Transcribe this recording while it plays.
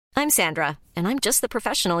I'm Sandra, and I'm just the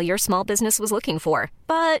professional your small business was looking for.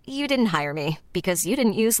 But you didn't hire me because you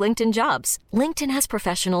didn't use LinkedIn Jobs. LinkedIn has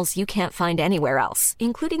professionals you can't find anywhere else,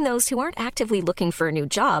 including those who aren't actively looking for a new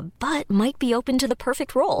job, but might be open to the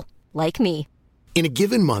perfect role, like me. In a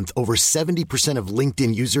given month, over 70% of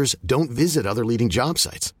LinkedIn users don't visit other leading job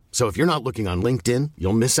sites. So if you're not looking on LinkedIn,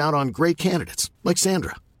 you'll miss out on great candidates like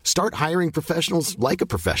Sandra. Start hiring professionals like a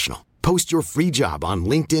professional. Post your free job on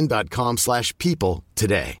linkedin.com/people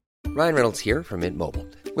today. Ryan Reynolds here from Mint Mobile.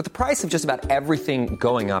 With the price of just about everything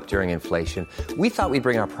going up during inflation, we thought we'd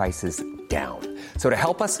bring our prices down. So to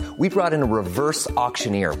help us, we brought in a reverse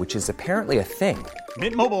auctioneer, which is apparently a thing.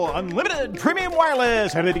 Mint Mobile Unlimited Premium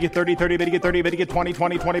Wireless. How to get 30, 30, bit to get 30, bit to get 20,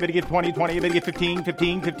 20, 20, bit to get 20, 20, bit to get 15,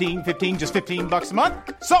 15, 15, 15, just $15 a month?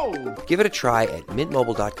 Sold! Give it a try at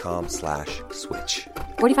mintmobile.com/switch.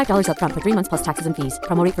 $45 up front for 3 months plus taxes and fees.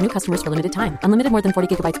 Promo rate for new customers for limited time. Unlimited more than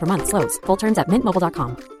 40 gigabytes per month. Slows full terms at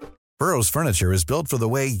mintmobile.com. Burrow's furniture is built for the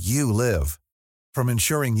way you live. From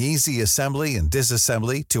ensuring easy assembly and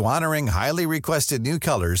disassembly to honoring highly requested new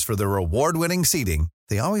colors for their award-winning seating,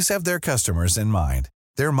 they always have their customers in mind.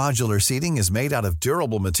 Their modular seating is made out of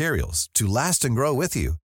durable materials to last and grow with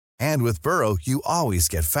you. And with Burrow, you always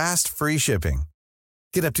get fast, free shipping.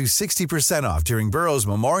 Get up to 60% off during Burrow's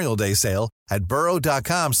Memorial Day sale at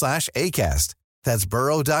burrow.com/ACAST. That's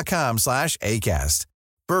burrow.com/ACAST.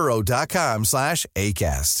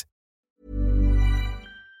 burrow.com/ACAST.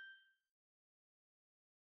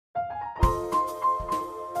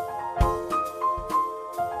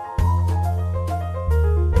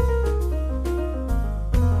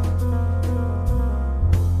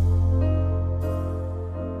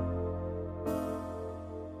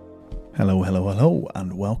 Hello, hello, hello,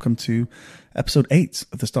 and welcome to episode 8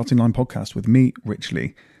 of the Starting Line podcast with me, Rich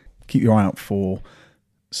Lee. Keep your eye out for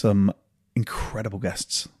some incredible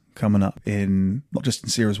guests coming up in, not just in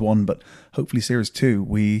Series 1, but hopefully Series 2.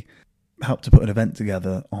 We helped to put an event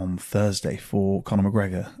together on Thursday for Conor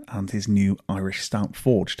McGregor and his new Irish Stout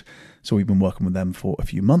Forged. So we've been working with them for a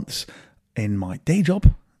few months. In my day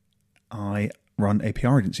job, I run a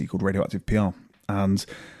PR agency called Radioactive PR, and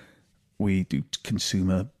we do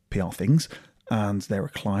consumer PR things, and they're a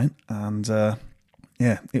client, and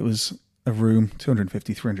it was a room,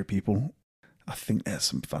 250, 300 people. I think there's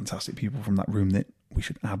some fantastic people from that room that we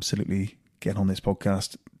should absolutely get on this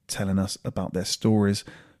podcast, telling us about their stories,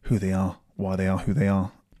 who they are, why they are who they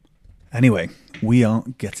are. Anyway, we are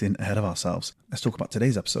getting ahead of ourselves. Let's talk about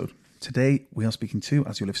today's episode. Today, we are speaking to,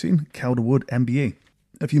 as you'll have seen, Kelda Wood MBE.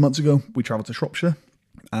 A few months ago, we travelled to Shropshire,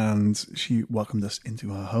 and she welcomed us into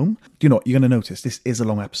her home. Do you know what? You're going to notice this is a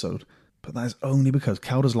long episode, but that is only because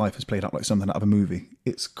Kelda's life has played out like something out of a movie.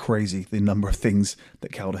 It's crazy the number of things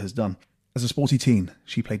that Kelda has done. As a sporty teen,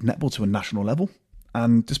 she played netball to a national level,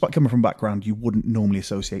 and despite coming from a background you wouldn't normally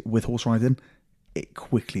associate with horse riding, it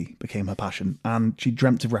quickly became her passion, and she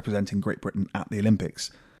dreamt of representing Great Britain at the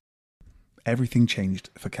Olympics. Everything changed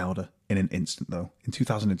for Kelda in an instant, though, in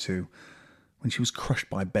 2002, when she was crushed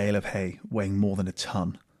by a bale of hay weighing more than a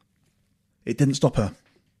ton. It didn't stop her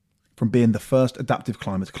from being the first adaptive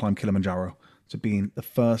climber to climb Kilimanjaro to being the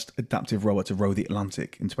first adaptive rower to row the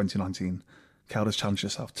Atlantic in 2019. Kelda's challenged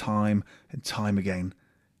herself time and time again,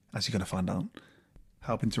 as you're going to find out,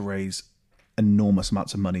 helping to raise enormous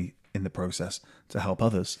amounts of money in the process to help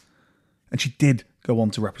others. And she did go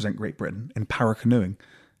on to represent Great Britain in para-canoeing,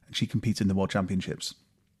 and she competed in the World Championships.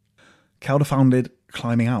 Kelda founded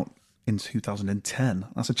Climbing Out in 2010.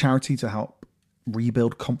 That's a charity to help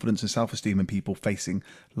rebuild confidence and self-esteem in people facing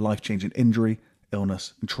life-changing injury,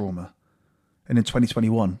 illness and trauma. And in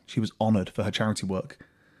 2021, she was honoured for her charity work.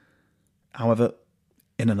 However,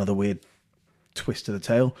 in another weird twist to the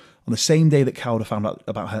tale, on the same day that Kelda found out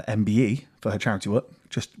about her MBE for her charity work,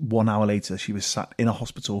 just 1 hour later, she was sat in a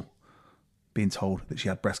hospital being told that she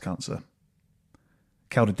had breast cancer.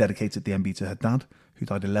 Kelda dedicated the MBE to her dad, who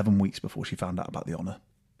died 11 weeks before she found out about the honour.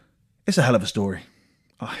 It's a hell of a story.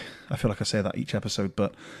 I feel like I say that each episode,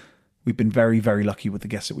 but we've been very, very lucky with the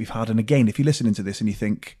guests that we've had. And again, if you're listening to this and you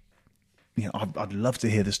think, I'd love to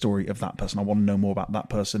hear the story of that person. I want to know more about that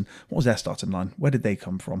person. What was their starting line? Where did they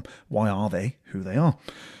come from? Why are they who they are?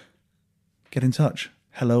 Get in touch.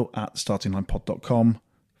 hello@startinglinepod.com.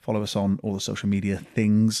 Follow us on all the social media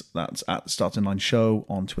things. That's at Starting Line Show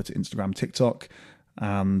on Twitter, Instagram, TikTok,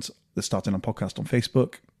 and the Starting Line Podcast on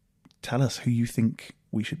Facebook. Tell us who you think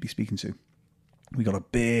we should be speaking to. We got a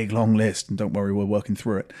big, long list, and don't worry, we're working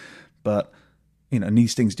through it. But, and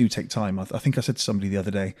these things do take time. I think I said to somebody the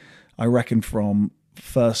other day, I reckon from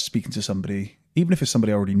first speaking to somebody, even if it's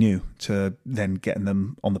somebody I already knew, to then getting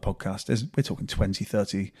them on the podcast, we're talking 20,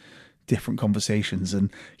 30, different conversations.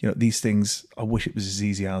 And, these things, I wish it was as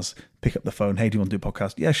easy as pick up the phone. Hey, do you want to do a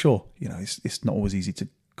podcast? Yeah, sure. It's not always easy to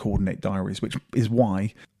coordinate diaries, which is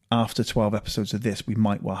why after 12 episodes of this, we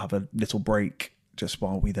might well have a little break just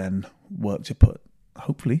while we then work to put,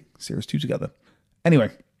 hopefully, Series 2 together.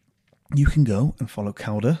 Anyway, you can go and follow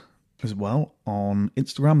Kelda as well on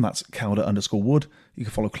Instagram. That's Kelda_Wood. You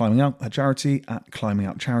can follow Climbing Out, her charity, at Climbing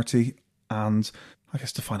Out Charity. And I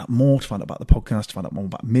guess to find out more, to find out about the podcast, to find out more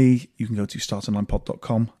about me, you can go to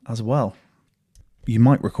startonlinepod.com as well. You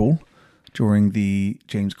might recall during the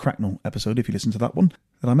James Cracknell episode, if you listen to that one,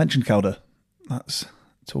 that I mentioned Kelda. That's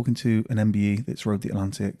talking to an MBE that's rode the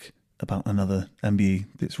Atlantic about another MBE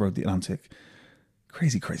that's rode the Atlantic.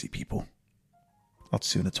 Crazy, crazy people. I'd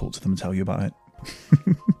sooner talk to them and tell you about it.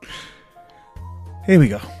 Here we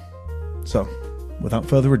go. So, without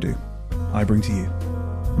further ado, I bring to you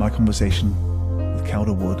my conversation with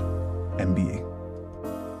Kelda Wood MBE.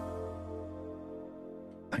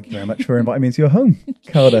 Thank you very much for inviting me into your home,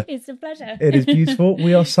 Kelda. It's a pleasure. It is beautiful.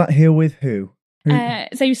 We are sat here with who?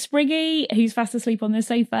 So Spriggy, who's fast asleep on the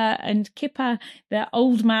sofa, and Kipper, the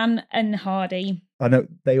old man, and Hardy. I know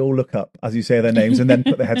they all look up as you say their names and then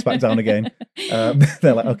put their heads back down again.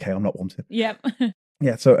 They're like, okay, I'm not wanted. Yep.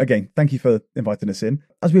 Yeah, so again, thank you for inviting us in.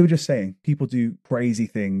 As we were just saying, people do crazy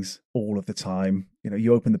things all of the time.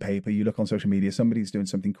 You open the paper, you look on social media, somebody's doing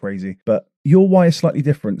something crazy. But your why is slightly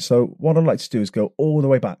different. So what I'd like to do is go all the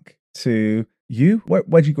way back to you.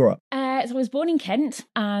 Where'd you grow up? So I was born in Kent,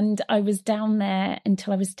 and I was down there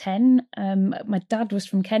until I was 10. My dad was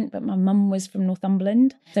from Kent, but my mum was from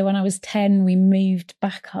Northumberland. So when I was 10, we moved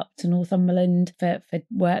back up to Northumberland for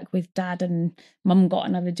work with dad, and mum got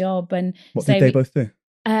another job. And what did they both do?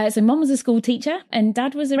 So mum was a school teacher and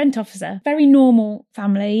dad was a rent officer. Very normal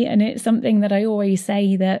family. And it's something that I always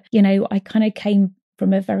say that, I kind of came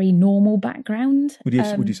from a very normal background. Would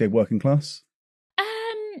you say working class?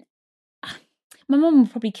 My mum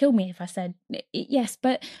would probably kill me if I said yes,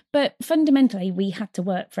 but fundamentally we had to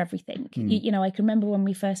work for everything. I can remember when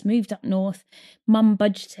we first moved up north, mum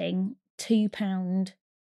budgeting £2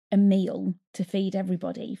 a meal to feed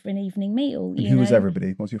everybody for an evening meal. And who was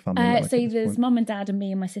everybody? What's your family like? So there's mum and dad and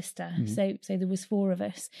me and my sister. Mm-hmm. So there was 4 of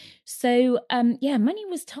us. So money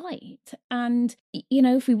was tight, and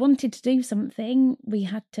if we wanted to do something, we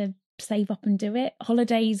had to save up and do it.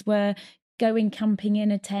 Holidays were going camping in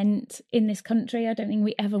a tent in this country. I don't think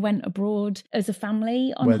we ever went abroad as a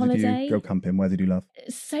family on holiday. Where did you go camping? Where did you live?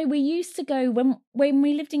 So we used to go, when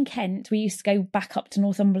we lived in Kent, we used to go back up to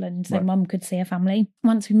Northumberland so Mum could see her family.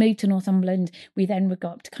 Once we moved to Northumberland, we then would go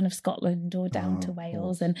up to kind of Scotland or down to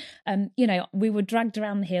Wales. And, we were dragged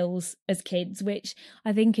around the hills as kids, which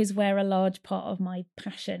I think is where a large part of my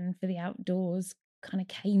passion for the outdoors kind of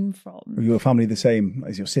came from. Were your family the same?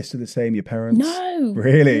 Is your sister the same? Your parents? No,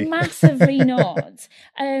 really, massively not.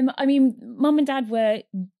 Mum and dad were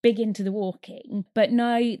big into the walking, but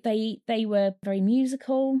no, they were very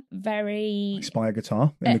musical, very. I spy a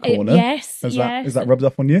guitar in the corner. Yes, Is that rubbed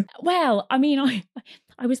off on you? Well, I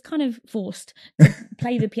was kind of forced to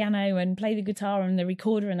play the piano and play the guitar and the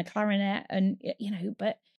recorder and the clarinet, and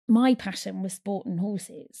but. My passion was sport and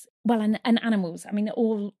horses. Well, and animals. I mean,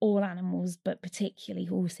 all animals, but particularly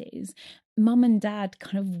horses. Mum and dad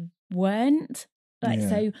kind of weren't.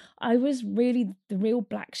 So I was really the real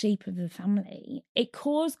black sheep of the family. It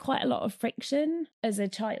caused quite a lot of friction as a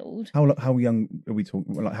child. How young are we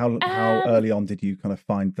talking? Like how early on did you kind of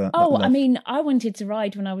find that? Oh, I mean, I wanted to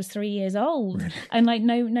ride when I was 3 years old, really?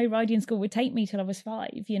 And no riding school would take me till I was 5.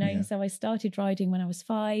 So I started riding when I was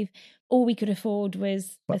 5. All we could afford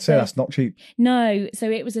was. I'd say that's not cheap. No,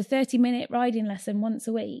 so it was a 30-minute riding lesson once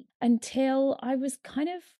a week until I was kind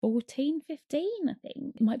of 14, 15, I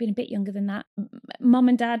think. It might have been a bit younger than that. Mum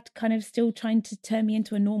and dad kind of still trying to turn me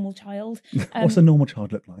into a normal child. What's a normal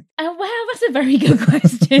child look like? Well, that's a very good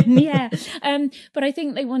question. Yeah. But I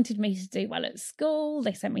think they wanted me to do well at school.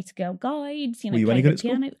 They sent me to Girl Guides. Were you any good at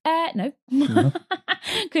school? No.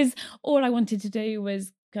 Because all I wanted to do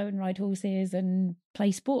was go and ride horses and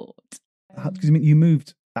play sport. Because you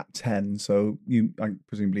moved at 10, so you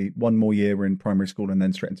presumably one more year in primary school and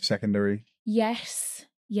then straight into secondary. Yes.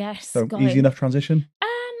 So easy enough transition?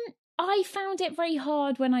 I found it very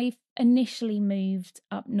hard when I initially moved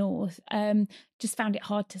up north. Just found it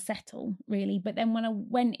hard to settle, really. But then when I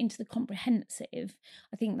went into the comprehensive,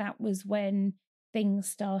 I think that was when things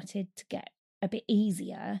started to get a bit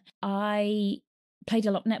easier. I played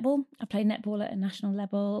a lot of netball. I played netball at a national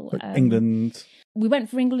level. England? We went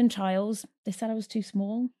for England trials. They said I was too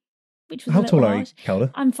small. which was How a little tall are you, harsh.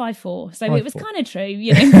 Kelda? I'm 5'4", so 5'4". it was kind of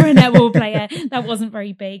true, for a netball player. That wasn't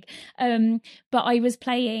very big. But I was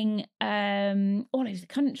playing all over the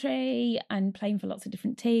country and playing for lots of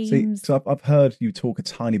different teams. See, so I've heard you talk a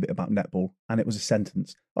tiny bit about netball, and it was a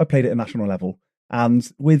sentence. I played it at national level. And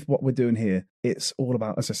with what we're doing here, it's all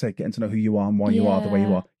about, as I say, getting to know who you are and why you are the way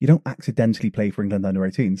you are. You don't accidentally play for England under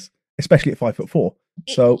 18s, especially at 5'4".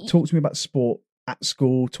 So talk to me about sport at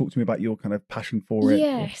school. Talk to me about your kind of passion for it.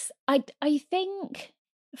 Yes, I think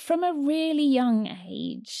from a really young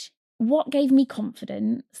age, what gave me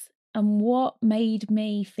confidence and what made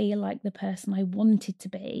me feel like the person I wanted to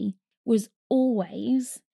be was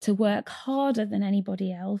always to work harder than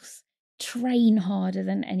anybody else, train harder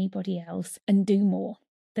than anybody else, and do more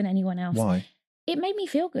than anyone else. Why? It made me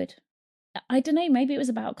feel good. I don't know, maybe it was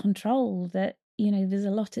about control, that, there's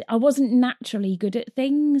a lot of, I wasn't naturally good at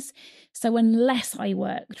things. So unless I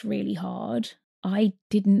worked really hard, I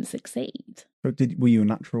didn't succeed. So were you a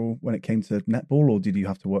natural when it came to netball, or did you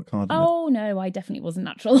have to work hard? Oh, no, I definitely wasn't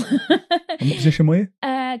natural. And what position were you?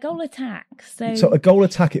 Goal attack. So a goal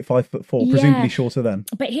attack at 5'4", presumably shorter then.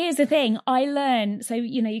 But here's the thing, I learned, so,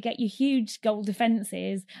 you get your huge goal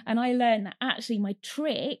defences, and I learned that actually my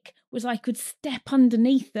trick was I could step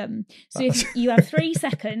underneath them. So if you have 3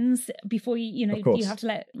 seconds before you have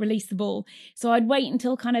to release the ball. So I'd wait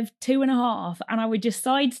until kind of 2.5, and I would just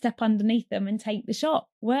sidestep underneath them and take the shot.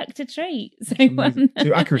 Worked a treat. So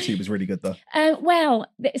your accuracy was really good though.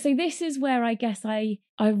 So this is where I guess I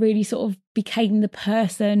really sort of became the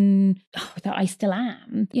person that I still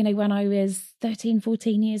am. When I was 13,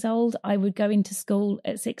 14 years old, I would go into school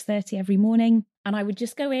at 6:30 every morning, and I would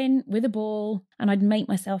just go in with a ball and I'd make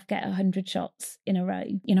myself get 100 shots in a row.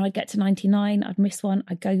 I'd get to 99, I'd miss one,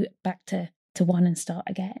 I'd go back to 1 and start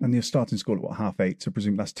again. And you're starting school at 8:30, so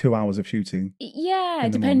presume that's 2 hours of shooting. Yeah,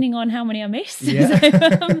 depending on how many I missed. Yeah.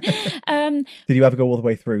 So, did you ever go all the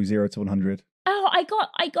way through 0 to 100? Oh,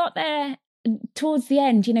 I got there towards the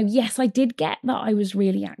end. Yes, I did get that I was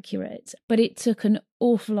really accurate, but it took an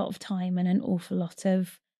awful lot of time and an awful lot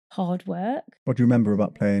of hard work. What do you remember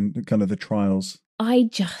about playing kind of the trials? I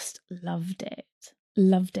just loved it.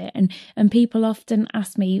 And people often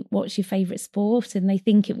ask me, what's your favourite sport? And they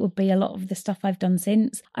think it would be a lot of the stuff I've done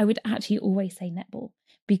since. I would actually always say netball,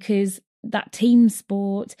 because that team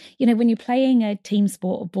sport, when you're playing a team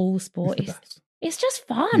sport or ball sport, it's just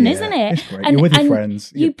fun, isn't it? It's great. You're with your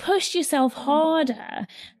friends. You push yourself harder.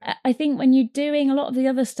 I think when you're doing a lot of the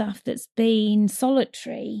other stuff that's been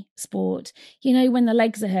solitary sport, when the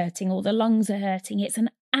legs are hurting or the lungs are hurting, it's an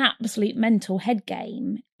absolute mental head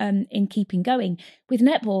game in keeping going. With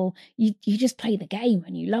netball, you just play the game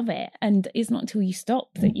and you love it. And it's not until you stop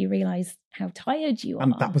that you realise how tired you are.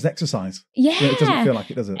 And that was exercise. Yeah. It doesn't feel like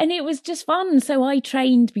it, does it? And it was just fun. So I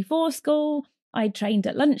trained before school, I trained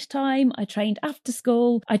at lunchtime, I trained after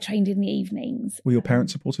school, I trained in the evenings. Were your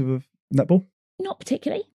parents supportive of netball? Not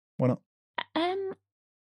particularly. Why not?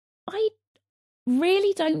 I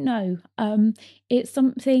really don't know. It's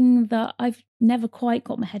something that I've never quite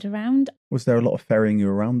got my head around. Was there a lot of ferrying you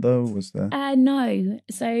around though? Was there? No.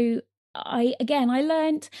 So I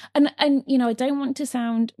learned, and I don't want to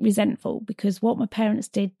sound resentful, because what my parents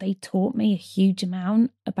did, they taught me a huge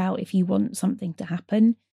amount about, if you want something to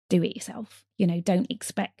happen, do it yourself. Don't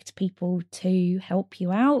expect people to help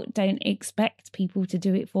you out. Don't expect people to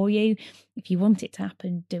do it for you. If you want it to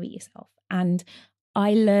happen, do it yourself. And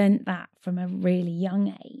I learned that from a really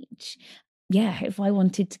young age. Yeah, if I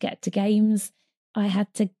wanted to get to games, I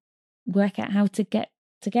had to work out how to get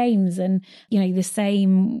to games. And, the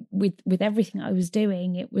same with everything I was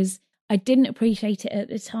doing. I didn't appreciate it at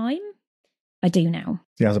the time. I do now.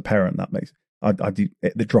 See, as a parent, that makes... I do,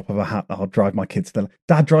 at the drop of a hat, I'll drive my kids to,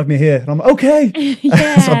 Dad, drive me here. And I'm like, okay.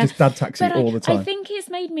 Yeah. So I'm just dad taxi all the time. I think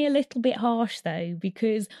it's made me a little bit harsh though,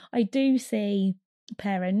 because I do see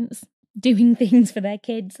parents doing things for their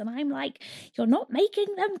kids, and I'm like, you're not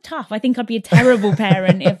making them tough. I think I'd be a terrible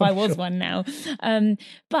parent if I was one now.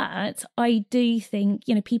 But I do think,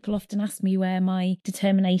 people often ask me where my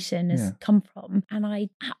determination has come from, and I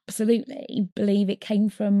absolutely believe it came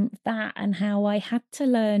from that, and how I had to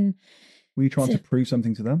learn. Were you trying to prove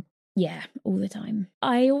something to them? Yeah, all the time.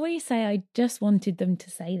 I always say I just wanted them to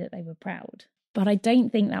say that they were proud, but I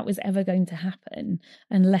don't think that was ever going to happen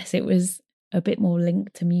unless it was a bit more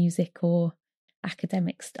linked to music or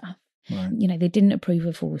academic stuff. Right. They didn't approve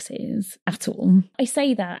of horses at all. I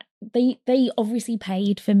say that they obviously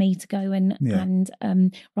paid for me to go and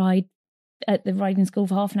ride at the riding school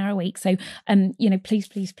for half an hour a week. So please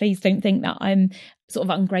don't think that I'm sort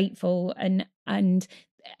of ungrateful, and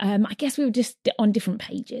I guess we were just on different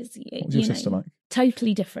pages. What was your sister like?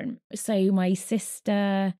 totally different. So my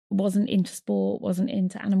sister wasn't into sport, wasn't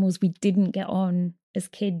into animals. We didn't get on as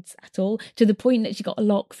kids at all, to the point that she got a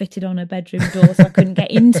lock fitted on her bedroom door so I couldn't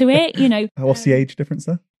get into it, you know. What's the age difference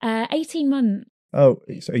there? 18 months. Oh,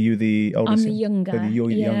 so are you the oldest? I'm the younger. So you're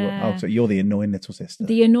younger. Oh, so you're the annoying little sister.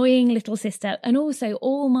 The annoying little sister. And also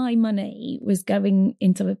all my money was going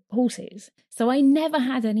into horses. So I never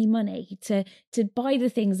had any money to buy the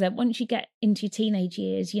things that once you get into your teenage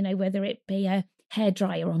years, you know, whether it be a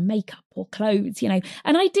hairdryer or makeup or clothes, you know.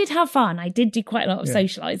 And I did have fun. I did do quite a lot of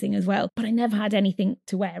socialising as well, but I never had anything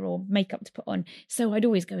to wear or makeup to put on. So I'd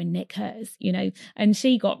always go and nick hers, you know. And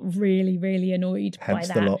she got really, really annoyed by that.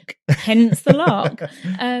 Hence the lock. Hence the lock.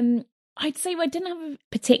 I'd say I didn't have a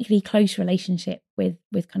particularly close relationship with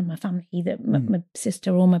kind of my family, either my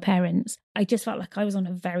sister or my parents. I just felt like I was on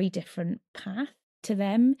a very different path to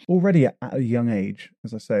them. Already at a young age,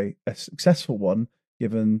 as I say, a successful one,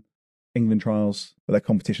 given England trials, were there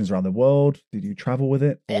competitions around the world? Did you travel with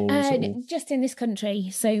it? Or was it all... Just in this country.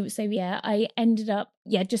 So yeah, I ended up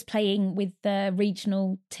just playing with the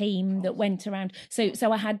regional team that went around.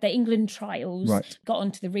 So I had the England trials, got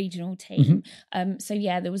onto the regional team. So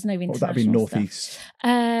yeah, there was no international. Would that be northeast?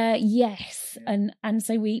 Yes, and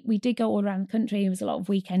so we did go all around the country. It was a lot of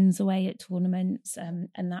weekends away at tournaments and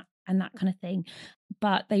that kind of thing.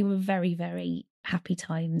 But they were very, very happy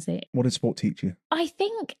times. What did sport teach you? I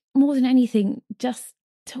think more than anything, just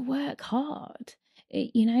to work hard,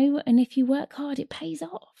 you know, and if you work hard, it pays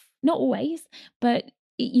off. Not always, but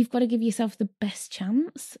you've got to give yourself the best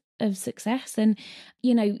chance of success. And,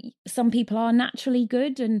 you know, some people are naturally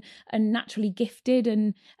good and naturally gifted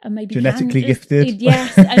and maybe genetically gifted.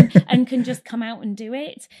 Yes, and can just come out and do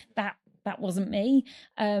it. That wasn't me.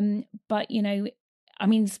 But, you know, I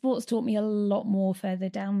mean, sports taught me a lot more further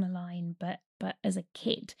down the line, but as a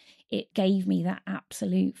kid, it gave me that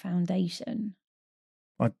absolute foundation.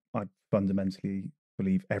 I fundamentally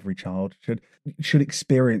believe every child should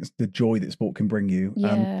experience the joy that sport can bring you.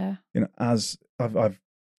 Yeah. You know, as I've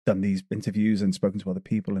done these interviews and spoken to other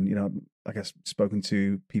people, and you know, I guess spoken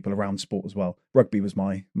to people around sport as well. Rugby was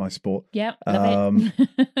my sport. Yeah, love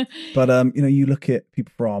it. But you know, you look at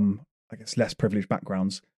people from, I guess, less privileged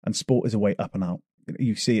backgrounds, and sport is a way up and out.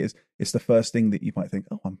 You see it as it's the first thing that you might think,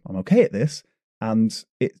 oh, I'm okay at this, and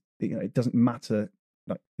it doesn't matter,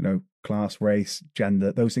 like, you know, class, race,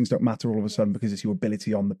 gender, those things don't matter all of a sudden because it's your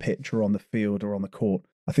ability on the pitch or on the field or on the court.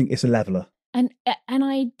 I think it's a leveler. And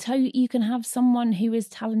I tell you, you can have someone who is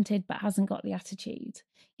talented but hasn't got the attitude.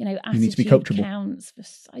 You know, attitude, you need to be coachable. Counts for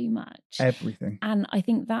so much. Everything. And I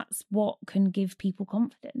think that's what can give people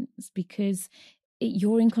confidence, because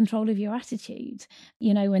you're in control of your attitude,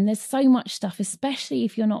 you know, and there's so much stuff, especially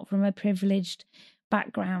if you're not from a privileged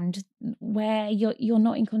background, where you're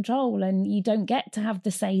not in control and you don't get to have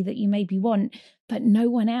the say that you maybe want, but no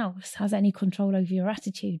one else has any control over your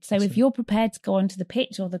attitude. So if you're prepared to go onto the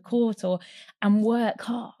pitch or the court and work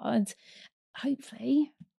hard,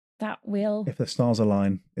 hopefully that will... If the stars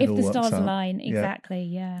align, it all works out. If the stars align, exactly,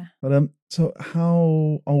 yeah. But so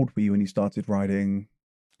how old were you when you started riding?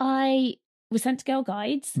 I was sent to Girl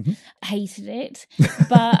Guides, hated it.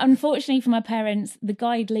 But unfortunately for my parents, the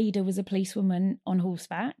guide leader was a policewoman on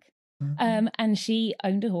horseback. And she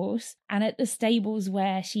owned a horse. And at the stables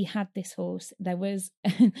where she had this horse, there was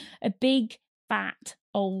a big, fat,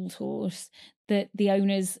 old horse that the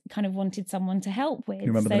owners kind of wanted someone to help with. Do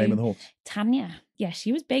you remember the name of the horse? Tanya. Yeah,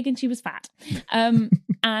 she was big and she was fat.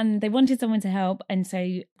 And they wanted someone to help. And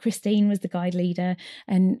so Christine was the guide leader.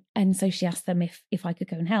 And so she asked them if I could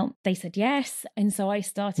go and help. They said yes. And so I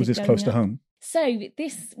started. Was this close to home? So it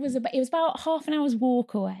was about half an hour's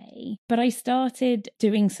walk away, but I started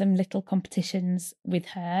doing some little competitions with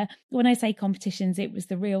her. When I say competitions, it was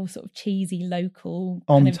the real sort of cheesy local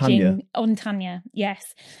on Tanya. On Tanya,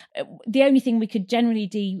 yes. The only thing we could generally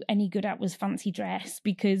do any good at was fancy dress,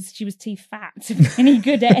 because she was too fat to be any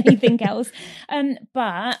good at anything else.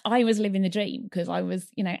 But I was living the dream, because I was,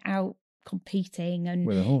 you know, out competing and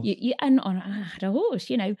with a horse. I had a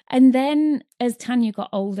horse, you know. And then as Tanya got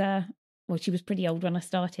older, well, she was pretty old when I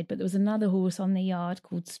started, but there was another horse on the yard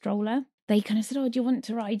called Stroller. They kind of said, oh, do you want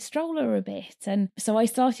to ride Stroller a bit? And so I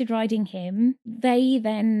started riding him. They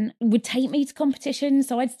then would take me to competitions,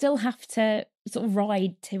 so I'd still have to sort of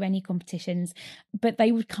ride to any competitions, but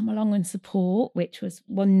they would come along and support, which was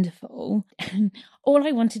wonderful. And all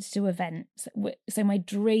I wanted to do events. So my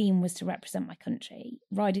dream was to represent my country,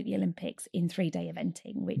 ride at the Olympics in 3-day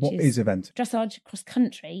eventing, which is event? Dressage, cross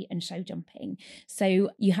country and show jumping.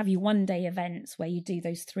 So you have your 1-day events where you do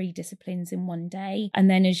those 3 disciplines in 1 day. And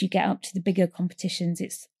then as you get up to the bigger competitions,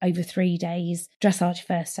 it's over 3 days. Dressage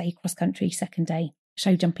first day, cross country second day,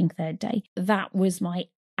 show jumping third day. That was my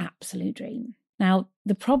absolute dream. Now,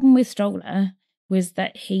 the problem with Stroller was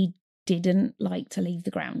that he didn't like to leave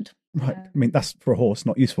the ground. Right. I mean, that's for a horse,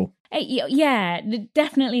 not useful. Yeah,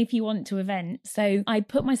 definitely if you want to event. So I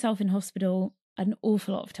put myself in hospital an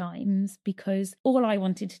awful lot of times because all I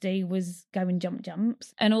wanted to do was go and jump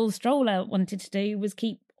jumps, and all the Stroller wanted to do was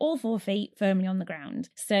keep all 4 feet firmly on the ground.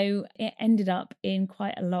 So it ended up in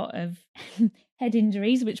quite a lot of head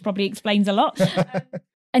injuries, which probably explains a lot.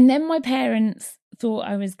 And then my parents thought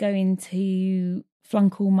I was going to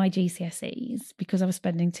flunk all my GCSEs because I was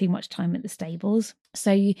spending too much time at the stables.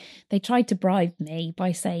 So they tried to bribe me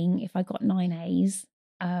by saying if I got 9 A's,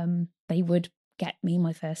 they would get me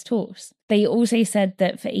my first horse. They also said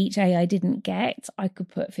that for each A I didn't get, I could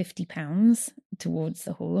put £50 towards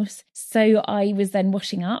the horse. So I was then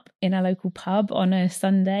washing up in a local pub on a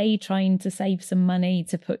Sunday, trying to save some money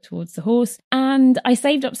to put towards the horse. And I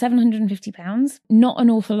saved up £750, not an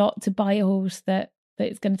awful lot to buy a horse that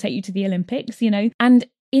it's going to take you to the Olympics, you know. And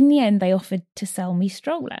in the end, they offered to sell me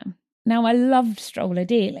Stroller. Now, I loved Stroller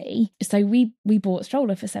dearly, so we bought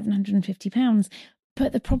Stroller for £750.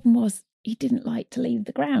 But the problem was he didn't like to leave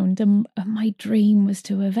the ground, and my dream was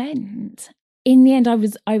to event. In the end, I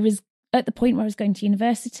was at the point where I was going to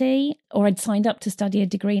university, or I'd signed up to study a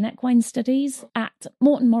degree in equine studies at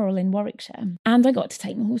Morton Morrell in Warwickshire, and I got to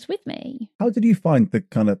take my horse with me. How did you find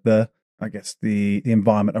the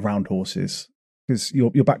environment around horses? Because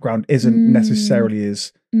your background isn't necessarily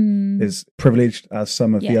as privileged as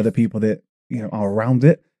some of the other people that are around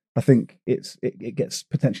it. I think it gets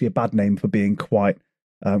potentially a bad name for being quite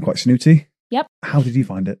snooty. Yep. How did you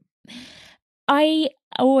find it? I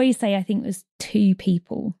always say I think there's 2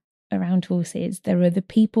 people around horses. There are the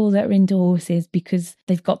people that are into horses because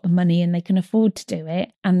they've got the money and they can afford to do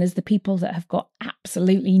it, and there's the people that have got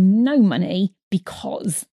absolutely no money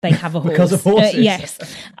because they have a horse. Because of horses. Yes.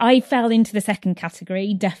 I fell into the second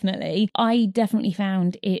category, definitely. I definitely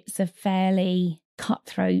found it's a fairly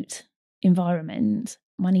cutthroat environment.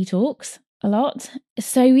 Money talks a lot.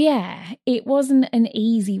 So yeah, it wasn't an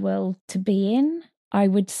easy world to be in. I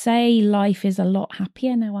would say life is a lot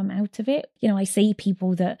happier now I'm out of it. I see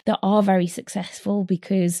people that are very successful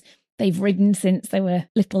because they've ridden since they were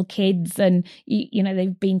little kids, and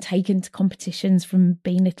they've been taken to competitions from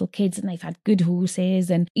being little kids, and they've had good horses,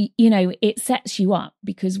 and it sets you up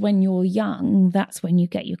because when you're young, that's when you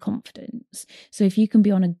get your confidence. So if you can be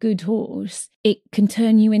on a good horse, it can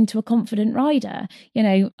turn you into a confident rider.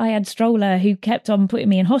 I had Stroller who kept on putting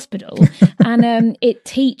me in hospital, and it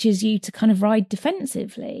teaches you to kind of ride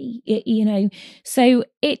defensively. So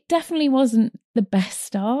it definitely wasn't the best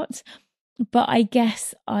start. But I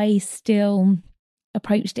guess I still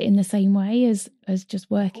approached it in the same way as just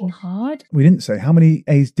working hard. We didn't say, how many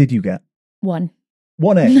A's did you get? 1.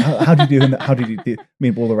 1 A. How did you do? How did you do? I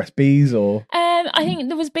mean, all the rest B's or? I think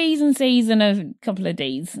there was B's and C's and a couple of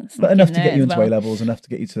D's. But enough to get you into A levels, enough to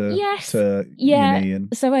get you to uni.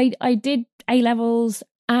 And... So I did A levels,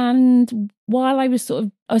 and while I was so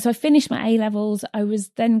I finished my A levels, I was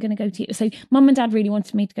then going to go to. So Mum and Dad really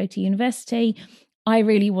wanted me to go to university. I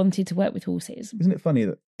really wanted to work with horses. Isn't it funny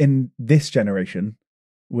that in this generation,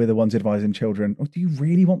 we're the ones advising children, do you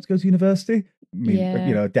really want to go to university? I mean,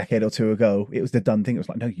 a decade or 2 ago, it was the done thing. It was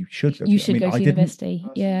like, no, you should go. You should go to university.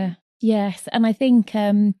 Yeah. Yes. And I think,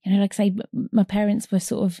 like I say, my parents were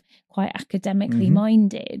sort of quite academically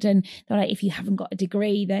minded, and they're like, if you haven't got a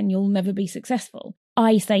degree, then you'll never be successul.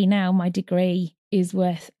 I say now my degree is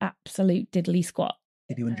worth absolute diddly squat.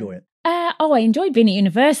 Did you enjoy it? I enjoyed being at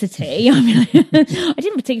university. I mean, I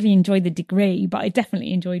didn't particularly enjoy the degree, but I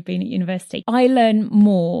definitely enjoyed being at university. I learned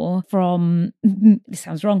more from, this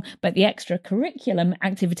sounds wrong, but the extracurriculum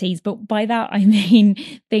activities. But by that, I mean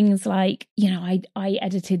things like, I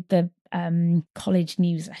edited the college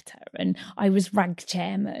newsletter, and I was RAG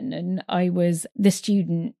chairman, and I was the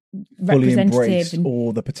student representative. Fully embraced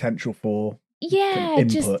all the potential for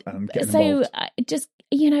input and getting involved.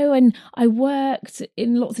 And I worked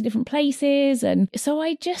in lots of different places, and so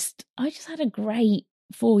I just had a great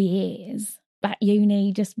 4 years at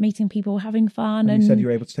uni, just meeting people, having fun. And you said you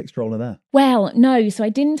were able to take Stroller there? Well, no, so I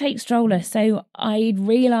didn't take Stroller. So I'd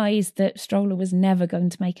realised that Stroller was never going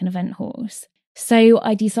to make an event horse. So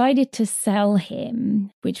I decided to sell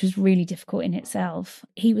him, which was really difficult in itself.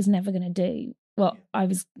 He was never going to do what I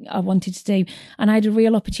wanted to do. And I had a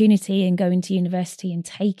real opportunity in going to university and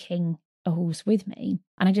taking a horse with me,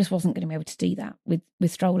 and I just wasn't going to be able to do that with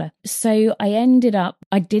Stroller. So I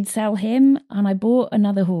did sell him, and I bought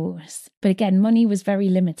another horse, but again, money was very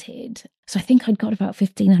limited, so I think I'd got about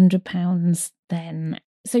 £1,500 then.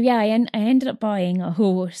 So yeah, I ended up buying a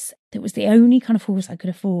horse, that was the only kind of horse I could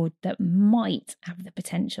afford that might have the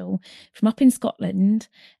potential, from up in Scotland.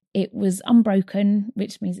 It was unbroken,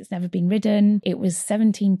 which means it's never been ridden. It was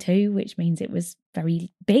 17.2, which means it was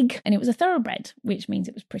very big. And it was a thoroughbred, which means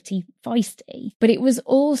it was pretty feisty. But it was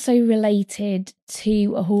also related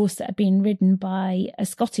to a horse that had been ridden by a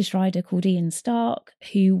Scottish rider called Ian Stark,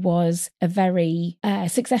 who was a very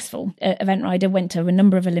successful event rider, went to a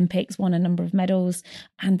number of Olympics, won a number of medals.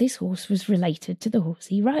 And this horse was related to the horse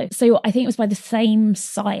he rode. So I think it was by the same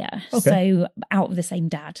sire, so out of the same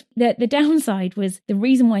dad. The downside was, the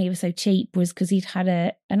reason why he was so cheap was because he'd had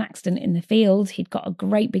an accident in the field. He'd got a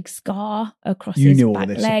great big scar across his back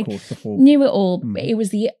leg. Of course, before. Knew it all.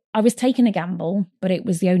 I was taking a gamble, but it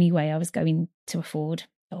was the only way I was going to afford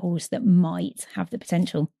a horse that might have the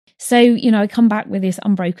potential. So, I come back with this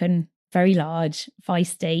unbroken, very large,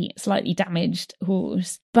 feisty, slightly damaged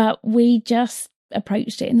horse, but we just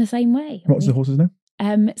approached it in the same way. What was the horse's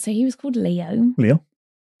name? So he was called Leo. Leo.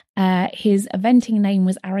 His eventing name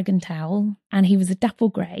was Arrogant Owl, and he was a dapple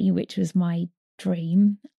grey, which was my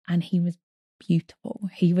dream, and he was beautiful.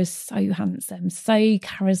 He was so handsome, so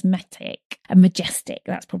charismatic and majestic.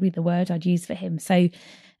 That's probably the word I'd use for him. So,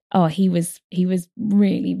 he was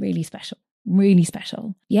really, really special. Really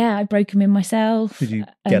special. Yeah, I broke him in myself. Did you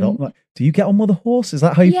get on? Do you get on with a horse? Is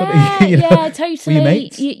that how you put it? Yeah, totally. Were you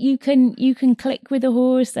mates? You can click with a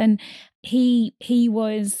horse, and he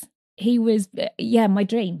was my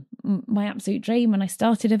dream, my absolute dream. And I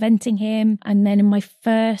started eventing him, and then in my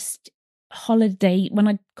first holiday, when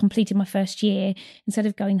I completed my first year, instead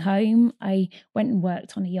of going home, I went and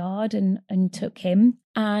worked on a yard and took him.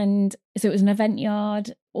 And so it was an event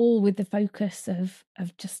yard, all with the focus of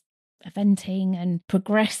just eventing and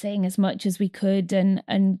progressing as much as we could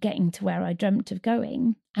and getting to where I dreamt of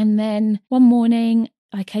going. And then one morning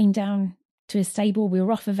I came down to his stable. We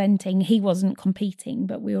were off eventing. He wasn't competing,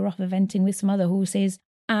 but we were off eventing with some other horses,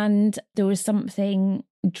 and there was something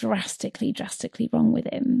drastically wrong with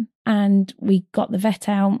him. And we got the vet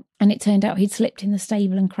out, and it turned out he'd slipped in the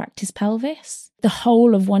stable and cracked his pelvis. The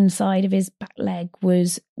whole of one side of his back leg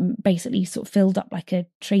was basically sort of filled up like a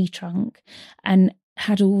tree trunk, and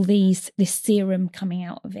had all this serum coming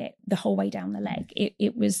out of it the whole way down the leg.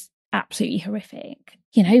 It was absolutely horrific.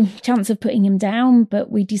 Chance of putting him down, but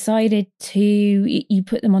we decided you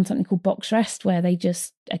put them on something called box rest, where they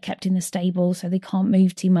just are kept in the stable so they can't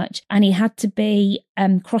move too much. And he had to be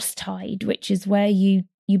cross-tied, which is where you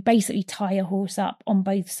basically tie a horse up on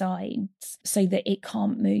both sides so that it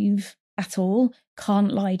can't move at all,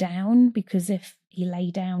 can't lie down, because if he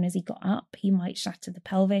lay down as he got up, he might shatter the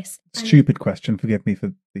pelvis. Stupid question, forgive me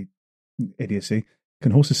for the idiocy.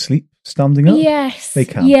 Can horses sleep standing up? Yes, they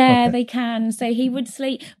can. Yeah, okay. They can. So he would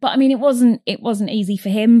sleep, but I mean, it wasn't easy for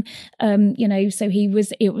him. So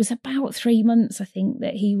it was about 3 months, I think,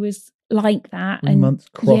 that he was like that. 3 months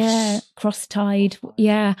cross-tied.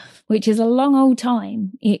 Yeah, which is a long old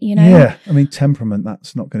time. Yeah, I mean, temperament.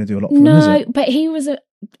 That's not going to do a lot for him, is it? But he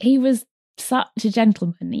was such a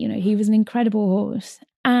gentleman. He was an incredible horse,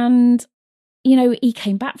 and he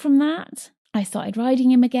came back from that. I started riding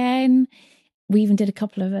him again. We even did a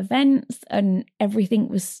couple of events, and everything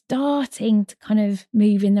was starting to kind of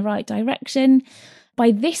move in the right direction.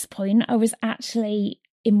 By this point, I was actually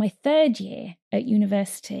in my third year at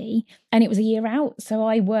university, and it was a year out. So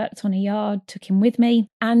I worked on a yard, took him with me.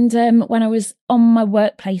 And when I was on my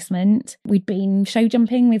work placement, we'd been show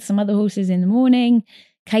jumping with some other horses in the morning,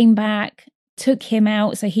 came back, took him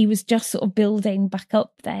out. So he was just sort of building back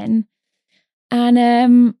up then.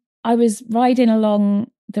 And I was riding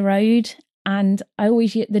along the road, and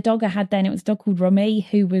the dog I had then, it was a dog called Rummy,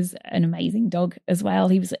 who was an amazing dog as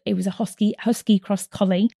well. It was a husky cross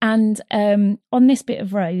collie. And on this bit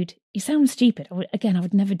of road, it sounds stupid. I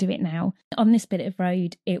would never do it now. On this bit of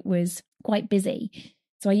road, it was quite busy.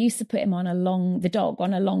 So I used to put him on the dog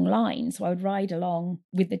on a long line. So I would ride along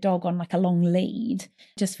with the dog on like a long lead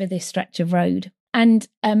just for this stretch of road. And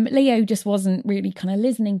Leo just wasn't really kind of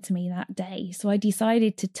listening to me that day. So I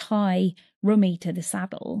decided to tie Rummy to the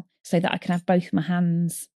saddle so that I can have both my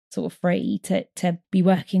hands sort of free to be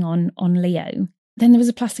working on Leo. Then there was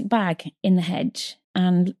a plastic bag in the hedge,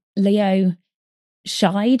 and Leo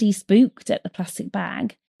shied. He spooked at the plastic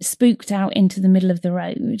bag, spooked out into the middle of the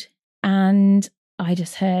road. And I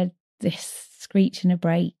just heard this screeching of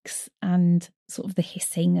brakes and sort of the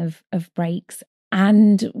hissing of brakes.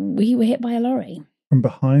 And we were hit by a lorry. From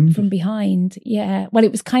behind? From behind, yeah. Well,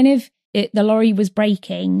 it was kind of, the lorry was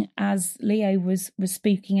braking as Leo was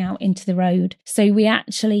spooking out into the road. So we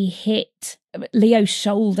actually Leo's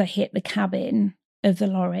shoulder hit the cabin of the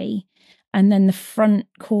lorry. And then the front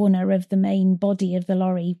corner of the main body of the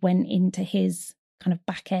lorry went into his kind of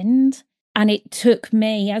back end. And it took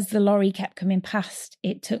me, as the lorry kept coming past,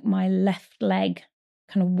 it took my left leg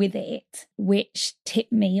kind of with it, which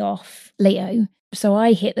tipped me off Leo. So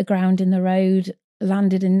I hit the ground in the road,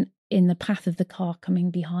 landed in the path of the car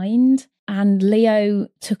coming behind, and Leo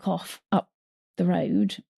took off up the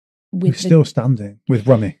road. We're still standing with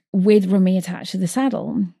Rummy. With Rummy attached to the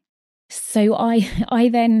saddle. So I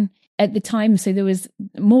then, at the time, so there was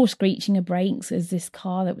more screeching of brakes as this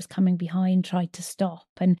car that was coming behind tried to stop.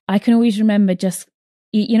 And I can always remember just,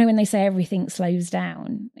 you know, when they say everything slows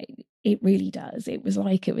down, it really does. It was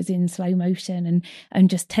like it was in slow motion, and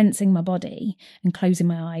just tensing my body and closing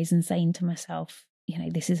my eyes and saying to myself, you know,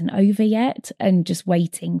 this isn't over yet, and just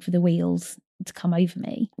waiting for the wheels to come over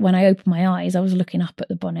me. When I opened my eyes, I was looking up at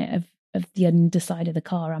the bonnet of the underside of the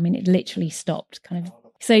car. I mean, it literally stopped kind of.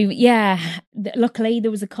 So yeah, luckily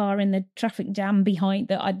there was a car in the traffic jam behind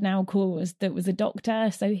that I'd now caused that was a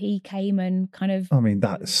doctor. So he came and kind of. I mean,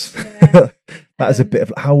 that is a bit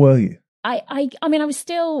of. How were you? I mean, I was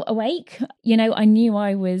still awake. You know, I knew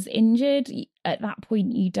I was injured. At that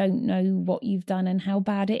point, you don't know what you've done and how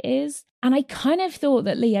bad it is. And I kind of thought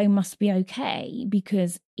that Leo must be okay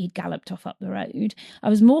because he'd galloped off up the road. I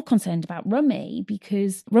was more concerned about Rummy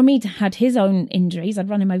because Rummy had his own injuries. I'd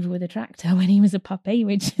run him over with a tractor when he was a puppy,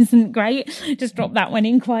 which isn't great. Just drop that one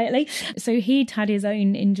in quietly. So he'd had his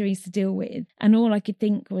own injuries to deal with. And all I could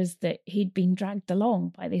think was that he'd been dragged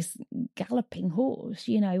along by this galloping horse,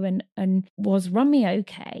 you know, and was Rummy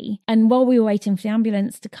okay? And while we were waiting for the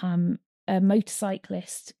ambulance to come, a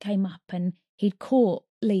motorcyclist came up and he'd caught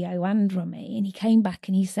Leo and Rummy, and he came back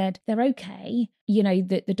and he said, they're okay. You know,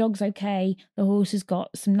 the dog's okay. The horse has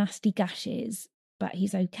got some nasty gashes, but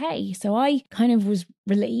he's okay. So I kind of was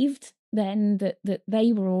relieved then that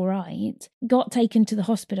they were all right. Got taken to the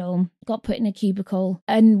hospital, got put in a cubicle,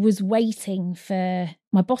 and was waiting for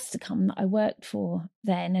my boss to come that I worked for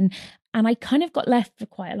then. And I kind of got left for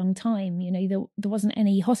quite a long time. You know, there wasn't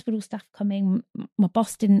any hospital staff coming. My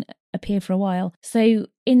boss didn't appear for a while. So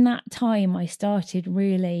in that time, I started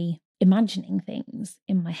really imagining things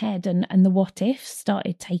in my head, and the what ifs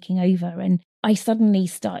started taking over. And I suddenly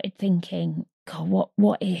started thinking, God,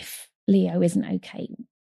 what if Leo isn't okay?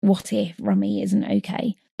 What if Rummy isn't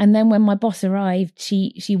okay? And then when my boss arrived,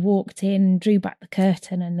 she walked in, drew back the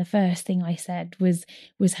curtain, and the first thing I said was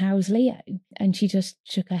how's Leo? And she just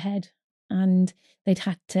shook her head. And they'd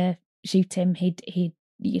had to shoot him. He'd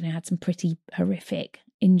you know, had some pretty horrific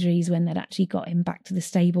injuries when they'd actually got him back to the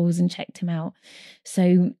stables and checked him out.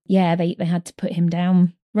 So yeah, they had to put him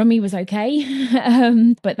down. Rummy was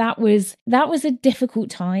okay, but that was a difficult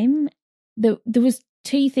time. There was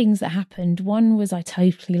two things that happened. One was I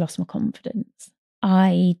totally lost my confidence.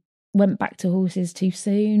 I went back to horses too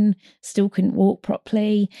soon, still couldn't walk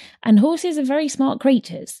properly. And horses are very smart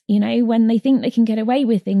creatures. You know, when they think they can get away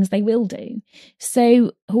with things, they will do.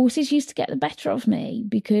 So horses used to get the better of me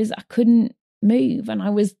because I couldn't move and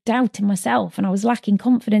I was doubting myself and I was lacking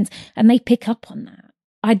confidence, and they pick up on that.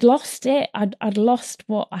 I'd lost it. I'd lost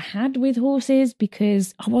what I had with horses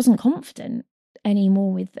because I wasn't confident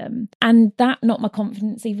anymore with them. And that knocked my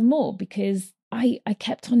confidence even more because I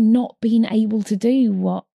kept on not being able to do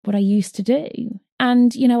what I used to do.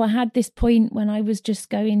 And, you know, I had this point when I was just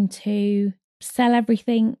going to sell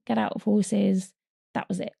everything, get out of horses. That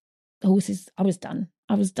was it. The horses, I was done.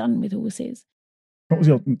 I was done with horses. What was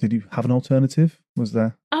did you have an alternative? Was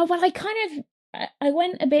there? Oh, well, I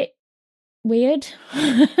went a bit weird.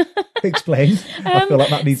 Explain. I feel like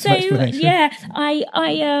that needs some explanation.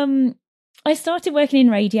 Yeah, I started working in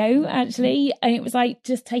radio, actually, and it was like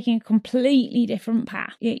just taking a completely different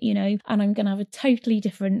path, you know, and I'm going to have a totally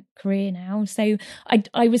different career now. So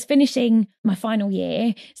I was finishing my final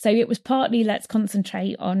year. So it was partly let's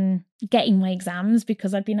concentrate on getting my exams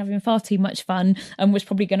because I'd been having far too much fun and was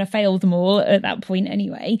probably going to fail them all at that point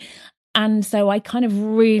anyway. And so I kind of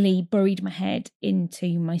really buried my head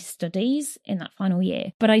into my studies in that final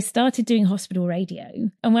year. But I started doing hospital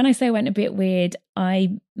radio. And when I say I went a bit weird,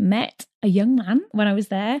 I met a young man when I was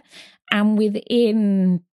there. And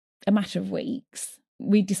within a matter of weeks,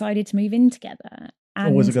 we decided to move in together. And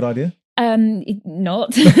always a good idea?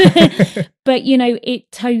 Not. But, you know,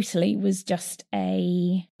 it totally was just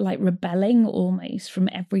a like rebelling almost from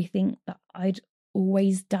everything that I'd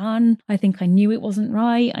always done. I think I knew it wasn't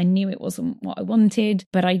right. I knew it wasn't what I wanted,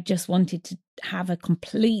 but I just wanted to have a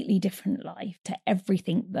completely different life to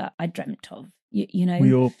everything that I dreamt of. You know, were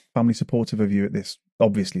your family supportive of you at this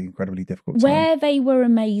obviously incredibly difficult time? Where they were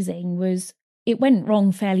amazing was it went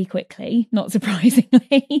wrong fairly quickly, not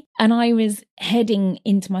surprisingly. And I was heading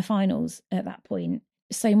into my finals at that point.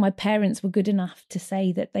 So my parents were good enough to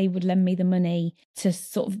say that they would lend me the money to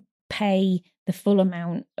sort of pay the full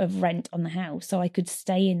amount of rent on the house so I could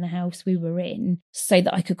stay in the house we were in so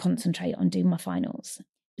that I could concentrate on doing my finals.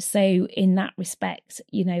 So in that respect,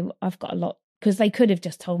 you know, I've got a lot, because they could have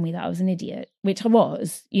just told me that I was an idiot, which I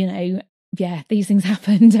was, you know. Yeah, these things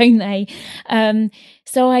happen, don't they?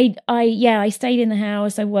 So I stayed in the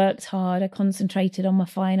house. I worked hard. I concentrated on my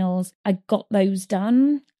finals. I got those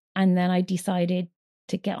done. And then I decided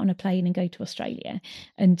to get on a plane and go to Australia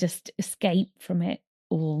and just escape from it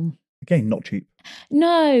all. Again, not cheap.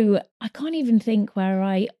 No, I can't even think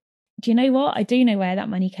do you know what? I do know where that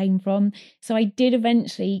money came from. So I did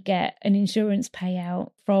eventually get an insurance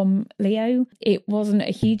payout from Leo. It wasn't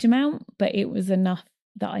a huge amount, but it was enough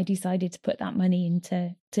that I decided to put that money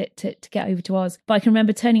into to get over to Oz. But I can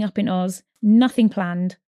remember turning up in Oz, nothing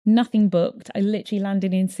planned, nothing booked. I literally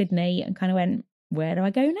landed in Sydney and kind of went, where do I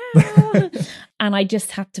go now? And I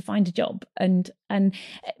just had to find a job.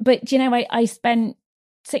 But you know, I spent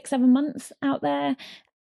 6-7 months out there,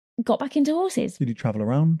 got back into horses. Did you travel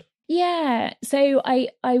around? Yeah, so I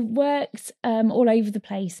worked all over the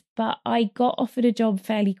place, but I got offered a job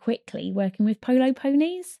fairly quickly working with polo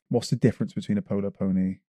ponies. What's the difference between a polo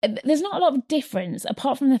pony? There's not a lot of difference,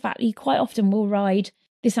 apart from the fact that you quite often will ride,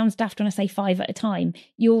 this sounds daft when I say 5 at a time,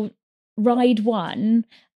 you'll ride one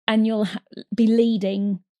and you'll be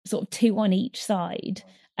leading sort of 2 on each side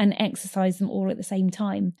and exercise them all at the same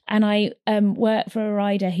time. And I worked for a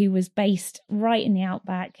rider who was based right in the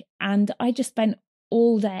outback, and I just spent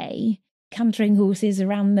all day cantering horses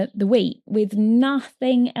around the wheat with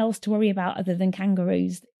nothing else to worry about other than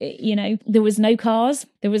kangaroos. You know, there was no cars,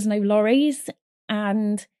 there was no lorries,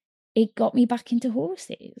 and it got me back into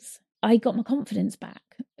horses. I got my confidence back,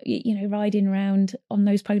 you know, riding around on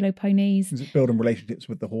those polo ponies. Is it building relationships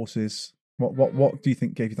with the horses? What do you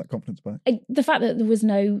think gave you that confidence back? The fact that there was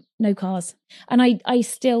no cars. And I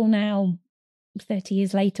still now, 30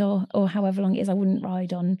 years later, or however long it is, I wouldn't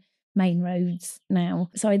ride on main roads now.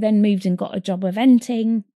 So I then moved and got a job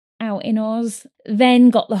eventing out in Oz, then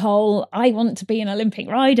got the whole I want to be an Olympic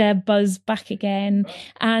rider buzz back again.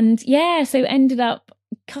 And yeah, so ended up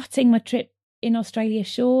cutting my trip in Australia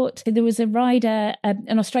short. So there was a rider,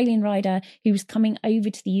 an Australian rider who was coming over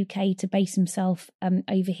to the UK to base himself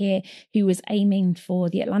over here, who was aiming for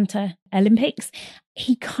the Atlanta Olympics.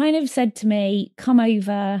 He kind of said to me, come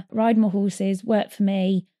over, ride my horses, work for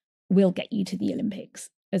me, we'll get you to the Olympics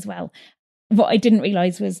as well. What I didn't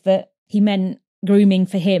realise was that he meant grooming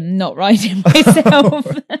for him, not riding myself.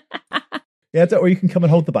 Yeah, or you can come and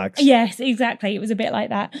hold the bags. Yes, exactly. It was a bit like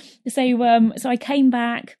that. So I came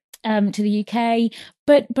back to the UK,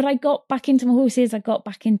 but I got back into my horses. I got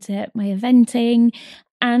back into my eventing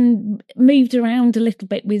and moved around a little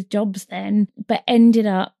bit with jobs then, but ended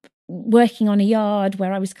up working on a yard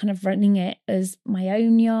where I was kind of running it as my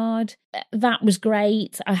own yard. That was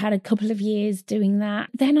great. I had a couple of years doing that.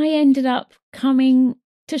 Then I ended up coming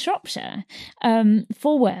to Shropshire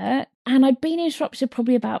for work, and I'd been in Shropshire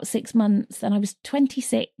probably about 6 months, and I was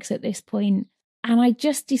 26 at this point, and I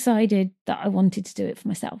just decided that I wanted to do it for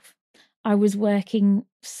myself. I was working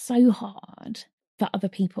so hard for other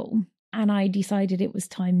people, and I decided it was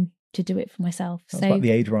time to do it for myself. That's about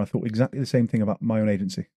the age where I thought exactly the same thing about my own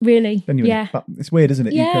agency. Really? Genuinely. Yeah. But it's weird, isn't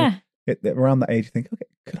it? Yeah. Around that age, you think, okay,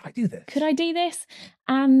 could I do this? Could I do this?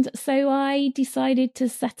 And so I decided to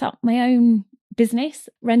set up my own business,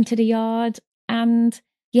 rented a yard. And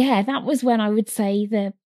yeah, that was when I would say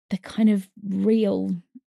the kind of real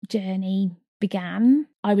journey began.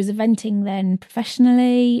 I was eventing then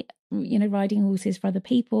professionally, you know, riding horses for other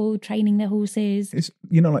people, training their horses. It's,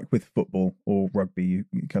 you know, like with football or rugby, you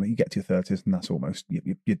get to your 30s and that's almost,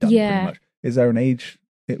 you're done pretty much. Is there an age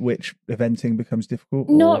at which eventing becomes difficult?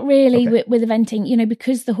 Or? Not really. Okay. with eventing, you know,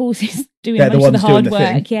 because the horses doing most of the hard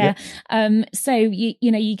work. Yeah. So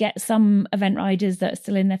you get some event riders that are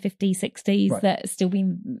still in their 50s, 60s, right, that are still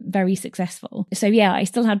being very successful. So yeah, I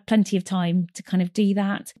still had plenty of time to kind of do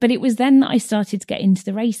that. But it was then that I started to get into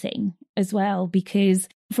the racing as well, because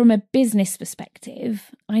from a business perspective,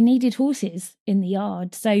 I needed horses in the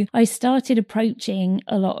yard. So I started approaching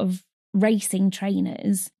a lot of racing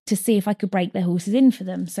trainers to see if I could break their horses in for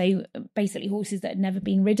them. So basically horses that had never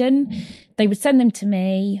been ridden, they would send them to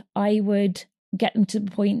me. I would get them to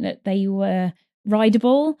the point that they were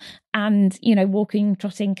rideable and, you know, walking,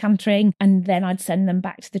 trotting, cantering, and then I'd send them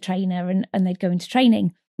back to the trainer and they'd go into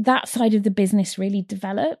training. That side of the business really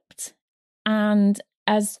developed, and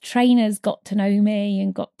as trainers got to know me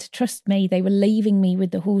and got to trust me, they were leaving me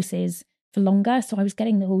with the horses for longer. So I was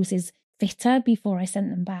getting the horses fitter before I sent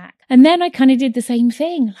them back. And then I kind of did the same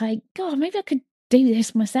thing, like, God, maybe I could do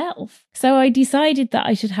this myself. So I decided that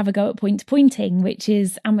I should have a go at point-to-pointing, which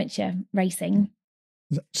is amateur racing.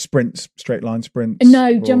 Sprints, straight line sprints?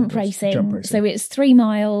 No, jump racing. Jump racing. So it's 3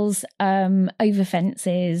 miles over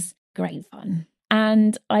fences. Great fun.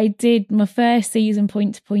 And I did my first season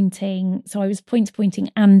point-to-pointing. So I was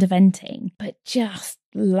point-to-pointing and eventing, but just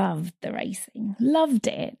loved the racing. Loved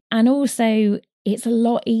it. And also, it's a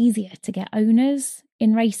lot easier to get owners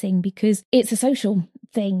in racing because it's a social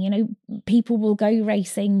thing. You know, people will go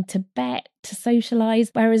racing to bet, to socialise,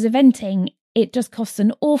 whereas eventing, it just costs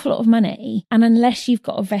an awful lot of money. And unless you've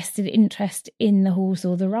got a vested interest in the horse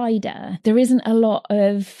or the rider, there isn't a lot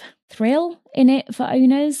of thrill in it for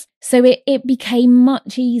owners. So it became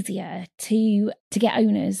much easier to get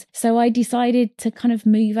owners. So I decided to kind of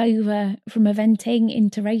move over from eventing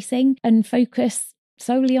into racing and focus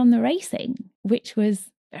solely on the racing, which was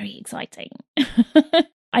very exciting.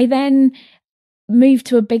 I then moved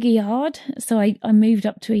to a bigger yard. So I moved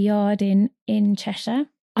up to a yard in Cheshire.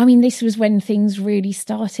 I mean, this was when things really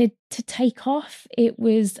started to take off. It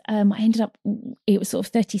was, it was sort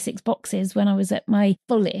of 36 boxes when I was at my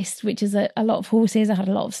fullest, which is a lot of horses. I had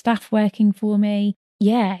a lot of staff working for me.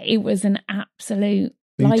 Yeah, it was an absolute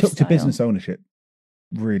lifestyle. You took to business ownership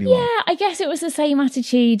really well. Yeah, I guess it was the same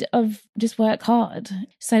attitude of just work hard.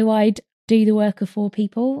 So I'd do the work of 4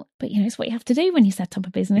 people, but it's what you have to do when you set up a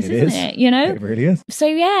business, isn't it? It really is. So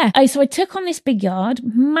yeah, so I took on this big yard,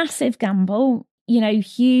 massive gamble,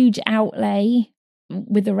 huge outlay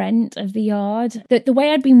with the rent of the yard. The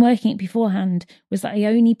way I'd been working it beforehand was that I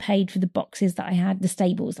only paid for the boxes that I had, the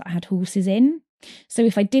stables that I had horses in. So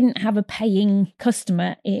if I didn't have a paying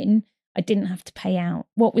customer in, I didn't have to pay out.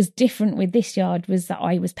 What was different with this yard was that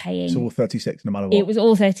I was paying. It's all 36 no matter what. It was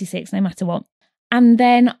all 36 no matter what. And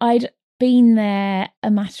then I'd been there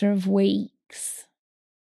a matter of weeks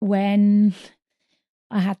when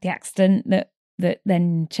I had the accident that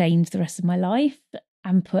then changed the rest of my life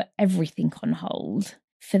and put everything on hold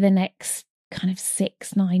for the next kind of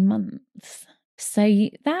 6-9 months. So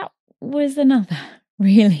that was another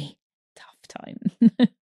really tough time.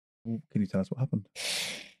 Can you tell us what happened?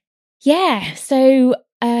 Yeah, so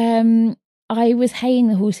I was haying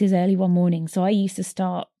the horses early one morning. So I used to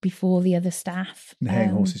start before the other staff. And haying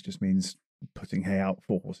horses just means putting hay out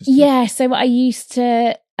for horses. Yeah, so I used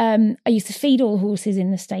to feed all the horses in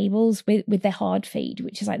the stables with their hard feed,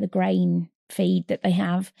 which is like the grain feed that they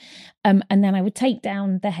have. And then I would take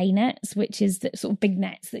down the hay nets, which is the sort of big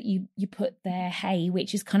nets that you put their hay,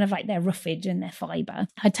 which is kind of like their roughage and their fibre.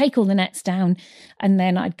 I'd take all the nets down and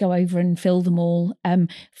then I'd go over and fill them all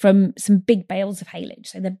from some big bales of haylage.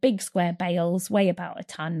 So they're big square bales, weigh about a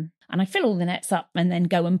tonne. And I fill all the nets up and then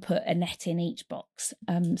go and put a net in each box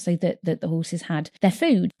so that the horses had their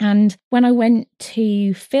food. And when I went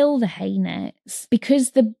to fill the hay nets,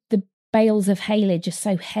 because the bales of haylage are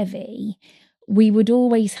so heavy, we would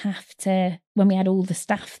always have to, when we had all the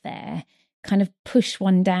staff there, kind of push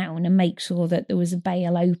one down and make sure that there was a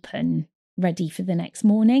bale open ready for the next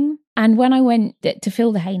morning. And when I went to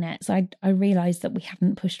fill the hay nets, I realised that we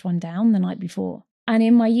hadn't pushed one down the night before. And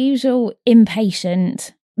in my usual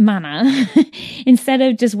impatient manner, instead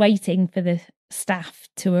of just waiting for the staff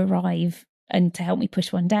to arrive and to help me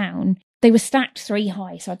push one down, they were stacked 3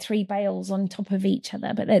 high. So I had 3 bales on top of each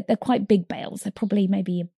other, but they're quite big bales. They're probably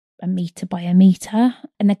maybe a metre by a metre,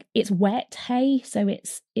 and it's wet hay, so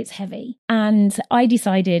it's heavy. And I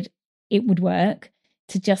decided it would work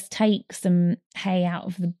to just take some hay out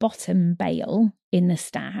of the bottom bale in the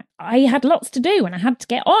stack. I had lots to do and I had to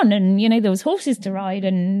get on, and there was horses to ride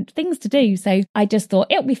and things to do, so I just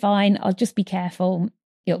thought it'll be fine, I'll just be careful,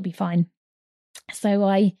 it'll be fine. So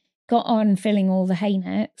I got on filling all the hay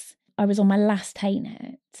nets. I was on my last hay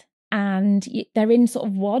net, and they're in sort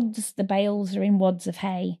of wads, the bales are in wads of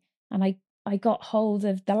hay. And I got hold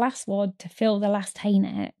of the last wad to fill the last hay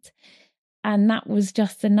net. And that was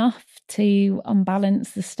just enough to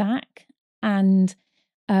unbalance the stack. And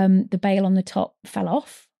the bale on the top fell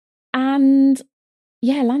off. And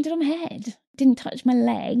landed on my head. Didn't touch my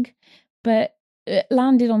leg, but it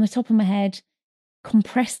landed on the top of my head,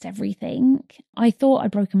 compressed everything. I thought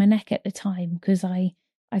I'd broken my neck at the time because I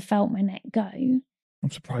felt my neck go.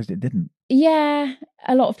 I'm surprised it didn't. Yeah,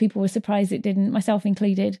 a lot of people were surprised it didn't, myself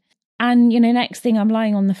included. And, next thing I'm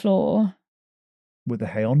lying on the floor. With the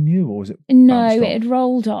hay on you, or was it? No, it had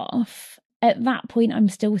rolled off. At that point, I'm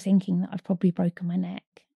still thinking that I've probably broken my neck.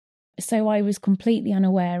 So I was completely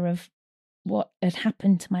unaware of what had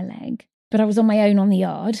happened to my leg. But I was on my own on the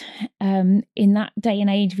yard. In that day and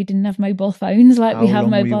age, we didn't have mobile phones like we have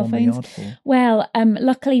mobile phones. Well,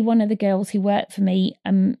 luckily, one of the girls who worked for me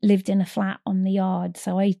lived in a flat on the yard.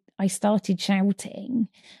 So I started shouting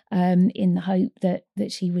in the hope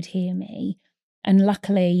that she would hear me. And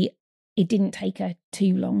luckily, it didn't take her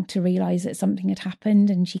too long to realise that something had happened,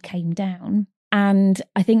 and she came down. And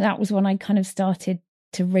I think that was when I kind of started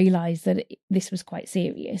to realise that this was quite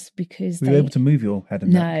serious, because Were you able to move your head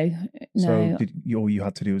and neck? No. So all you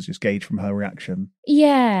had to do was just gauge from her reaction?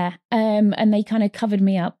 Yeah. And they kind of covered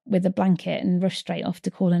me up with a blanket and rushed straight off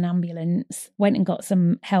to call an ambulance. Went and got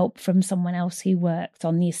some help from someone else who worked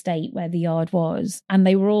on the estate where the yard was. And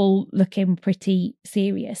they were all looking pretty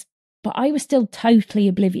serious. But I was still totally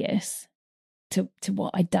oblivious to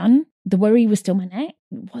what I'd done. The worry was still my neck.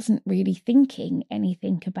 I wasn't really thinking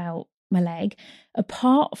anything about my leg,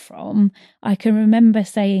 apart from I can remember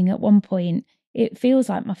saying at one point, it feels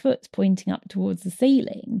like my foot's pointing up towards the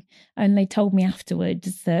ceiling. And they told me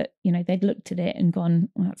afterwards that, they'd looked at it and gone,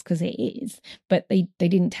 well, that's because it is. But they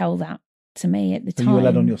didn't tell that to me at the time. You were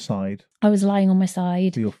laid on your side? I was lying on my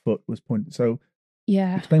side. So your foot was pointing. So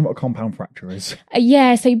yeah. Explain what a compound fracture is.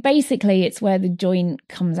 Yeah, so basically it's where the joint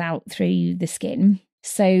comes out through the skin.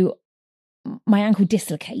 So my ankle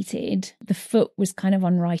dislocated. The foot was kind of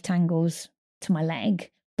on right angles to my leg,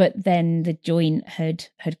 but then the joint had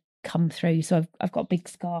come through. So I've got a big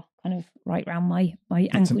scar kind of right around my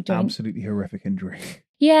ankle joint. Absolutely horrific injury.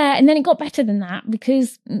 Yeah, and then it got better than that,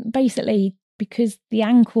 because the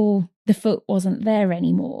foot wasn't there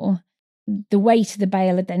anymore. The weight of the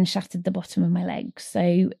bale had then shattered the bottom of my leg.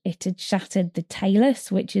 So it had shattered the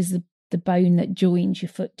talus, which is the bone that joins your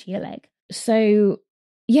foot to your leg. So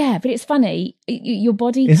yeah, but it's funny. Your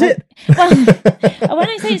body is it? Well, when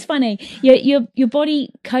I say it's funny, your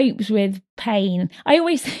body copes with pain. I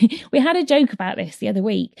always we had a joke about this the other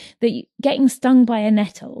week, that getting stung by a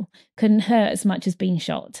nettle couldn't hurt as much as being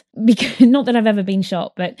shot. Because not that I've ever been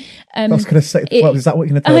shot, but I was going to say, is that what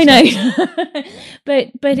you're going to tell us? I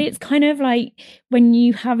know, but it's kind of like when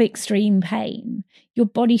you have extreme pain, your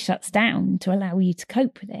body shuts down to allow you to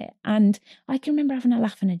cope with it. And I can remember having a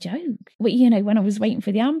laugh and a joke, when I was waiting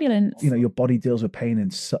for the ambulance. Your body deals with pain in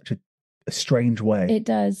such a strange way. It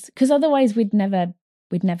does, because otherwise we'd never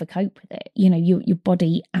cope with it. Your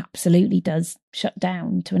body absolutely does shut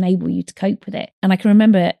down to enable you to cope with it. And I can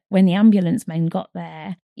remember when the ambulance men got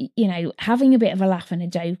there, having a bit of a laugh and a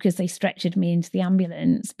joke as they stretchered me into the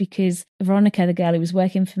ambulance, because Veronica, the girl who was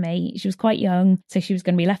working for me, she was quite young, so she was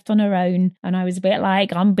going to be left on her own. And I was a bit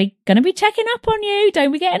like, I'm going to be checking up on you.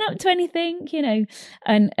 Don't be getting up to anything,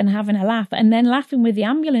 and having a laugh. And then laughing with the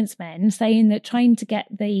ambulance men, saying that trying to get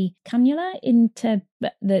the cannula into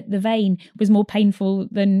the vein was more painful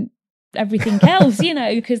than everything else,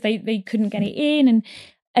 because they couldn't get it in.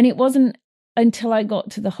 And it wasn't until I got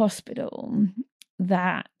to the hospital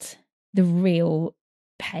that the real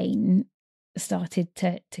pain started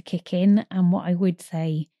to kick in. And what I would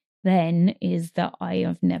say then is that I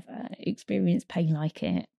have never experienced pain like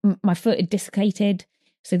it. My foot had dislocated,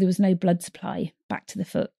 so there was no blood supply back to the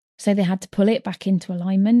foot. So they had to pull it back into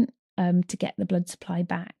alignment to get the blood supply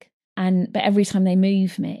back. But every time they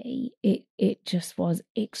moved me, it just was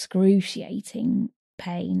excruciating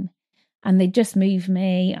pain. And they just moved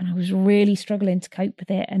me, and I was really struggling to cope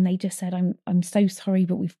with it. And they just said, I'm so sorry,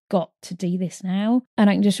 but we've got to do this now. And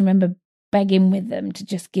I can just remember begging with them to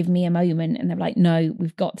just give me a moment. And they're like, no,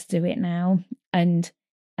 we've got to do it now. And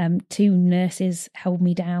 2 nurses held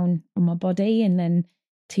me down on my body, and then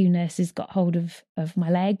 2 nurses got hold of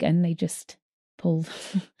my leg, and they just pulled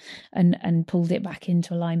and pulled it back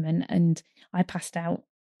into alignment. And I passed out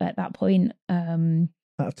at that point. Out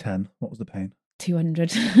of 10, what was the pain?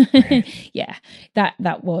 200. Yeah,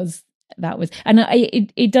 that was, and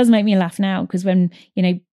it does make me laugh now, because when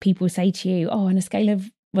people say to you, oh, on a scale of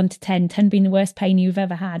 1 to 10, 10 being the worst pain you've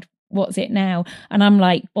ever had, what's it now? And I'm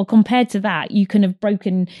like, well, compared to that, you can have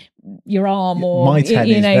broken your arm, or my 10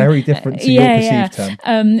 is very different to your perceived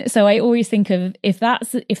 10. So I always think of, if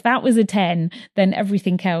that was a 10, then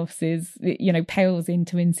everything else is pales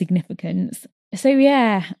into insignificance. So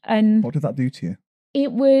yeah. And what did that do to you?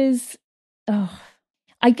 It was,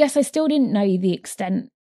 I guess I still didn't know the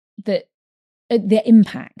extent that the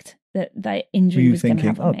impact that injury was going to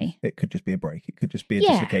have on me. It could just be a break. It could just be a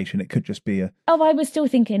dislocation. It could just be a... Oh, I was still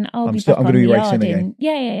thinking, I'm going to be racing again.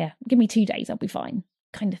 Yeah. Give me 2 days, I'll be fine,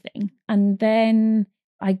 kind of thing. And then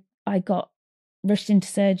I got rushed into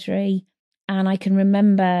surgery, and I can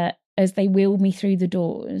remember as they wheeled me through the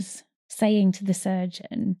doors saying to the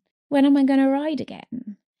surgeon, when am I going to ride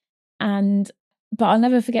again? But I'll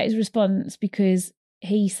never forget his response, because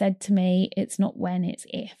he said to me, it's not when, it's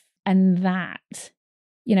if. And that,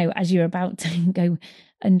 as you're about to go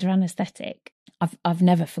under anaesthetic, I've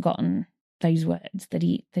never forgotten those words that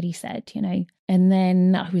he said, And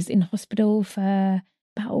then I was in hospital for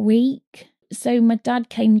about a week. So my dad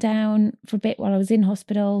came down for a bit while I was in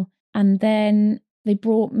hospital, and then they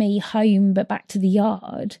brought me home, but back to the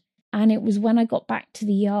yard. And it was when I got back to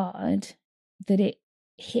the yard that it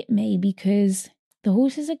hit me, because the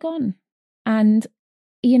horses are gone. And,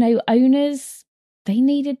 you know, owners, they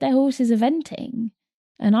needed their horses eventing.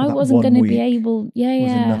 And I wasn't going to be able... was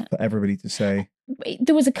enough for everybody to say.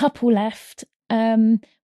 There was a couple left,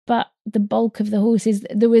 but the bulk of the horses...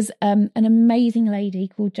 There was an amazing lady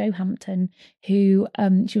called Jo Hampton, who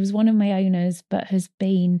she was one of my owners, but has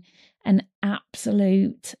been an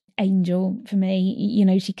absolute angel for me. You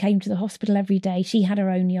know, she came to the hospital every day. She had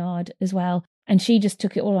her own yard as well, and she just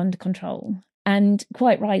took it all under control. And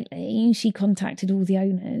quite rightly, she contacted all the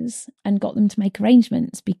owners and got them to make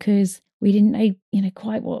arrangements, because we didn't know, you know,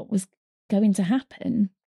 quite what was going to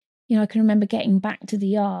happen. You know, I can remember getting back to the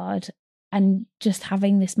yard and just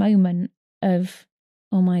having this moment of,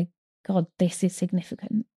 oh my God, this is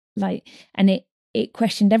significant. Like, and it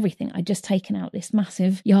questioned everything. I'd just taken out this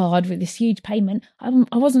massive yard with this huge payment.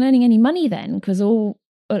 I wasn't earning any money then, because all,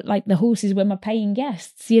 like, the horses were my paying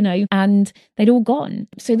guests, you know, and they'd all gone.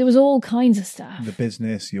 So there was all kinds of stuff. The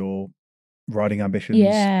business, your riding ambitions.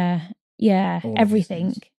 Yeah,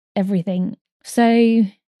 everything. So,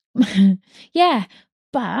 yeah,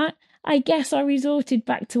 but I guess I resorted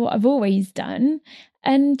back to what I've always done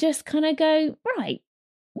and just kind of go, right,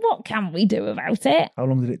 what can we do about it? How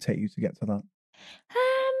long did it take you to get to that?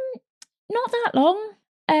 Not that long.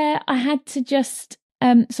 I had to just...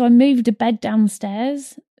 so I moved a bed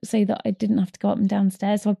downstairs so that I didn't have to go up and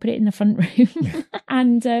downstairs. So I put it in the front room.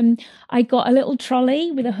 And I got a little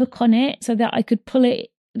trolley with a hook on it so that I could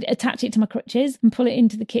attach it to my crutches and pull it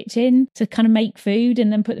into the kitchen to kind of make food,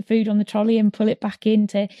 and then put the food on the trolley and pull it back in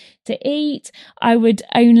to eat. I would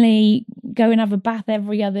only go and have a bath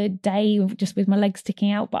every other day just with my legs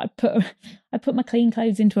sticking out, but I put my clean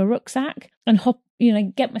clothes into a rucksack and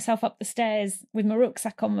get myself up the stairs with my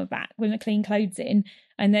rucksack on my back with my clean clothes in,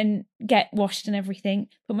 and then get washed and everything,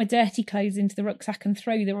 put my dirty clothes into the rucksack and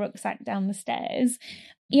throw the rucksack down the stairs.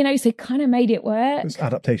 You know, so kind of made it work. It's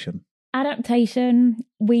adaptation.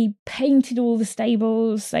 We painted all the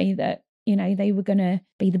stables so that, you know, they were going to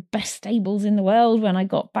be the best stables in the world when I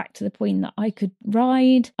got back to the point that I could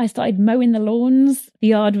ride. I started mowing the lawns. The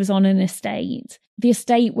yard was on an estate. The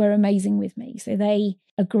estate were amazing with me. So they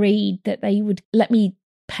agreed that they would let me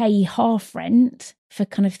pay half rent for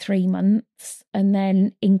kind of 3 months and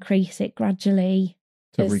then increase it gradually.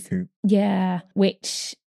 To recoup. Yeah,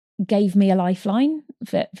 which gave me a lifeline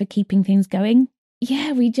for keeping things going.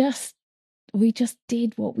 Yeah, we just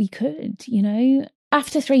did what we could, you know.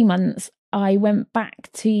 After 3 months, I went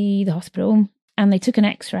back to the hospital and they took an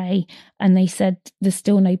x-ray and they said there's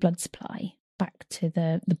still no blood supply back to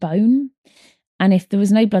the bone. And if there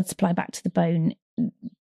was no blood supply back to the bone,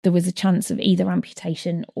 there was a chance of either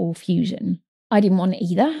amputation or fusion. I didn't want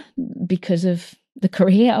either because of the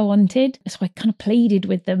career I wanted. So I kind of pleaded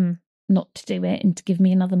with them not to do it and to give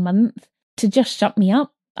me another month to just shut me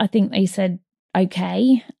up. I think they said,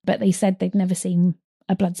 okay, but they said they'd never seen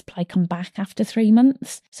a blood supply come back after 3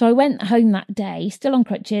 months. So I went home that day, still on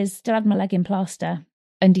crutches, still had my leg in plaster,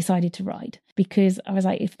 and decided to ride, because I was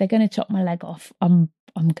like, if they're going to chop my leg off, I'm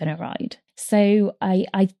going to ride. So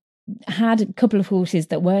I had a couple of horses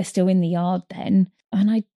that were still in the yard then, and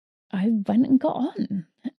I went and got on,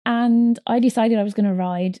 and I decided I was going to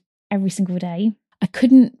ride every single day. I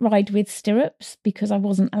couldn't ride with stirrups because I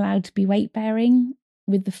wasn't allowed to be weight bearing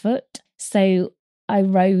with the foot. So I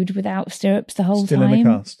rode without stirrups the whole time. Still in a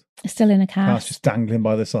cast? Still in a cast. Cast just dangling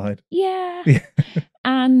by the side. Yeah.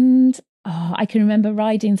 And I can remember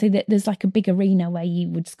riding, so that there's like a big arena where you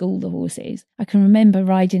would school the horses. I can remember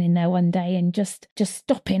riding in there one day and just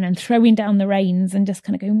stopping and throwing down the reins and just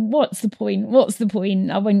kind of going, what's the point? What's the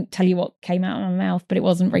point? I won't tell you what came out of my mouth, but it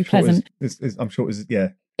wasn't very pleasant. I'm sure it was, yeah.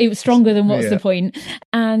 It was stronger than what's the point.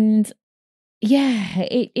 And yeah,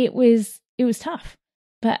 it was tough.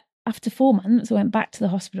 But after 4 months, I went back to the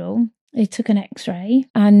hospital. They took an x-ray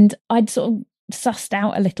and I'd sort of sussed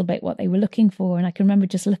out a little bit what they were looking for. And I can remember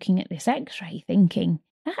just looking at this x-ray thinking,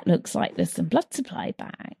 that looks like there's some blood supply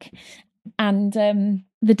back. And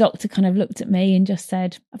the doctor kind of looked at me and just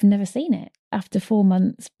said, I've never seen it after 4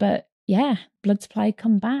 months. But yeah, blood supply had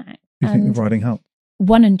come back. You think riding helped?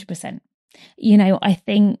 100%. You know, I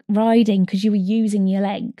think riding, because you were using your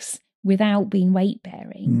legs without being weight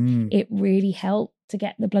bearing, it really helped to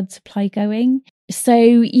get the blood supply going. So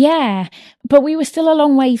yeah, but we were still a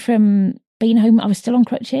long way from being home. I was still on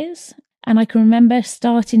crutches, and I can remember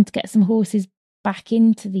starting to get some horses back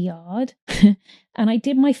into the yard. And I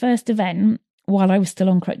did my first event while I was still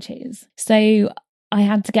on crutches. So I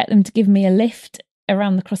had to get them to give me a lift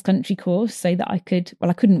around the cross-country course so that I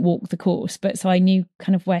couldn't walk the course, but so I knew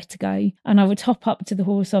kind of where to go. And I would hop up to the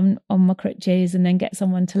horse on my crutches and then get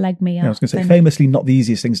someone to leg me up. I was going to say, famously not the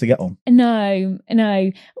easiest things to get on. No.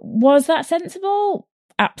 Was that sensible?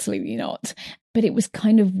 Absolutely not. But it was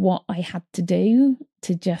kind of what I had to do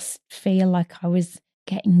to just feel like I was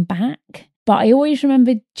getting back. But I always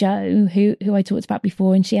remembered Jo, who I talked about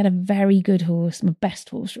before, and she had a very good horse, my best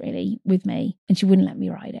horse really, with me, and she wouldn't let me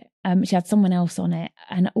ride it. She had someone else on it,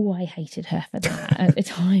 and I hated her for that at the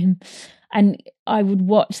time. And I would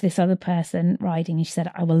watch this other person riding, and she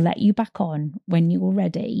said, I will let you back on when you're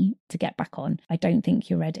ready to get back on. I don't think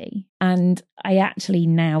you're ready. And I actually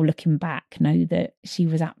now, looking back, know that she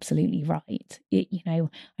was absolutely right. I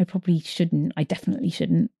definitely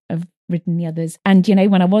shouldn't have ridden the others. And,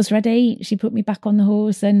 when I was ready, she put me back on the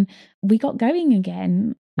horse and we got going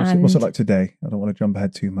again. What's it like today? I don't want to jump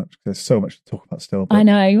ahead too much because there's so much to talk about still. But... I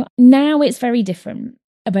know. Now it's very different,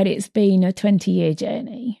 but it's been a 20-year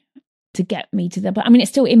journey to get me to but it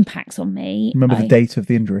still impacts on me. Remember the date of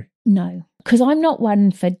the injury? No, because I'm not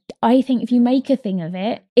one for, I think if you make a thing of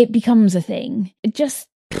it, it becomes a thing. It's just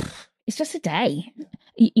a day.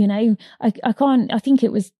 I think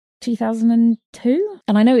it was 2002,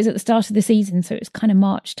 and I know it was at the start of the season, so it was kind of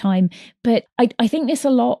March time, but I think this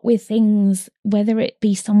a lot with things, whether it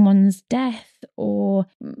be someone's death or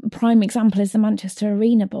prime example is the Manchester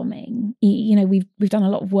Arena bombing. We've done a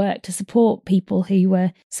lot of work to support people who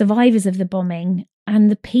were survivors of the bombing,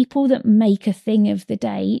 and the people that make a thing of the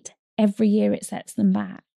date, every year it sets them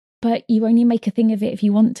back, but you only make a thing of it if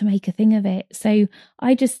you want to make a thing of it. So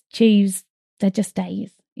I just choose, they're just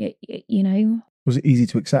days. Was it easy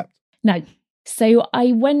to accept? No. So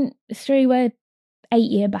I went through a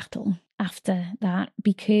 8-year battle after that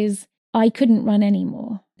because I couldn't run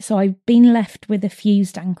anymore. So I've been left with a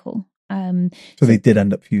fused ankle. So they did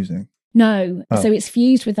end up fusing? No. Oh. So it's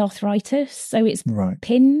fused with arthritis. So it's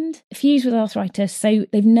pinned, fused with arthritis. So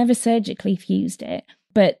they've never surgically fused it,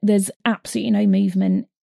 but there's absolutely no movement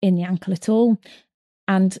in the ankle at all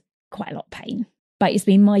and quite a lot of pain. But it's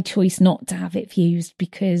been my choice not to have it fused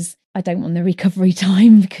because I don't want the recovery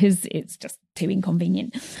time because it's just too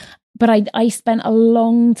inconvenient. But I spent a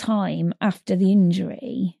long time after the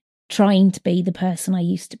injury trying to be the person I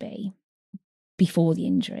used to be before the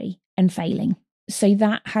injury and failing. So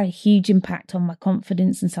that had a huge impact on my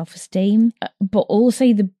confidence and self-esteem. But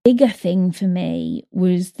also the bigger thing for me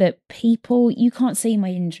was that people, you can't see my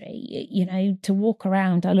injury, to walk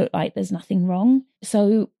around, I look like there's nothing wrong.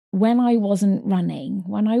 So when I wasn't running,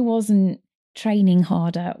 when I wasn't training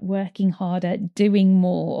harder, working harder, doing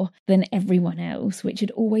more than everyone else, which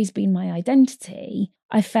had always been my identity,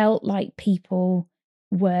 I felt like people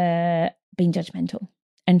were being judgmental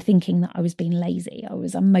and thinking that I was being lazy, I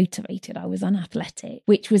was unmotivated, I was unathletic,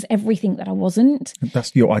 which was everything that I wasn't.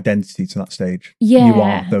 That's your identity to that stage. Yeah. You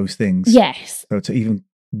are those things. Yes. So to even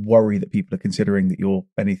worry that people are considering that you're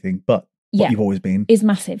anything but what you've always been is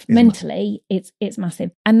massive. Mentally, it's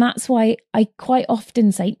massive. And that's why I quite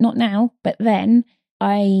often say, not now, but then,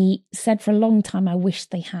 I said for a long time I wish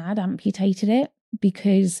they had amputated it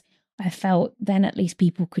because I felt then at least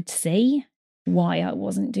people could see why I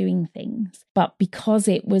wasn't doing things. But because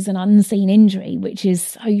it was an unseen injury, which is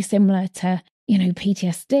so similar to,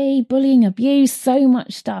 PTSD, bullying, abuse, so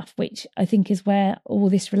much stuff, which I think is where all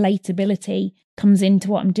this relatability comes into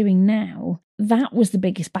what I'm doing now. That was the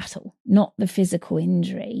biggest battle, not the physical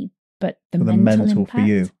injury, but the mental impact. For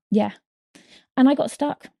you. Yeah. And I got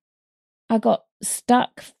stuck.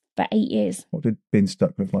 For 8 years. What did being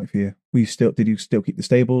stuck look like for you? Did you still keep the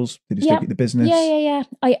stables? Did you still keep the business? Yeah.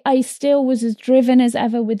 I still was as driven as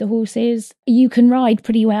ever with the horses. You can ride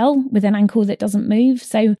pretty well with an ankle that doesn't move.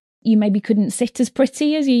 So you maybe couldn't sit as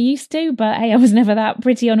pretty as you used to, but hey, I was never that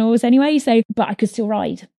pretty on a horse anyway. But I could still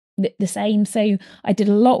ride the same. So I did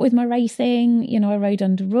a lot with my racing. I rode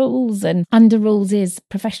under rules, and under rules is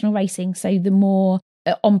professional racing. So the more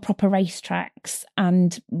on proper racetracks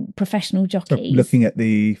and professional jockeys. So looking at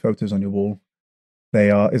the photos on your wall,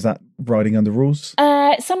 is that riding under rules?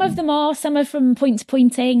 Some of them are, some are from point to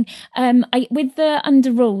pointing. With the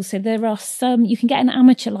under rules, so there are some, you can get an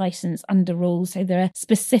amateur license under rules. So there are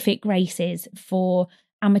specific races for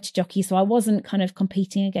amateur jockeys. So I wasn't kind of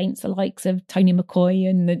competing against the likes of Tony McCoy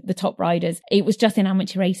and the top riders. It was just in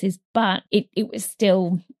amateur races, but it was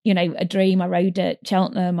still, a dream. I rode at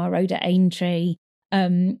Cheltenham, I rode at Aintree.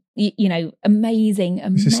 Amazing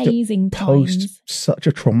times. Post such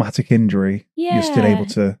a traumatic injury, you're still able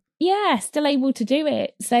to... Yeah, still able to do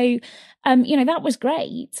it. So, that was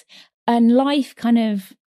great. And life kind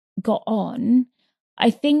of got on.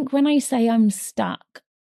 I think when I say I'm stuck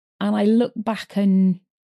and I look back and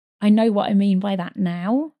I know what I mean by that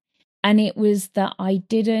now. And it was that I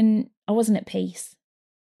wasn't at peace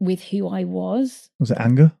with who I was. Was it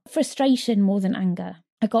anger? Frustration more than anger.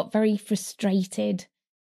 I got very frustrated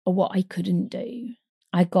at what I couldn't do.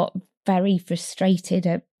 I got very frustrated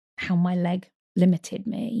at how my leg limited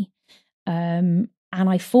me. And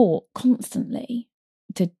I fought constantly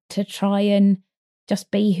to try and just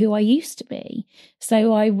be who I used to be.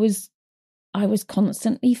 So I was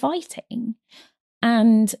constantly fighting.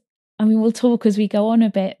 And I mean, we'll talk as we go on a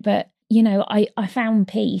bit, but, you know, I found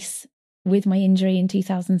peace with my injury in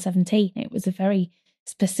 2017. It was a very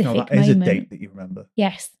specific moment. That is a date that you remember.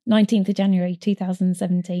 Yes, 19th of January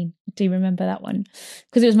 2017. I do remember that one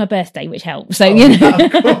because it was my birthday, which helped. So, you know.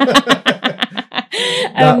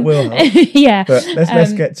 That will help. Yeah. But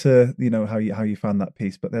let's get to, you know, how you found that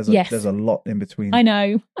piece. But there's a lot in between. I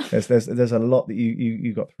know. There's a lot that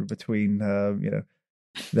you got through between, you know,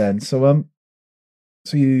 then.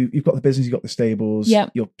 So you've got the business, you've got the stables. Yeah.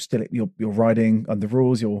 You're riding under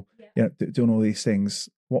rules. You're you know, doing all these things.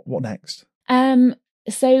 What next?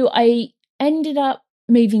 So I ended up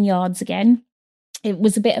moving yards again. It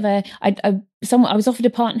was a bit of I was offered a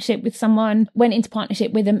partnership with someone, went into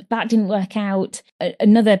partnership with them. That didn't work out.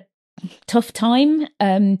 Another tough time.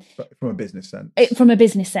 But from a business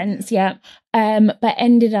sense. Yeah. But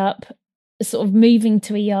ended up sort of moving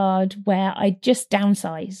to a yard where I just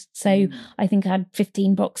downsized. So I think I had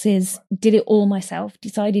 15 boxes, did it all myself,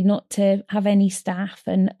 decided not to have any staff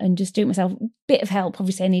and just do it myself. Bit of help.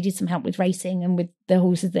 Obviously I needed some help with racing and with the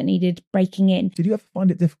horses that needed breaking in. Did you ever find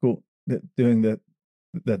it difficult doing the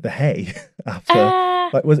hay after?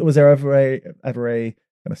 Like was there ever a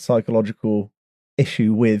kind of psychological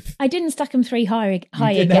issue with? I didn't stack them three high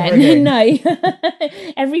again. No.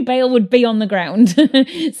 Every bale would be on the ground.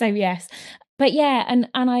 So yes. But yeah, and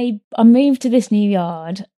I moved to this new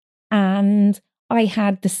yard and I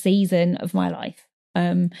had the season of my life.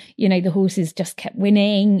 You know, the horses just kept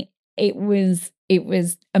winning. It was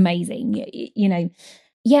amazing. You know,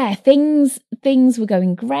 yeah, things were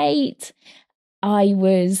going great. I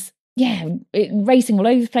was racing all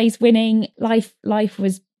over the place, winning. Life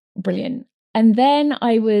was brilliant. And then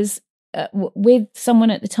I was with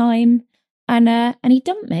someone at the time, and he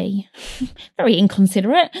dumped me, very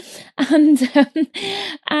inconsiderate,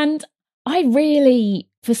 and I really,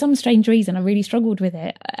 for some strange reason, I really struggled with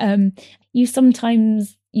it. You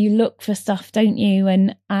sometimes look for stuff, don't you?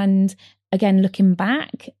 And again, looking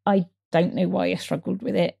back, I don't know why I struggled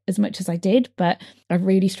with it as much as I did, but I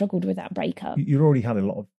really struggled with that breakup. You'd already had a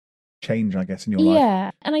lot of change, I guess, in your life.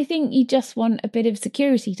 Yeah. And I think you just want a bit of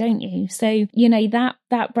security, don't you? So, you know,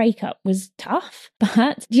 that breakup was tough.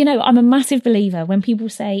 But, you know, I'm a massive believer when people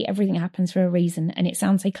say everything happens for a reason, and it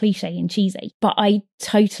sounds so cliche and cheesy, but I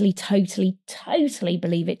totally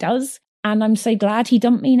believe it does. And I'm so glad he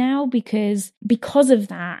dumped me now because of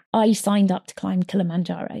that, I signed up to climb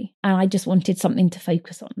Kilimanjaro, and I just wanted something to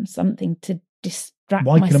focus on, something to distract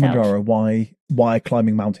myself. Why Kilimanjaro? Why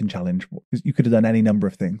climbing mountain challenge? Because you could have done any number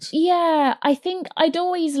of things. Yeah, I think I'd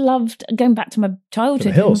always loved going back to my childhood. To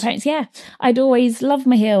the hills. My parents, yeah, I'd always loved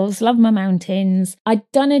my hills, loved my mountains. I'd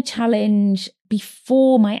done a challenge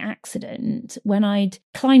before my accident when I'd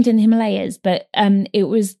climbed in the Himalayas, but it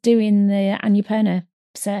was doing the Annapurna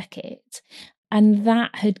circuit, and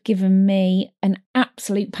that had given me an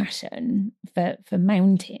absolute passion for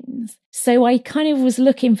mountains. So I kind of was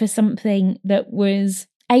looking for something that was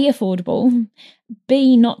A, affordable,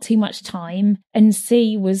 B, not too much time, and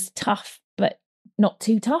C, was tough but not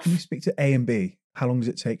too tough. Can you speak to A and B? How long does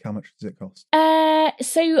it take? How much does it cost?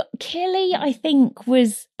 So Kili, I think,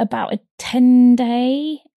 was about a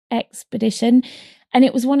 10-day expedition. And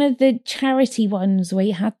it was one of the charity ones where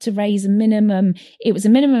you had to raise a minimum of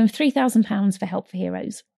 £3,000 for Help for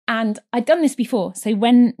Heroes. And I'd done this before. So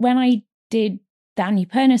when I did the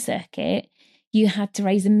Annapurna circuit, you had to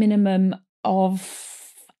raise a minimum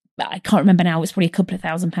of, I can't remember now, it was probably a couple of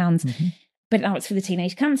 £1,000, mm-hmm. but that was for the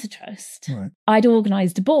Teenage Cancer Trust. Right. I'd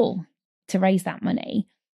organised a ball to raise that money.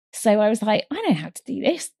 So I was like, I know how to do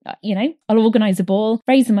this. You know, I'll organise a ball,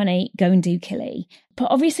 raise the money, go and do Kili. But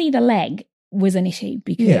obviously the leg was an issue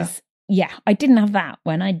because, I didn't have that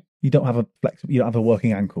when I... You don't have a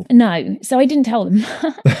working ankle. No, so I didn't tell them.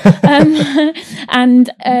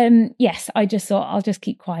 Yes, I just thought I'll just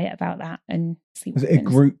keep quiet about that and see what happens. Is it a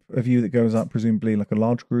group of you that goes out, presumably like a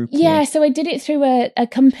large group? Yeah, so I did it through a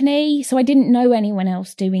company. So I didn't know anyone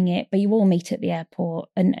else doing it, but you all meet at the airport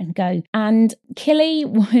and go. And Kili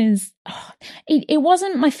was... it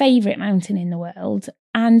wasn't my favourite mountain in the world,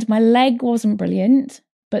 and my leg wasn't brilliant,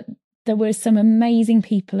 but... There were some amazing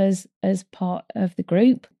people as part of the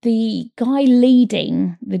group. The guy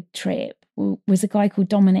leading the trip was a guy called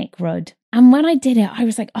Dominic Rudd. And when I did it, I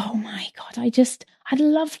was like, oh my God, I'd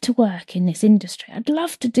love to work in this industry. I'd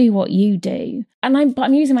love to do what you do. And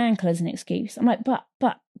I'm using my ankle as an excuse. I'm like, but.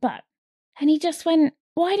 And he just went,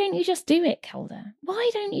 why don't you just do it, Kelda? Why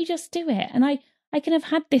don't you just do it? And I can have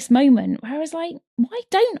had this moment where I was like, why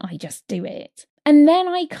don't I just do it? And then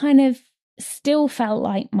I kind of still felt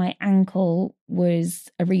like my ankle was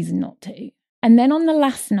a reason not to. And then on the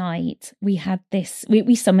last night, we had this, we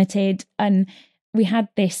summited and we had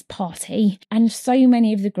this party, and so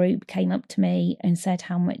many of the group came up to me and said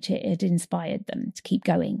how much it had inspired them to keep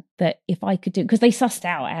going. That if I could do, because they sussed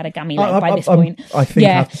out I had a gammy leg by this point. I think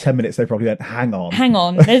after 10 minutes, they probably went, hang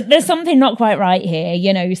on. There's something not quite right here,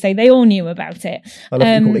 you know, so they all knew about it. I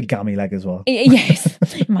love you call it gammy leg as well. Yes,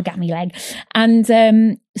 my gammy leg. And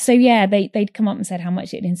so, yeah, they'd come up and said how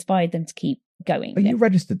much it inspired them to keep going. Are you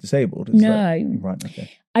registered disabled? No. Right,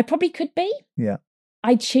 okay. I probably could be. Yeah.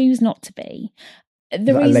 I choose not to be. Is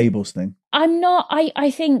that a labels thing? I'm not. I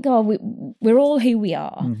think, we're all who we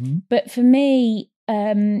are. Mm-hmm. But for me,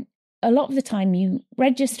 a lot of the time you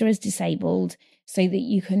register as disabled so that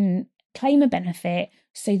you can claim a benefit,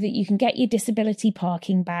 so that you can get your disability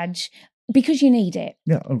parking badge because you need it.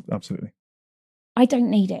 Yeah, absolutely. I don't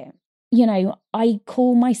need it. You know, I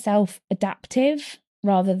call myself adaptive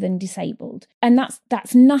rather than disabled. And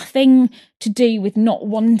that's nothing to do with not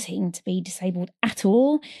wanting to be disabled at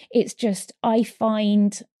all. It's just I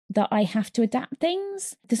find that I have to adapt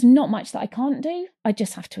things. There's not much that I can't do. I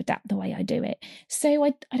just have to adapt the way I do it. So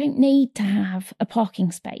I don't need to have a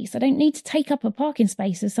parking space. I don't need to take up a parking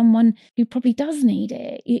space as someone who probably does need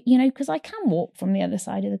it, you know, because I can walk from the other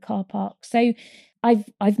side of the car park. So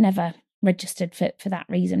I've never registered for that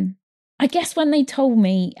reason. I guess when they told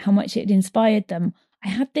me how much it inspired them, I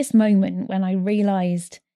had this moment when I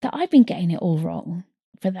realised that I've been getting it all wrong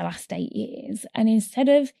for the last 8 years. And instead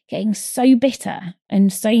of getting so bitter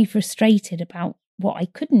and so frustrated about what I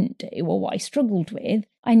couldn't do or what I struggled with,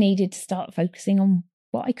 I needed to start focusing on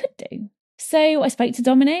what I could do. So I spoke to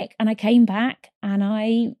Dominic and I came back and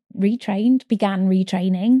I began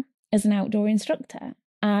retraining as an outdoor instructor.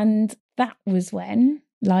 And that was when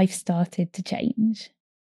life started to change.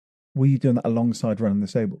 Were you doing that alongside running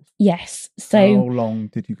disabled? Yes. So how long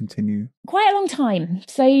did you continue? Quite a long time.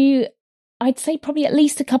 So I'd say probably at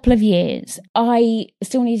least a couple of years. I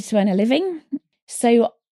still needed to earn a living.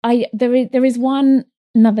 So there is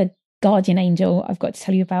another guardian angel I've got to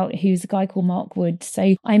tell you about, who's a guy called Mark Wood.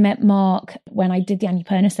 So I met Mark when I did the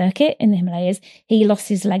Annapurna circuit in the Himalayas. He lost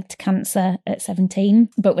his leg to cancer at 17,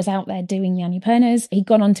 but was out there doing the Annapurnas. He'd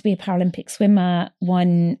gone on to be a Paralympic swimmer.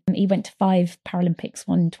 He went to 5 Paralympics,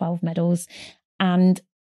 won 12 medals. And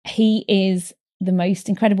he is the most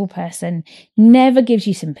incredible person, never gives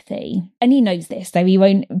you sympathy. And he knows this, though he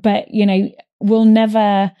won't, but, you know, will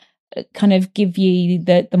never kind of give you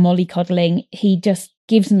the mollycoddling. He just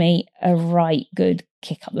gives me a right good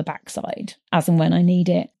kick up the backside as and when I need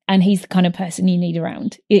it. And he's the kind of person you need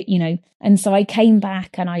around, you know. And so I came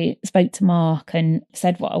back and I spoke to Mark and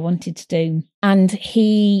said what I wanted to do. And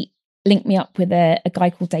he linked me up with a guy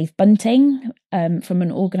called Dave Bunting from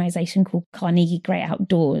an organisation called Carnegie Great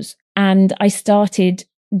Outdoors. And I started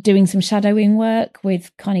doing some shadowing work with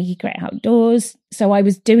Carnegie Great Outdoors. So I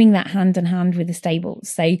was doing that hand in hand with the stables.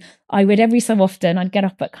 So I would every so often, I'd get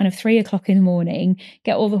up at kind of 3 o'clock in the morning,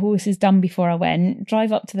 get all the horses done before I went,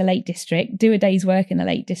 drive up to the Lake District, do a day's work in the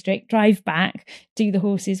Lake District, drive back, do the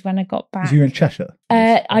horses when I got back. So you were in Cheshire?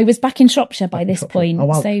 I was back in Shropshire by this point. Oh,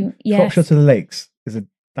 wow. So yeah, Shropshire to the lakes is a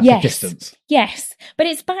distance. Yes, but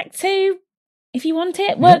it's back to, if you want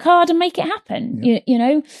it, work hard and make it happen. Yeah. You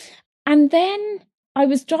know. And then I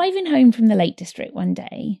was driving home from the Lake District one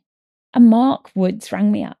day and Mark Woods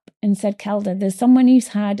rang me up and said, Kelda, there's someone who's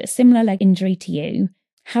had a similar leg injury to you,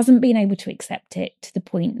 hasn't been able to accept it to the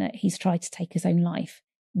point that he's tried to take his own life.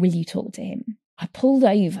 Will you talk to him? I pulled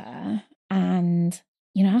over and,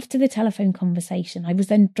 you know, after the telephone conversation, I was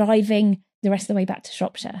then driving the rest of the way back to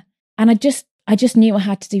Shropshire. And I just knew I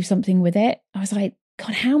had to do something with it. I was like,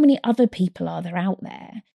 God, how many other people are there out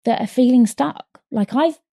there that are feeling stuck? Like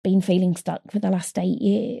I've been feeling stuck for the last 8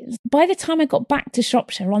 years. By the time I got back to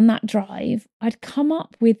Shropshire on that drive, I'd come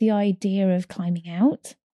up with the idea of climbing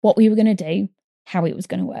out, what we were going to do, how it was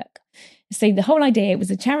going to work. So the whole idea, it was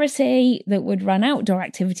a charity that would run outdoor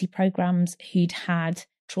activity programs who'd had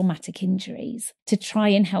traumatic injuries to try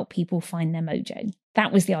and help people find their mojo.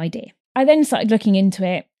 That was the idea. I then started looking into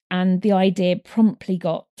it and the idea promptly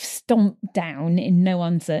got stomped down in no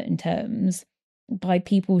uncertain terms by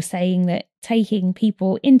people saying that taking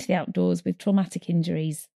people into the outdoors with traumatic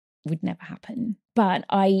injuries would never happen. But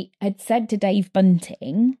I had said to Dave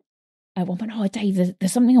Bunting, at one point, "Oh, Dave,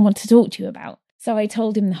 there's something I want to talk to you about." So I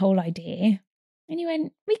told him the whole idea, and he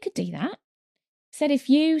went, "We could do that." Said, "If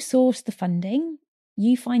you source the funding,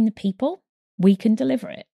 you find the people, we can deliver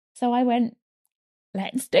it." So I went,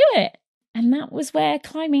 "Let's do it." And that was where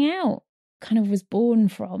Climbing Out kind of was born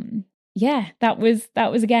from. Yeah, that was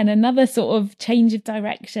again another sort of change of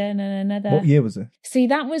direction and another. What year was it? So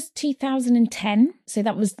that was 2010. So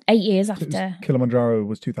that was 8 years after. Kilimanjaro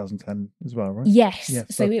was 2010 as well, right? Yes. Yeah,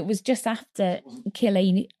 so it was just after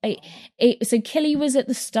Kili. So Kili was at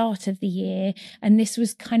the start of the year, and this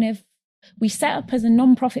was kind of, we set up as a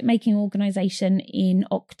non-profit making organisation in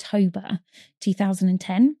October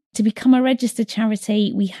 2010. To become a registered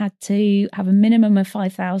charity, we had to have a minimum of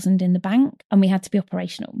 5,000 in the bank, and we had to be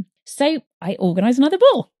operational. So I organised another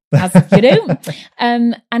ball, as you do.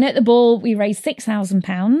 And at the ball, we raised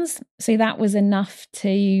 £6,000. So that was enough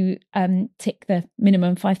to tick the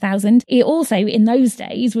minimum 5,000. It also, in those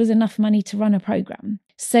days, was enough money to run a programme.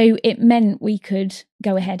 So it meant we could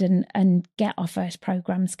go ahead and get our first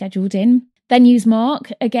programme scheduled in. Then use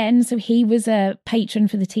Mark again. So he was a patron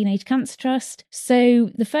for the Teenage Cancer Trust.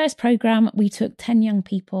 So the first programme, we took 10 young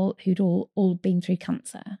people who'd all been through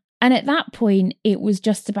cancer. And at that point, it was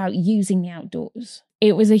just about using the outdoors.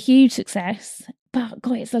 It was a huge success. But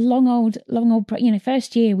God, it's a long old,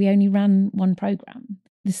 first year we only ran one programme.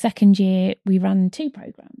 The second year we ran 2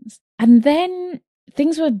 programmes. And then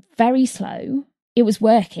things were very slow. It was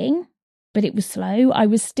working, but it was slow. I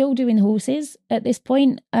was still doing horses at this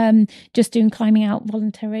point, just doing Climbing Out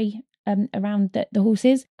voluntary around the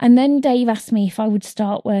horses. And then Dave asked me if I would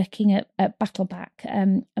start working at Battleback.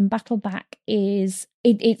 And Battleback is,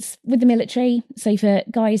 it's with the military. So for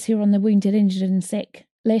guys who are on the wounded, injured and sick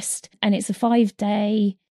list. And it's a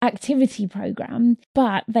 5-day activity program,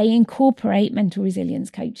 but they incorporate mental resilience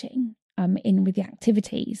coaching in with the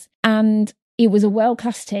activities. And it was a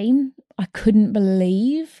world-class team. I couldn't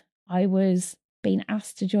believe I was being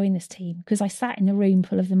asked to join this team, because I sat in a room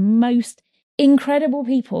full of the most incredible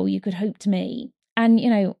people you could hope to meet. And,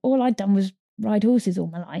 all I'd done was ride horses all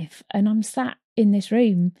my life. And I'm sat in this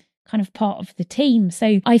room, kind of part of the team.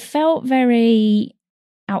 So I felt very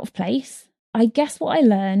out of place. I guess what I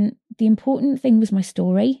learned, the important thing was my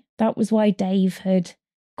story. That was why Dave had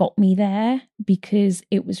got me there, because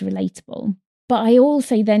it was relatable. But I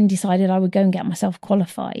also then decided I would go and get myself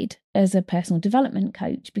qualified as a personal development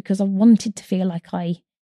coach, because I wanted to feel like I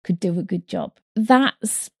could do a good job.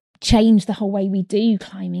 That's changed the whole way we do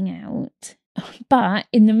Climbing Out. But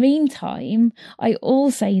in the meantime, I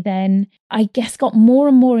also then, I guess, got more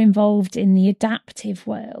and more involved in the adaptive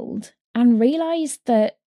world and realised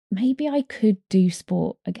that maybe I could do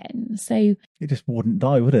sport again. So it just wouldn't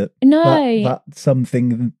die, would it? No. That's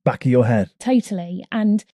something in the back of your head. Totally.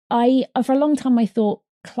 And for a long time, I thought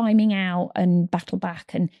Climbing Out and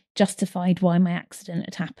Battleback and justified why my accident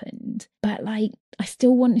had happened. But I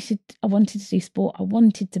still wanted to do sport. I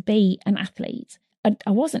wanted to be an athlete.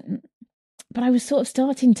 I wasn't, but I was sort of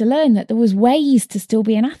starting to learn that there was ways to still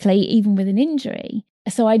be an athlete even with an injury.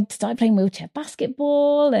 So I started playing wheelchair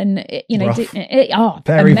basketball, and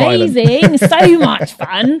very amazing, so much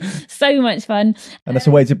fun. And that's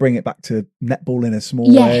a way to bring it back to netball in a small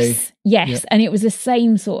way. Yes, yeah. And it was the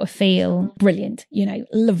same sort of feel. Brilliant,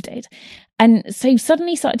 loved it. And so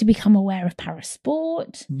suddenly started to become aware of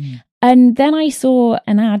parasport. And then I saw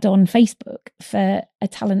an ad on Facebook for a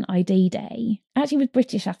talent ID day, actually with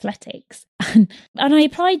British Athletics. And I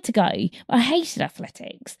applied to go. I hated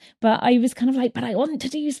athletics, but I was kind of like, but I want to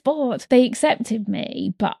do sport. They accepted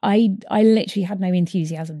me, but I literally had no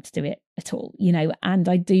enthusiasm to do it at all, and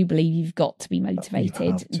I do believe you've got to be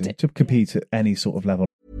motivated. To compete at any sort of level.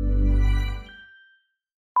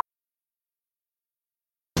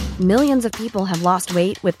 Millions of people have lost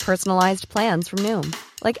weight with personalized plans from Noom.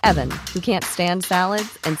 Like Evan, who can't stand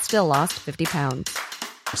salads and still lost 50 pounds.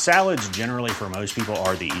 Salads generally for most people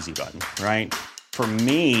are the easy button, right? For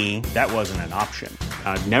me, that wasn't an option.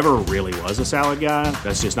 I never really was a salad guy.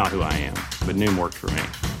 That's just not who I am. But Noom worked for me.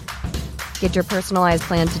 Get your personalized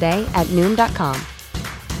plan today at Noom.com.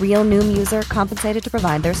 Real Noom user compensated to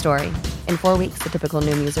provide their story. In 4 weeks, the typical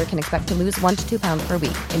Noom user can expect to lose 1 to 2 pounds per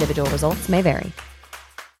week. Individual results may vary.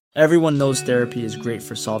 Everyone knows therapy is great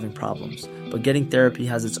for solving problems, but getting therapy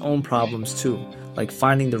has its own problems too, like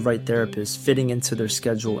finding the right therapist, fitting into their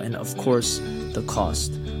schedule, and of course, the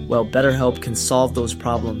cost. Well, BetterHelp can solve those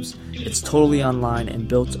problems. It's totally online and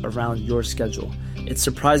built around your schedule. It's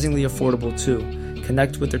surprisingly affordable too.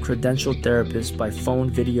 Connect with a credentialed therapist by phone,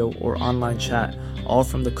 video, or online chat, all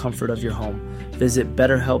from the comfort of your home. Visit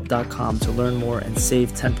BetterHelp.com to learn more and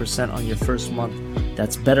save 10% on your first month.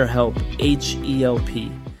 That's BetterHelp,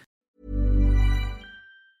 H-E-L-P.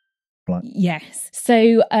 Yes.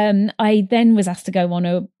 So I then was asked to go on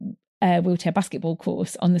a wheelchair basketball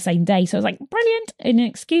course on the same day. So I was like, brilliant, an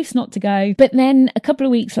excuse not to go. But then a couple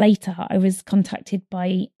of weeks later, I was contacted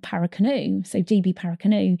by Paracanoe, so GB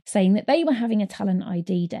Paracanoe, saying that they were having a talent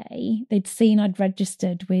ID day. They'd seen I'd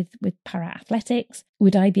registered with para athletics.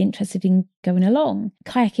 Would I be interested in going along?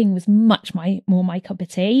 Kayaking was much more my cup of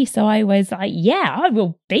tea. So I was like, yeah, I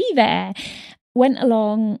will be there. Went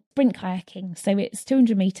along sprint kayaking. So it's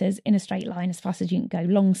 200 metres in a straight line as fast as you can go.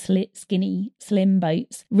 Long, skinny, slim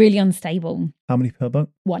boats. Really unstable. How many per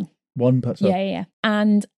boat? One. One per boat? Yeah.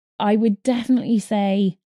 And I would definitely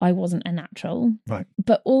say I wasn't a natural. Right.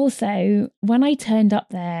 But also, when I turned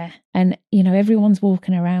up there and, everyone's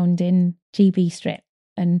walking around in GB strip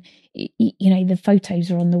and, the photos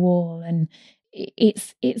are on the wall and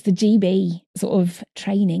it's the GB sort of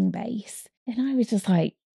training base. And I was just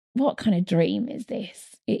like, what kind of dream is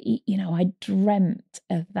this? I dreamt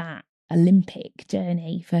of that Olympic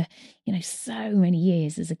journey for, so many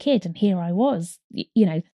years as a kid. And here I was,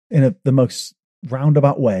 In the most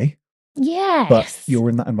roundabout way. Yes. But you're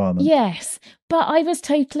in that environment. Yes. But I was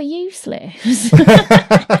totally useless.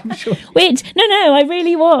 I'm sure. Which, no, I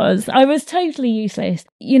really was. I was totally useless.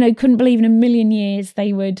 Couldn't believe in a million years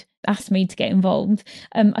they would ask me to get involved.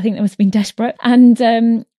 I think they must have been desperate.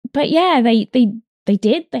 And, but yeah, they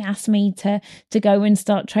did. They asked me to go and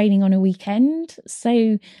start training on a weekend.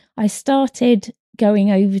 So I started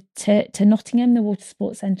going over to Nottingham, the Water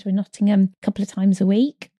Sports Centre in Nottingham, a couple of times a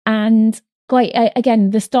week. And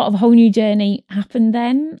again, the start of a whole new journey happened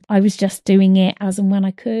then. I was just doing it as and when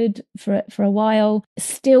I could for a while.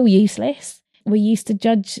 Still useless. We used to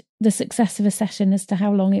judge the success of a session as to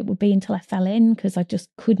how long it would be until I fell in because I just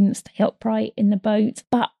couldn't stay upright in the boat.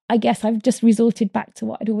 But I guess I've just resorted back to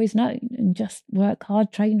what I'd always known and just work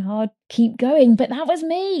hard, train hard, keep going. But that was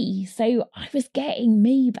me. So I was getting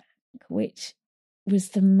me back, which was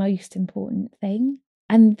the most important thing.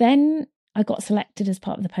 And then I got selected as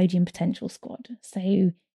part of the Podium Potential squad.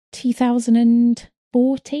 So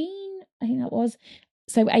 2014, I think that was.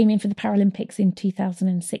 So aiming for the Paralympics in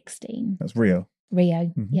 2016. That's Rio.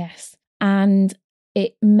 Mm-hmm. Yes. And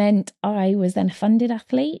it meant I was then a funded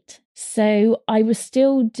athlete. So I was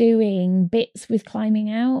still doing bits with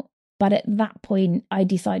climbing out. But at that point, I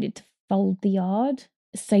decided to fold the yard.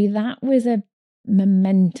 So that was a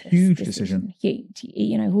momentous huge decision. Huge.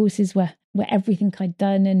 Horses were everything I'd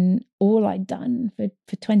done and all I'd done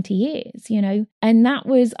for 20 years, And that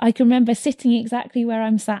was, I can remember sitting exactly where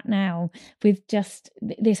I'm sat now with just,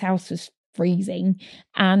 this house was freezing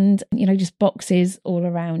and, just boxes all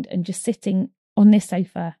around and just sitting on this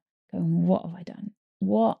sofa going, what have I done?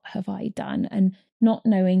 What have I done? And not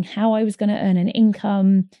knowing how I was going to earn an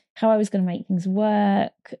income, how I was going to make things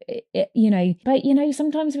work, But,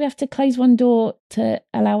 sometimes we have to close one door to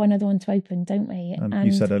allow another one to open, don't we? And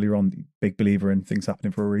you said earlier on, big believer in things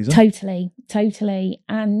happening for a reason. Totally.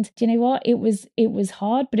 And do you know what? It was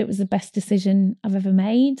hard, but it was the best decision I've ever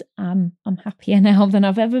made. I'm happier now than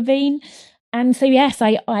I've ever been. And so, yes,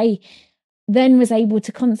 I then was able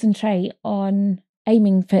to concentrate on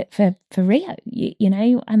aiming for Rio,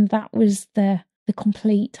 and that was the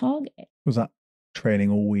complete target. Was that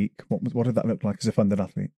training all week? What did that look like as a funded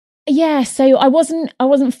athlete? Yeah, so I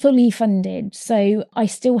wasn't fully funded, so I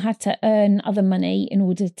still had to earn other money in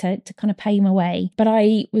order to kind of pay my way. But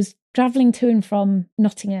I was travelling to and from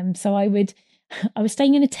Nottingham, so I was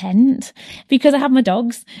staying in a tent because I had my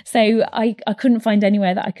dogs. So I couldn't find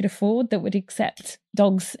anywhere that I could afford that would accept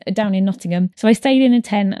dogs down in Nottingham. So I stayed in a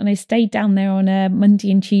tent and I stayed down there on a Monday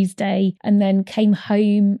and Tuesday and then came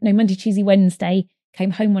home, Monday, Tuesday, Wednesday,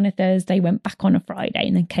 came home on a Thursday, went back on a Friday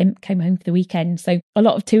and then came home for the weekend. So a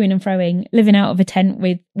lot of toing and froing, living out of a tent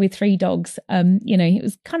with 3 dogs. It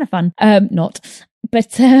was kind of fun. Not.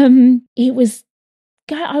 But it was,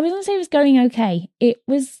 I wouldn't say it was going okay. It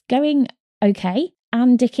was going okay.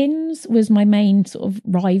 Anne Dickens was my main sort of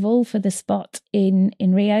rival for the spot in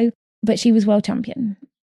Rio, but she was world champion.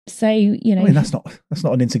 So, that's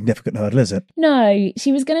not an insignificant hurdle, is it? No,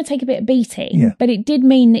 she was going to take a bit of beating, yeah. But it did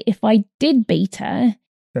mean that if I did beat her,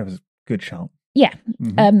 there was a good chance. Yeah,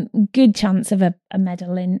 good chance of a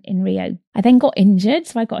medal in Rio. I then got injured,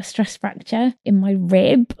 so I got a stress fracture in my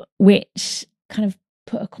rib, which kind of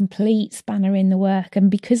put a complete spanner in the work. And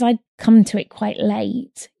because I'd come to it quite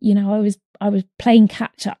late, I was playing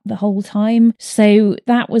catch up the whole time. So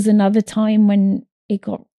that was another time when it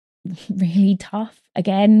got really tough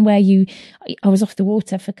again, where I was off the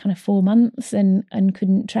water for kind of 4 months and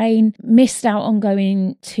couldn't train. Missed out on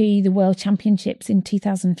going to the World Championships in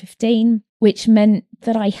 2015, which meant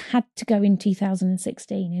that I had to go in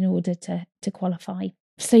 2016 in order to qualify.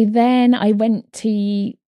 So then I went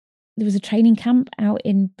to there was a training camp out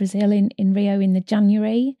in Brazil in Rio in the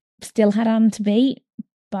January. Still had Anne to beat,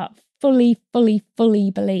 but fully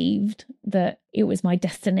believed that it was my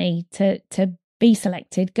destiny to be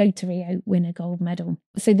selected, go to Rio, win a gold medal.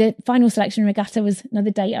 So the final selection regatta was another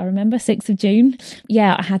date I remember, 6th of June.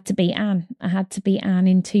 Yeah, I had to beat Anne. I had to beat Anne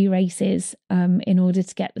in 2 races in order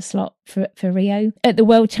to get the slot for Rio. At the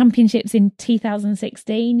World Championships in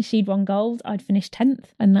 2016, she'd won gold. I'd finished 10th,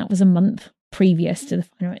 and that was a month previous to the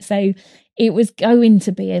final. So it was going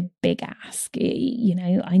to be a big ask. You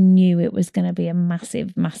know, I knew it was going to be a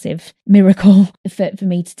massive miracle for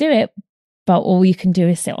me to do it. But all you can do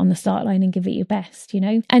is sit on the start line and give it your best, you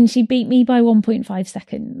know? And she beat me by 1.5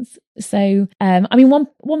 seconds. So, I mean,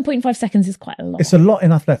 1.5 seconds is quite a lot. It's a lot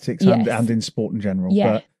in athletics Yes. and in sport in general.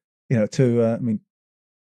 Yeah. But, you know,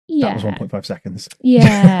 that was 1.5 seconds.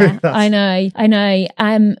 Yeah, I know.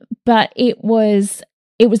 But it was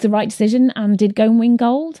the right decision and did go and win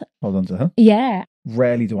gold. Hold on to her. Yeah.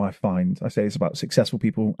 Rarely do I find, I say it's about successful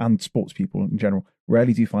people and sports people in general,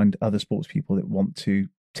 rarely do you find other sports people that want to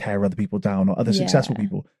tear other people down, or other successful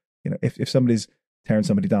people. You know, if somebody's tearing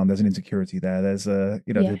somebody down, there's an insecurity there. There's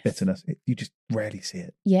there's bitterness. You just rarely see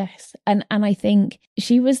it. Yes, and I think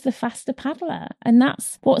she was the faster paddler, and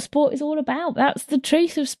that's what sport is all about. That's the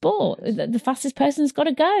truth of sport. The fastest person's got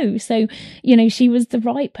to go. So, you know, she was the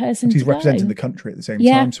right person. And she's to go. representing the country at the same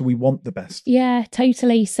time, so we want the best. Yeah,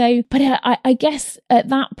 totally. So, but I guess at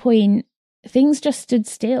that point things just stood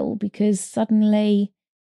still because suddenly,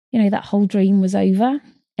 you know, that whole dream was over.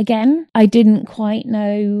 Again, I didn't quite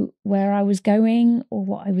know where I was going or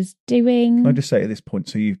what I was doing. Can I just say at this point,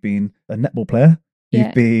 so you've been a netball player, Yeah.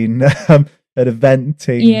 you've been an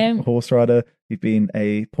eventing horse rider, you've been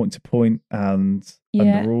a point-to-point and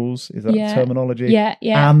under rules, is that the terminology? Yeah.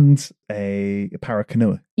 And a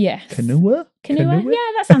para-canoer. Yes. Canoer? Yeah,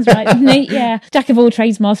 that sounds right. Yeah. Jack of all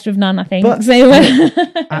trades, master of none, I think. But so,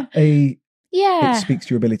 it speaks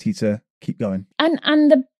to your ability to keep going.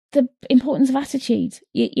 And the importance of attitude.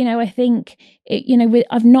 You know, I think,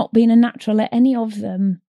 I've not been a natural at any of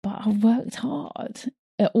them, but I've worked hard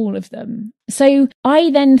at all of them. So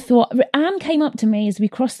I then thought, Anne came up to me as we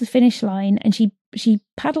crossed the finish line, and she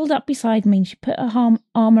paddled up beside me and she put her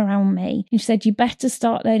arm around me and she said, "You better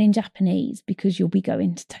start learning Japanese because you'll be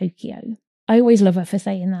going to Tokyo." I always love her for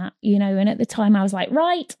saying that, you know, and at the time I was like,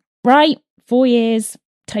 right, 4 years,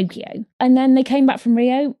 Tokyo. And then they came back from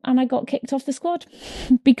Rio and I got kicked off the squad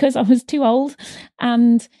because I was too old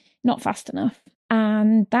and not fast enough.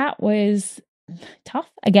 And that was tough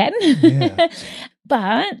again. Yeah.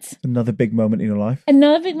 But another big moment in your life.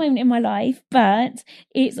 Another big moment in my life, but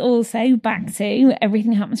it's also back to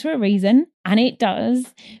everything happens for a reason. And it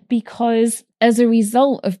does, because as a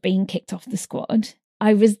result of being kicked off the squad,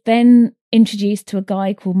 I was then introduced to a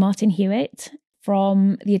guy called Martin Hewitt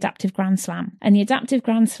from the Adaptive Grand Slam. And the Adaptive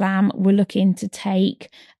Grand Slam were looking to take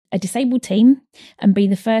a disabled team and be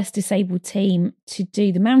the first disabled team to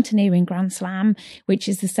do the Mountaineering Grand Slam, which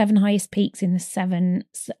is the 7 highest peaks in the 7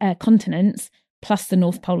 continents, plus the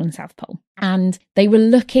North Pole and South Pole. And they were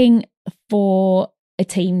looking for a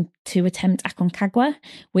team to attempt Aconcagua,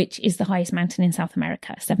 which is the highest mountain in South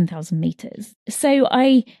America, 7,000 meters. So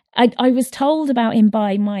I was told about him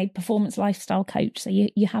by my performance lifestyle coach. So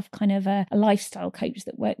you have kind of a lifestyle coach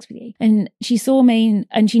that works with you. And she saw me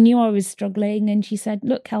and she knew I was struggling. And she said,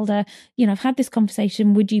 "Look, Kelda, you know, I've had this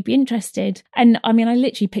conversation. Would you be interested?" And I mean, I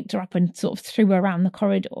literally picked her up and sort of threw her around the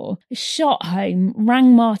corridor, shot home,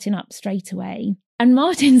 rang Martin up straight away. And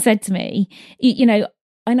Martin said to me, "You know,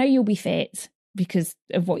 I know you'll be fit because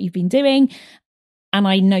of what you've been doing. And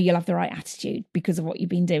I know you'll have the right attitude because of what you've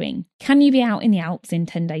been doing. Can you be out in the Alps in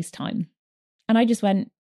 10 days' time?" And I just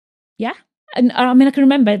went, yeah. And I mean, I can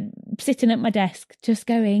remember sitting at my desk just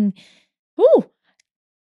going, "Oh,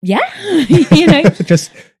 yeah." You know,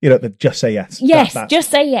 just say yes. Yes, just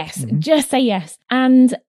say yes. Mm-hmm. Just say yes.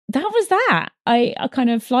 And that was that. I kind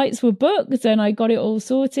of flights were booked and I got it all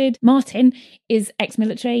sorted. Martin is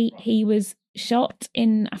ex-military. He was shot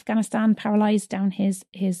in Afghanistan, paralyzed down his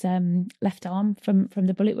left arm from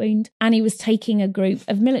the bullet wound, and he was taking a group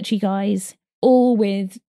of military guys all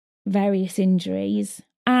with various injuries,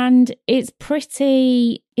 and it's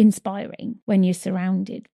pretty inspiring when you're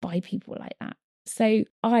surrounded by people like that. So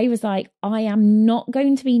I was like, I am not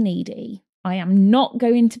going to be needy, I am not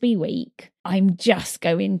going to be weak, I'm just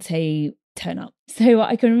going to turn up. So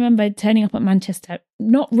I can remember turning up at Manchester,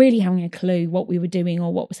 not really having a clue what we were doing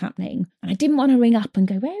or what was happening. And I didn't want to ring up and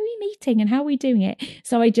go, "Where are we meeting and how are we doing it?"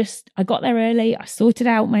 So I got there early. I sorted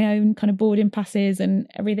out my own kind of boarding passes and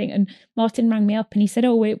everything. And Martin rang me up and he said,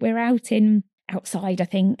 "Oh, we're out in outside, I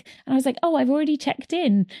think. And I was like, oh, I've already checked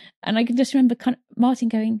in. And I can just remember Martin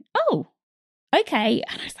going, oh, okay.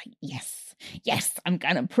 And I was like, yes, I'm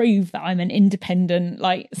going to prove that I'm an independent,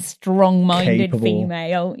 like strong-minded Capable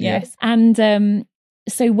female. Yes. And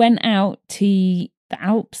so went out to the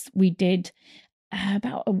Alps. We did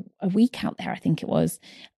about a week out there, I think it was.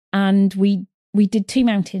 And we did 2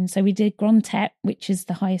 mountains. So we did Grand Tete, which is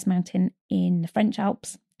the highest mountain in the French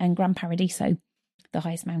Alps, and Gran Paradiso, the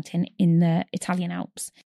highest mountain in the Italian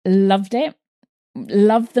Alps. Loved it.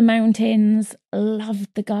 Loved the mountains.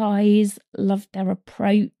 Loved the guys. Loved their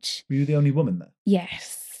approach. Were you the only woman there?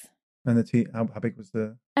 Yes. And the team, how big was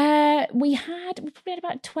the... We probably had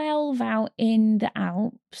about 12 out in the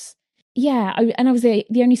Alps. Yeah, I was the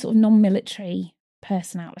only sort of non-military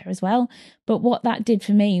person out there as well. But what that did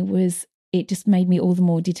for me was it just made me all the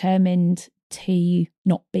more determined to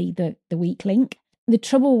not be the weak link. The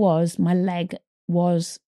trouble was my leg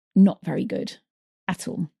was not very good at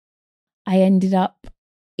all. I ended up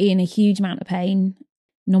in a huge amount of pain,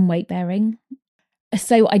 non-weight bearing.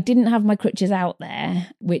 So I didn't have my crutches out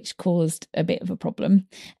there, which caused a bit of a problem.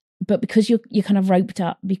 But because you're kind of roped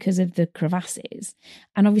up because of the crevasses,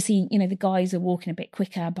 and obviously, you know, the guys are walking a bit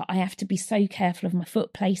quicker, but I have to be so careful of my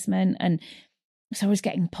foot placement. And so I was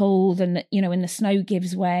getting pulled, and, you know, when the snow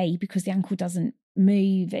gives way because the ankle doesn't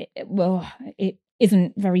move, it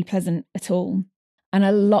isn't very pleasant at all. And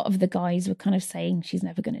a lot of the guys were kind of saying she's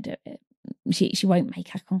never going to do it. She won't make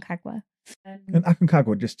Aconcagua. And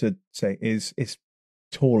Aconcagua, just to say, is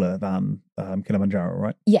taller than Kilimanjaro,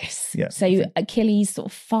 right? Yes. Yeah. So Achilles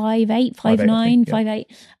sort of 5'8", 5'9", 5'8".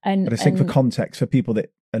 And but I think for context, for people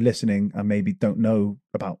that are listening and maybe don't know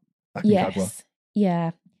about Aconcagua. Yes.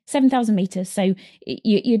 Yeah. 7,000 meters. So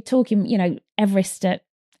you're talking, you know, Everest at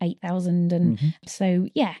 8,000. And so,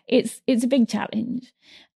 yeah, it's a big challenge.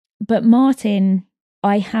 But Martin,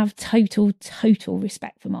 I have total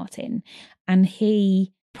respect for Martin. And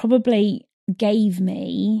he probably gave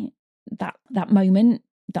me that moment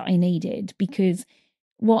that I needed, because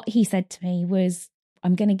what he said to me was,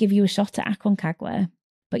 I'm going to give you a shot at Aconcagua,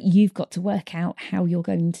 but you've got to work out how you're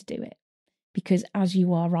going to do it, because as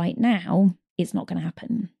you are right now, it's not going to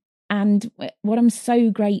happen. And what I'm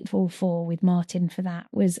so grateful for with Martin for that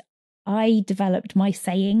was I developed my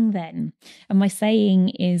saying then. And my saying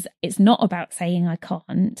is, it's not about saying I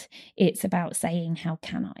can't, it's about saying how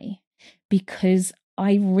can I? Because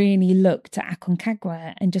I really looked at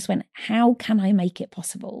Aconcagua and just went, how can I make it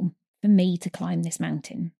possible for me to climb this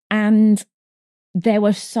mountain? And there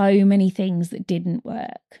were so many things that didn't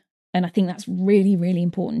work. And I think that's really, really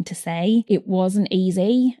important to say. It wasn't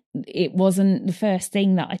easy. It wasn't the first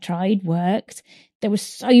thing that I tried worked. There were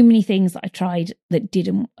so many things that I tried that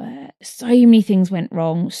didn't work. So many things went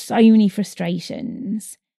wrong. So many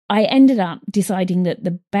frustrations. I ended up deciding that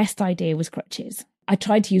the best idea was crutches. I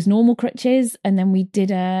tried to use normal crutches, and then we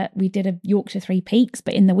did a Yorkshire Three Peaks,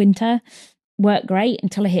 but in the winter. Worked great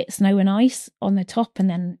until I hit snow and ice on the top, and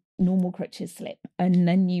then normal crutches slip, and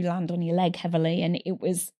then you land on your leg heavily, and it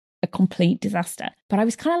was a complete disaster. But I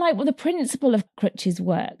was kind of like, well, the principle of crutches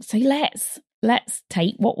works, so let's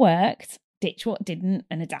take what worked, ditch what didn't,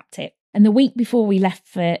 and adapt it. And the week before we left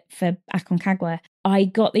for Aconcagua, I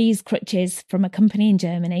got these crutches from a company in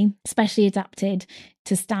Germany, specially adapted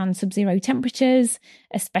to stand sub-zero temperatures,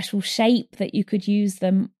 a special shape that you could use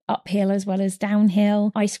them uphill as well as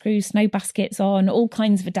downhill, ice screws, snow baskets on, all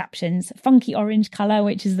kinds of adaptations, funky orange colour,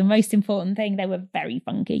 which is the most important thing. They were very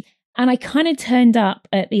funky. And I kind of turned up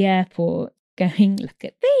at the airport going, look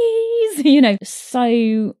at these, you know,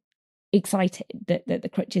 so excited that the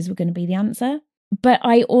crutches were going to be the answer. But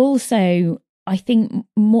I think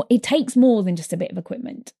it takes more than just a bit of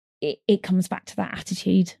equipment. It comes back to that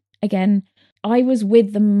attitude again. I was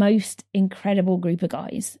with the most incredible group of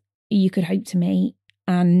guys you could hope to meet,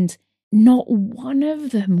 and not one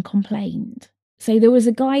of them complained. So there was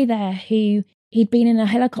a guy there who he'd been in a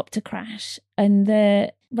helicopter crash, and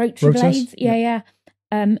the rotary blades,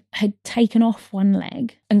 had taken off one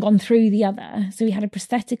leg and gone through the other. So he had a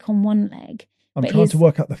prosthetic on one leg. I'm trying to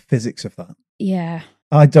work out the physics of that. Yeah.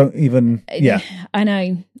 I don't even, I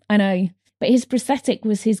know. But his prosthetic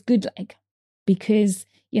was his good leg, because,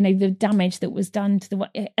 you know, the damage that was done to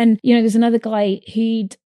the... And, you know, there's another guy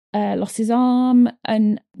who'd lost his arm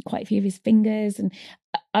and quite a few of his fingers. And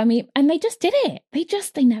I mean, and they just did it.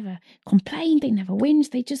 They never complained. They never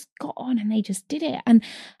whinged. They just got on and they just did it. And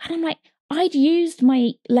I'm like, I'd used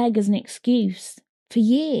my leg as an excuse for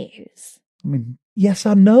years. I mean, yes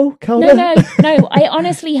and no, Kelda? No, I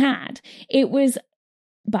honestly had. It was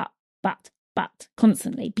but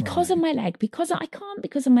constantly because of my leg, because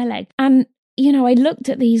of my leg. And, you know, I looked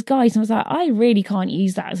at these guys and was like, I really can't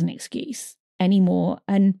use that as an excuse anymore.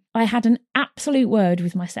 And I had an absolute word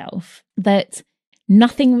with myself that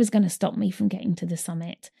nothing was going to stop me from getting to the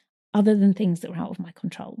summit other than things that were out of my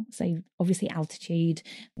control. So obviously altitude,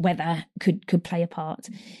 weather could play a part.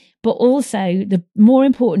 But also the more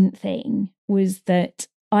important thing was that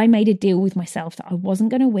I made a deal with myself that I wasn't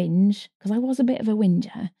going to whinge, because I was a bit of a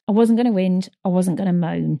whinger. I wasn't going to whinge. I wasn't going to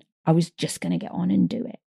moan. I was just going to get on and do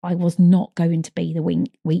it. I was not going to be the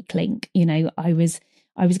weak link. You know, I was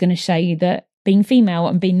going to show you that being female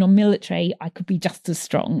and being non-military, I could be just as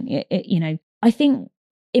strong. You know, I think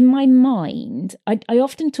in my mind, I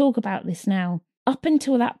often talk about this now. Up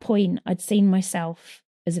until that point, I'd seen myself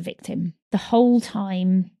as a victim. The whole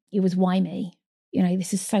time it was, why me? You know,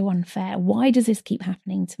 this is so unfair. Why does this keep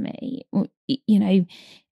happening to me? You know,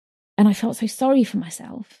 and I felt so sorry for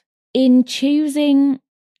myself. In choosing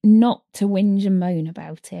not to whinge and moan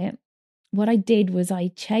about it, what I did was I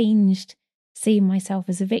changed seeing myself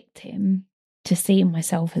as a victim to seeing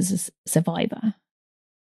myself as a survivor.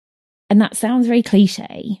 And that sounds very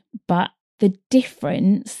cliche, but the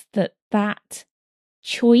difference that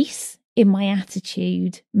choice in my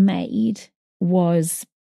attitude made was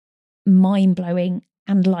mind-blowing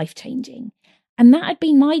and life-changing. And that had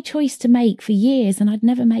been my choice to make for years, and I'd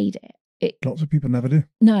never made it. Lots of people never do.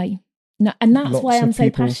 No, and that's Lots why I'm of so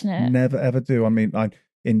people passionate. Never ever do. I mean,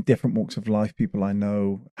 in different walks of life, people I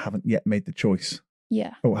know haven't yet made the choice.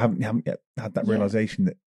 Yeah. Or haven't yet had that realization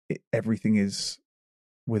that everything is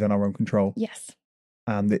within our own control. Yes.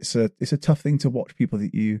 And it's a tough thing to watch people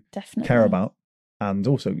that you Definitely care about, and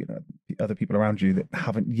also, you know, other people around you that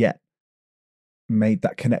haven't yet made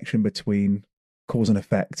that connection between cause and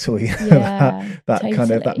effect, or that totally.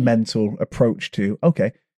 kind of that mental approach to,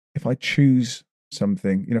 okay, if I choose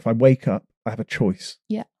something, you know, if I wake up, I have a choice.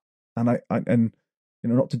 Yeah. And and you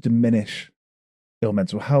know, not to diminish ill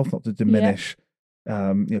mental health, not to diminish you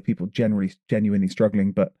know, people genuinely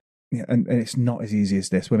struggling, but yeah, and it's not as easy as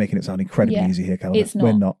this. We're making it sound incredibly easy here, Kelda. It's not.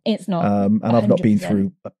 We're not. It's not. And I've not been 100%.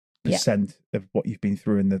 through a percent of what you've been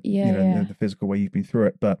through in the you know in the physical way you've been through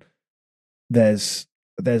it, but there's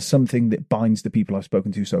something that binds the people I've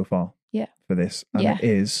spoken to so far for this, and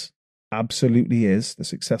it absolutely is the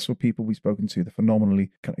successful people we've spoken to, the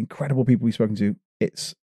phenomenally kind of incredible people we've spoken to.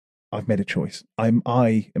 It's, I've made a choice. I am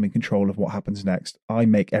in control of what happens next. I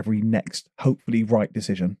make every next hopefully right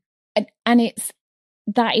decision, and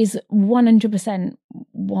that is 100%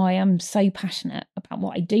 why I'm so passionate about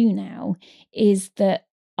what I do now, is that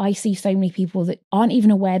I see so many people that aren't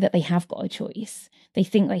even aware that they have got a choice. They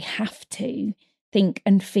think they have to think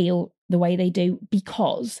and feel the way they do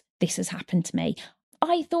because this has happened to me.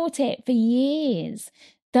 I thought it for years,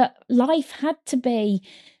 that life had to be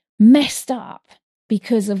messed up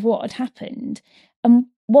because of what had happened. And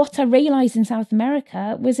what I realised in South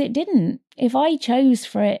America was it didn't. If I chose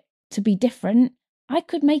for it to be different, I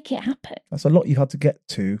could make it happen. That's a lot you had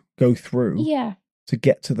to go through to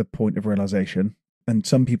get to the point of realisation. And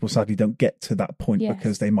some people sadly don't get to that point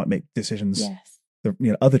because they might make decisions,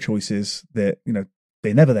 other choices that, you know,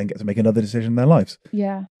 they never then get to make another decision in their lives.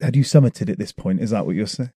 Yeah. Had you summited at this point? Is that what you're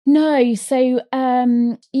saying? No. So,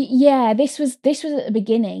 this was at the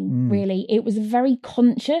beginning, really. It was a very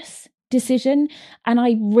conscious decision. And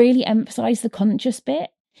I really emphasize the conscious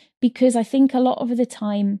bit, because I think a lot of the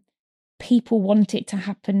time people want it to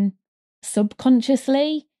happen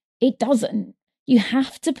subconsciously. It doesn't. You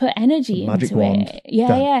have to put energy into it.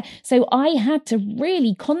 Yeah. So I had to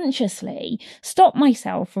really consciously stop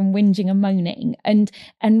myself from whinging and moaning,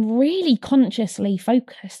 and really consciously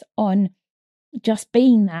focus on just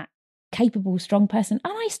being that capable, strong person.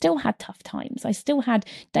 And I still had tough times. I still had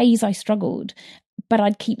days I struggled, but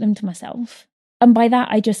I'd keep them to myself. And by that,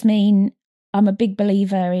 I just mean I'm a big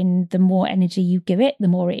believer in the more energy you give it, the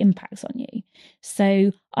more it impacts on you.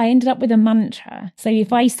 So I ended up with a mantra. So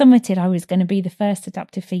if I summited, I was going to be the first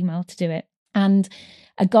adaptive female to do it. And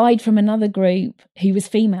a guide from another group who was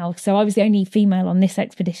female, so I was the only female on this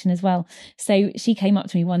expedition as well. So she came up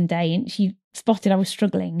to me one day and she spotted I was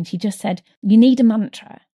struggling, and she just said, you need a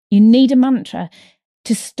mantra. You need a mantra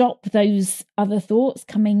to stop those other thoughts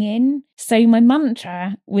coming in. So my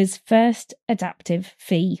mantra was first adaptive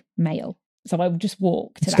female. So I would just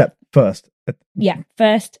walk to Step first.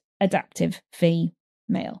 First adaptive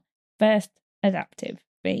female. First adaptive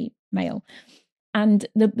female. And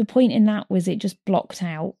the point in that was it just blocked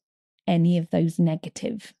out any of those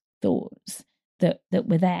negative thoughts that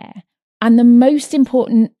were there. And the most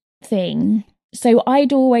important thing, so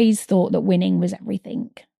I'd always thought that winning was everything.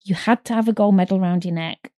 You had to have a gold medal around your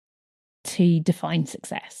neck to define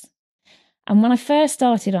success. And when I first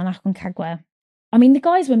started on Aconcagua, I mean, the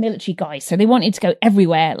guys were military guys, so they wanted to go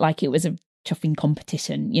everywhere like it was a chuffing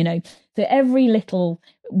competition, you know. So every little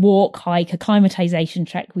walk, hike, acclimatization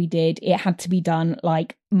trek we did, it had to be done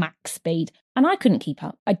like max speed. And I couldn't keep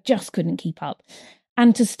up. I just couldn't keep up.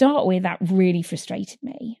 And to start with, that really frustrated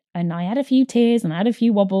me. And I had a few tears and I had a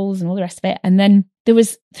few wobbles and all the rest of it. And then there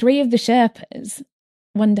was 3 of the Sherpas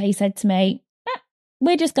one day said to me,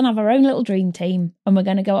 we're just going to have our own little dream team and we're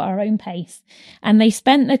going to go at our own pace. And they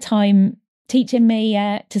spent the time teaching me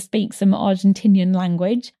to speak some Argentinian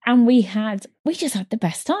language. And we just had the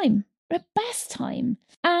best time.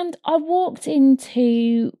 And I walked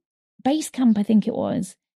into base camp, I think it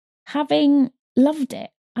was, having loved it.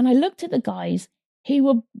 And I looked at the guys who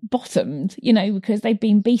were bottomed, you know, because they'd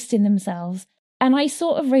been beasting themselves. And I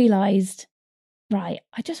sort of realised, right,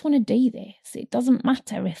 I just want to do this. It doesn't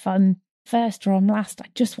matter if I'm first or I'm last. I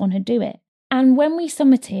just want to do it. And when we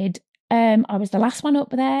summited, I was the last one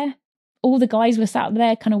up there. All the guys were sat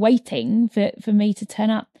there kind of waiting for me to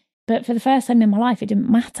turn up. But for the first time in my life, it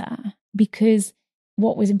didn't matter because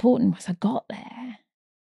what was important was I got there.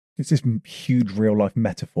 It's this huge real life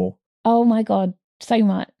metaphor. Oh my God, so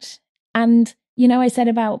much. And, you know, I said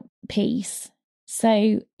about peace.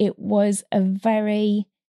 So it was a very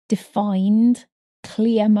defined,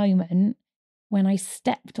 clear moment when I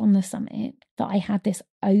stepped on the summit that I had this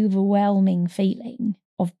overwhelming feeling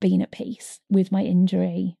of being at peace with my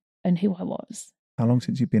injury and who I was. How long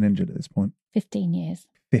since you've been injured at this point? 15 years.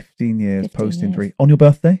 15 years post-injury. On your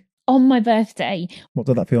birthday? On my birthday. What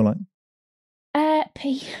did that feel like?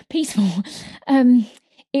 Peaceful.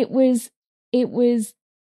 It was.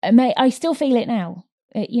 I still feel it now.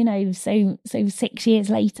 You know, so 6 years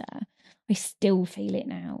later, I still feel it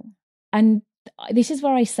now. And this is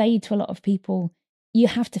where I say to a lot of people, you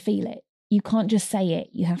have to feel it. You can't just say it.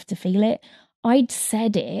 You have to feel it. I'd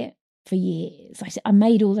said it for years. I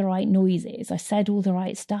made all the right noises. I said all the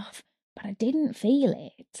right stuff, but I didn't feel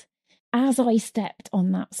it. As I stepped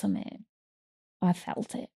on that summit, I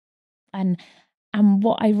felt it. And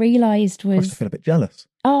what I realised was... I feel a bit jealous.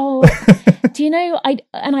 Oh, do you know,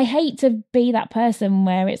 I hate to be that person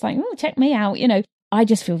where it's like, oh, check me out. You know, I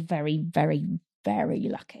just feel very, very, very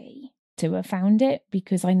lucky to have found it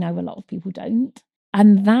because I know a lot of people don't.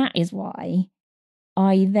 And that is why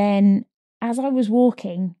I then, as I was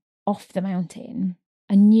walking off the mountain,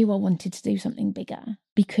 I knew I wanted to do something bigger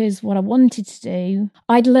because what I wanted to do,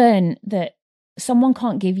 I'd learned that someone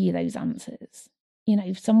can't give you those answers. You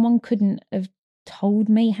know, someone couldn't have told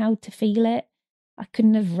me how to feel it. I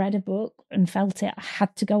couldn't have read a book and felt it. I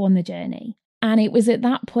had to go on the journey. And it was at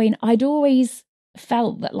that point, I'd always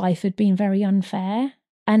felt that life had been very unfair.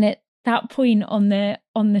 And at that point on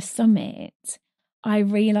the summit, I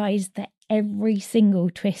realised that every single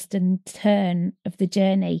twist and turn of the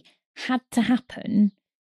journey had to happen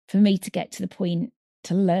for me to get to the point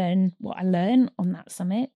to learn what I learned on that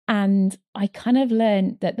summit. And I kind of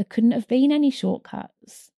learned that there couldn't have been any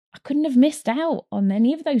shortcuts. I couldn't have missed out on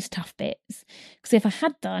any of those tough bits. Because if I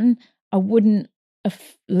had done, I wouldn't have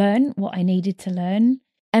learned what I needed to learn.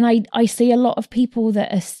 And I see a lot of people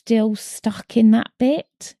that are still stuck in that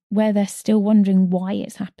bit where they're still wondering why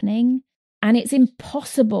it's happening. And it's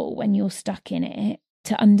impossible when you're stuck in it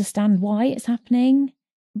to understand why it's happening.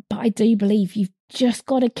 But I do believe you've just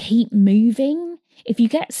got to keep moving. If you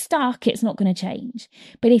get stuck, it's not going to change.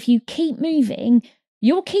 But if you keep moving,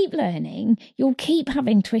 you'll keep learning. You'll keep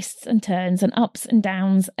having twists and turns and ups and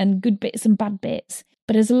downs and good bits and bad bits.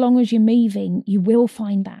 But as long as you're moving, you will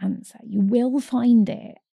find that answer. You will find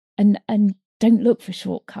it. And don't look for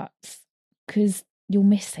shortcuts because you'll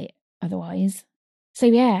miss it otherwise. So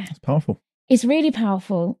yeah. It's powerful. It's really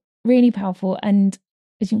powerful, really powerful. And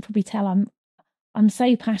as you can probably tell, I'm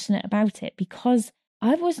so passionate about it because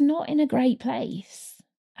I was not in a great place.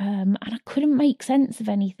 And I couldn't make sense of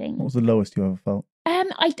anything. What was the lowest you ever felt?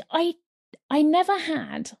 I never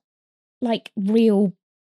had like real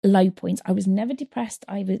low points. I was never depressed.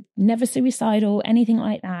 I was never suicidal, anything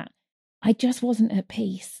like that. I just wasn't at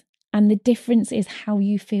peace. And the difference is how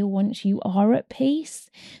you feel once you are at peace.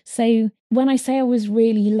 So when I say I was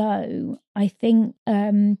really low, I think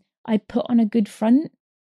I put on a good front.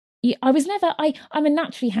 I'm a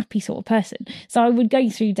naturally happy sort of person. So I would go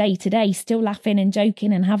through day to day still laughing and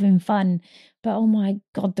joking and having fun. But oh my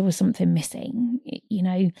God, there was something missing, you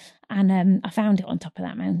know, and I found it on top of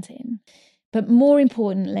that mountain. But more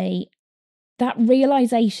importantly, that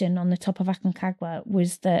realization on the top of Aconcagua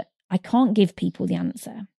was that I can't give people the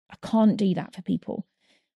answer. I can't do that for people.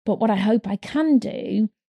 But what I hope I can do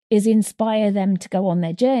is inspire them to go on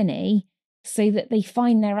their journey so that they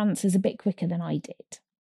find their answers a bit quicker than I did.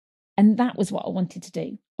 And that was what I wanted to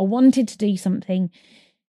do. I wanted to do something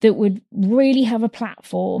that would really have a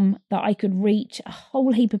platform that I could reach a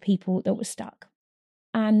whole heap of people that were stuck.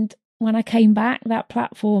 And when I came back, that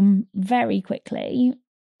platform very quickly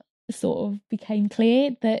sort of became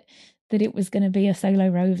clear that it was going to be a solo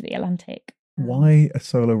row of the Atlantic. Why a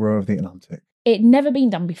solo row of the Atlantic? It'd never been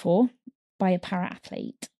done before by a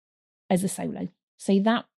para-athlete as a solo. So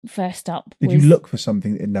that first up was... Did you look for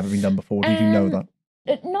something that had never been done before? Did you know that?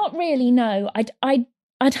 Not really, no.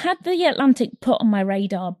 I'd had the Atlantic put on my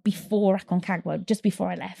radar before Aconcagua, just before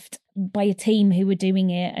I left, by a team who were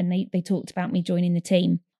doing it, and they talked about me joining the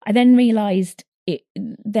team. I then realised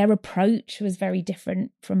their approach was very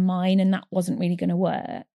different from mine, and that wasn't really going to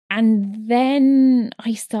work. And then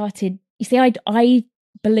I started... You see, I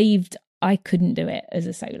believed I couldn't do it as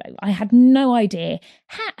a solo. I had no idea.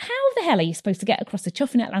 How the hell are you supposed to get across the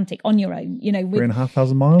chuffing Atlantic on your own? You know, with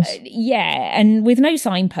 3,500 miles? Yeah, and with no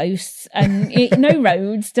signposts and no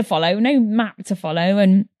roads to follow, no map to follow,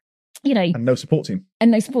 and, you know... And no support team.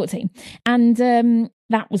 And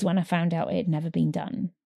that was when I found out it had never been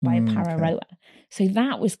done by a para rower. So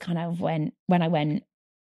that was kind of when I went,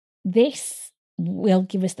 this will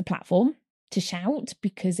give us the platform to shout,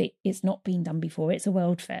 because it's not been done before. It's a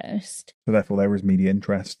world first. So therefore there is media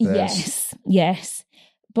interest. Yes.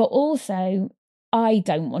 But also, I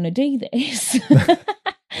don't want to do this.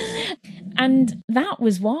 And that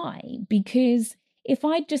was why, because if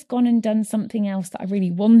I'd just gone and done something else that I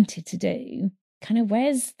really wanted to do, kind of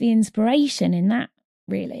where's the inspiration in that,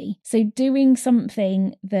 really? So doing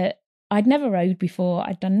something that I'd never rowed before,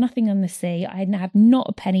 I'd done nothing on the sea, I had not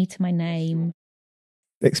a penny to my name.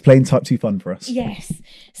 Explain type 2 fun for us. Yes.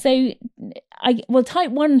 So,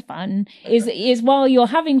 type 1 fun is while you're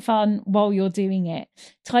having fun while you're doing it.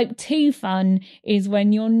 Type 2 fun is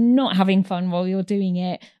when you're not having fun while you're doing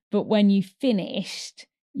it, but when you finished,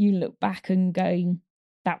 you look back and go,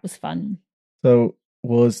 that was fun. So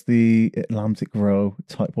was the Atlantic row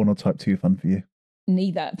type 1 or type 2 fun for you?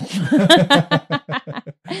 Neither.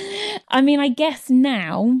 I mean, I guess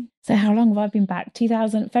now, so how long have I been back?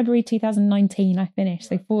 February 2019 I finished,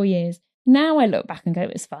 so 4 years. Now I look back and go,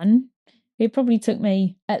 it was fun. It probably took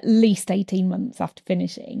me at least 18 months after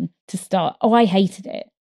finishing to start. Oh, I hated it.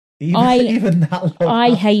 Even that long?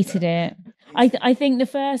 I hated it. I think the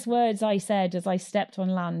first words I said as I stepped on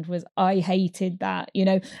land was, I hated that, you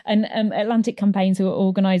know. And Atlantic Campaigns, who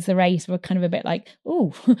organised the race, were kind of a bit like,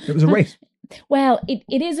 oh. It was a race. Well,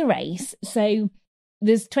 it is a race. So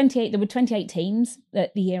there were 28 teams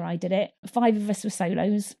that the year I did it. 5 of us were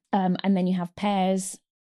solos. And then you have pairs,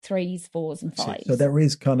 3s, 4s and 5s.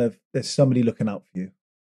 So there's somebody looking out for you.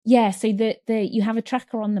 Yeah, so you have a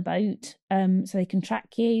tracker on the boat, so they can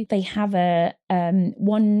track you. They have a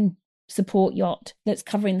one support yacht that's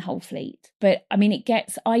covering the whole fleet. But I mean,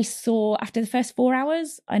 I saw, after the first 4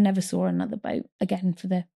 hours, I never saw another boat again for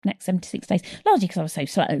the next 76 days, largely because I was so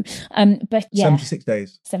slow. But yeah. 76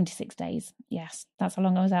 days. 76 days, yes. That's how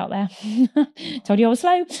long I was out there. Told you I was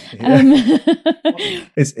slow. Yeah.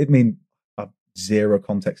 Zero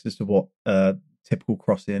context as to what typical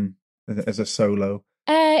crossing as a solo.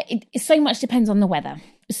 It so much depends on the weather.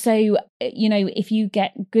 So, you know, if you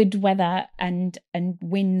get good weather and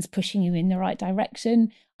winds pushing you in the right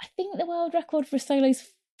direction, I think the world record for a solo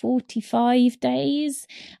is 45 days.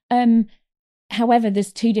 However,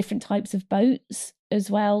 there's 2 different types of boats as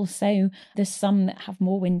well. So there's some that have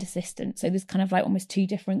more wind assistance. So there's kind of like almost 2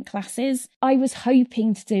 different classes. I was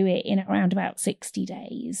hoping to do it in around about 60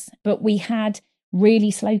 days, but we had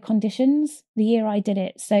really slow conditions the year I did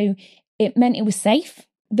it. So it meant it was safe.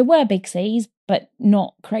 There were big seas, but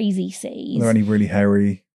not crazy seas. Were there any really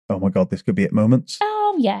hairy, oh my God, this could be at moments?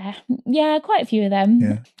 Oh, yeah. Yeah, quite a few of them.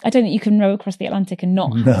 Yeah. I don't think you can row across the Atlantic and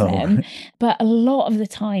not have them. But a lot of the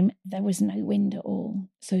time, there was no wind at all.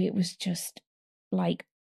 So it was just like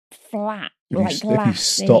flat, glass If you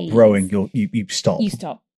stop rowing, you stop. You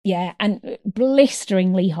stop, yeah. And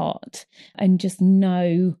blisteringly hot and just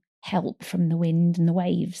no help from the wind and the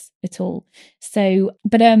waves at all. So,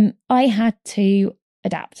 but I had to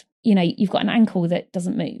adapt. You know, you've got an ankle that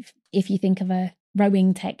doesn't move. If you think of a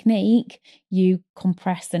rowing technique, you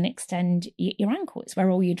compress and extend your ankle. It's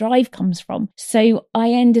where all your drive comes from. So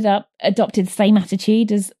I ended up adopted the same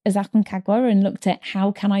attitude as Aconcagua and looked at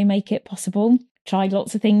how can I make it possible. Tried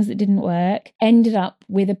lots of things that didn't work. Ended up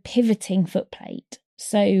with a pivoting footplate.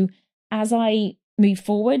 So as I moved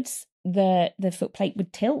forwards, the footplate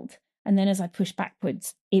would tilt, and then as I pushed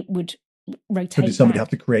backwards, it would rotate. So did somebody have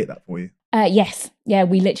to create that for you? Yes. Yeah,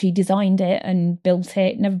 we literally designed it and built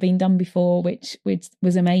it. Never been done before, which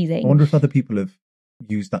was amazing. I wonder if other people have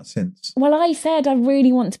used that since. Well, I said I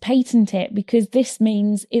really want to patent it because this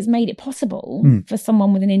means it's made it possible for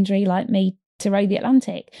someone with an injury like me to row the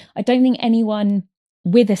Atlantic. I don't think anyone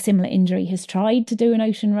with a similar injury has tried to do an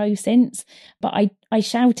ocean row since, but I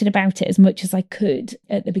shouted about it as much as I could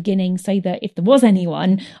at the beginning so that if there was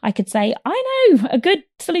anyone, I could say, I know a good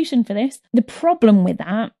solution for this. The problem with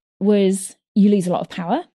that was you lose a lot of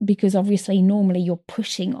power because obviously normally you're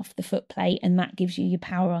pushing off the foot plate and that gives you your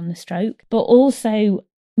power on the stroke. But also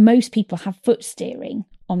most people have foot steering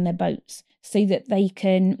on their boats so that they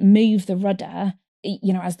can move the rudder,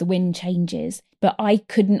 you know, as the wind changes. But I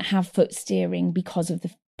couldn't have foot steering because of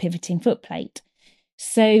the pivoting foot plate.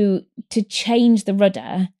 So to change the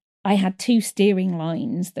rudder, I had 2 steering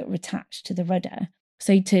lines that were attached to the rudder.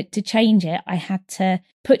 So to change it, I had to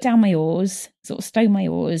put down my oars, sort of stow my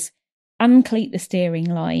oars, uncleat the steering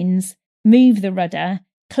lines, move the rudder,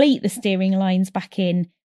 cleat the steering lines back in,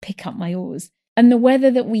 pick up my oars. And the weather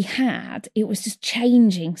that we had, it was just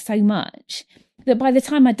changing so much that by the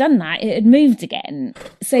time I'd done that, it had moved again.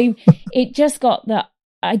 So it just got that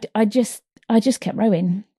I just kept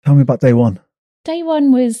rowing. Tell me about day one. Day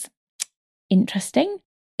one was interesting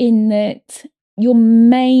in that your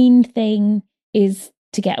main thing is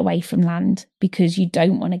to get away from land because you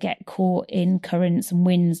don't want to get caught in currents and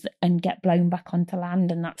winds and get blown back onto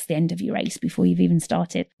land, and that's the end of your race before you've even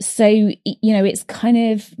started. So, you know, it's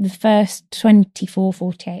kind of the first 24,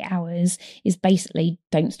 48 hours is basically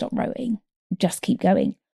don't stop rowing, just keep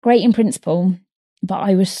going. Great in principle, but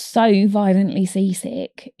I was so violently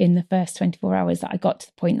seasick in the first 24 hours that I got to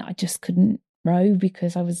the point that I just couldn't row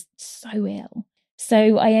because I was so ill.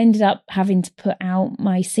 So I ended up having to put out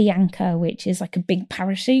my sea anchor, which is like a big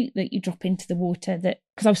parachute that you drop into the water, that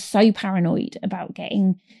because I was so paranoid about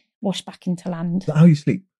getting washed back into land. Is that how you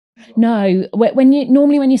sleep? No, when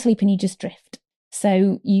you're sleeping, you just drift.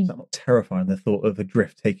 So Is that not terrifying, the thought of a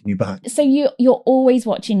drift taking you back? So you're always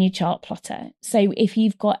watching your chart plotter. So if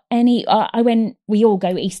you've got any, we all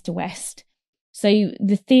go east to west. So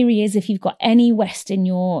the theory is if you've got any west in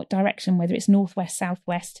your direction, whether it's northwest,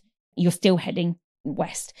 southwest, you're still heading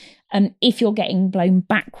west. If you're getting blown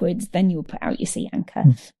backwards, then you'll put out your sea anchor.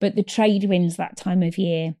 But the trade winds that time of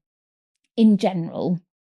year in general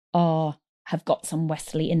have got some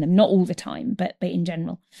westerly in them, not all the time, but in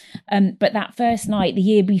general. But that first night, the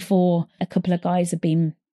year before, a couple of guys had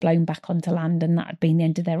been blown back onto land and that had been the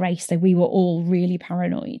end of their race. So we were all really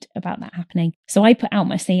paranoid about that happening. So I put out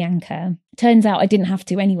my sea anchor. Turns out I didn't have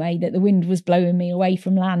to anyway, that the wind was blowing me away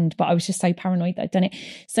from land, but I was just so paranoid that I'd done it.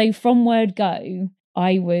 So from word go,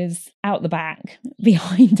 I was out the back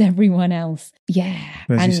behind everyone else. Yeah.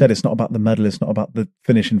 As you said, it's not about the medal, it's not about the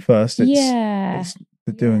finishing first. It's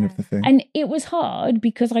the doing of the thing. And it was hard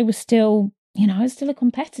because I was still a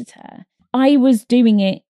competitor. I was doing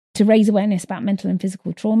it to raise awareness about mental and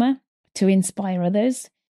physical trauma, to inspire others.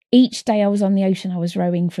 Each day I was on the ocean, I was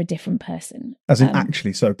rowing for a different person. As in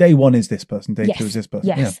actually, so day one is this person, day two is this person.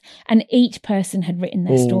 Yes, yeah. And each person had written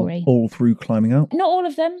their story. All through climbing out? Not all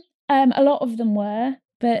of them. A lot of them were,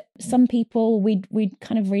 but some people we'd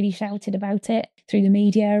kind of really shouted about it through the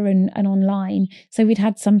media and online. So we'd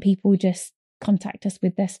had some people just contact us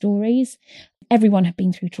with their stories. Everyone had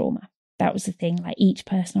been through trauma. That was the thing. Like each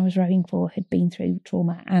person I was rowing for had been through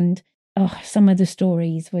trauma, and some of the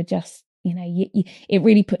stories were just, it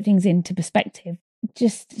really put things into perspective.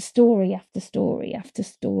 Just story after story after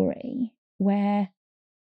story, where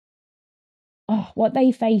what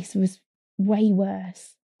they faced was way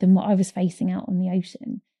worse than what I was facing out on the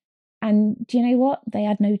ocean. And do you know what? They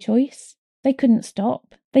had no choice. They couldn't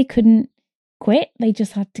stop. They couldn't quit. They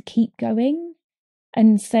just had to keep going.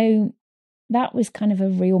 And so that was kind of a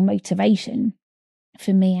real motivation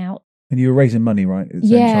for me out. And you were raising money, right?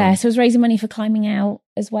 Yeah, so I was raising money for climbing out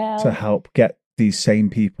as well. To help get these same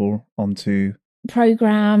people onto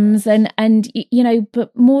programs and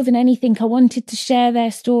but more than anything, I wanted to share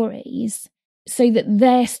their stories so that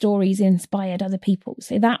their stories inspired other people.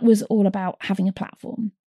 So that was all about having a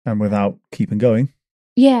platform. And without keeping going,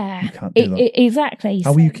 yeah, you can't do that. Exactly.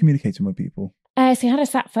 How were you communicating with people? So I had a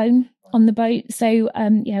sat phone on the boat. So,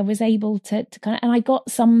 I was able to kind of, and I got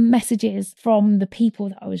some messages from the people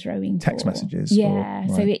that I was rowing text for. Messages? Yeah.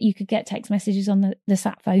 Right. So you could get text messages on the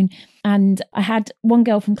sat phone. And I had one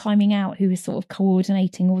girl from climbing out who was sort of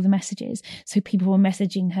coordinating all the messages. So people were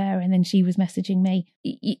messaging her and then she was messaging me.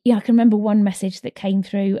 Yeah, I can remember one message that came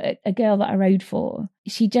through, a girl that I rowed for.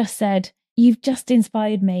 She just said, "You've just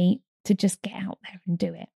inspired me to just get out there and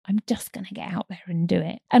do it. I'm just going to get out there and do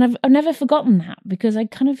it." And I've never forgotten that, because I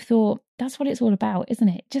kind of thought that's what it's all about, isn't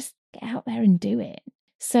it? Just get out there and do it.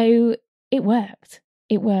 So it worked.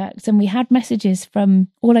 It worked. And we had messages from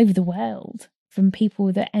all over the world, from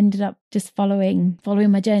people that ended up just following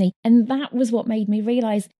my journey. And that was what made me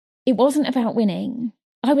realise it wasn't about winning.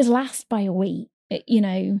 I was last by a week, but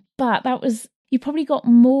you probably got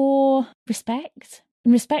more respect.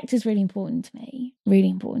 And respect is really important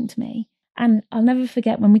to me. And I'll never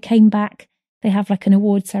forget when we came back, they have like an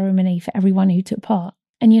award ceremony for everyone who took part.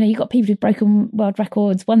 And, you got people who've broken world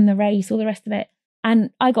records, won the race, all the rest of it.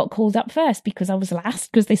 And I got called up first because I was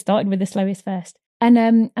last, because they started with the slowest first.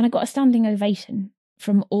 And I got a standing ovation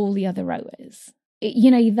from all the other rowers.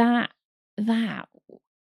 That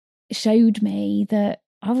showed me that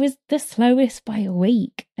I was the slowest by a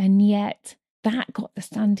week, and yet that got the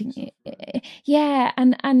standing. Yeah,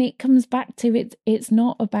 and it comes back to it's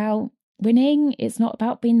not about winning. It's not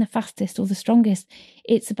about being the fastest or the strongest.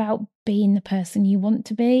 It's about being the person you want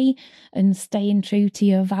to be and staying true to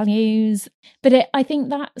your values. But I think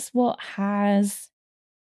that's what has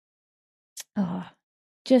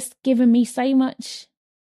just given me so much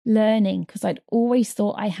learning, because I'd always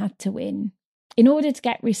thought I had to win. In order to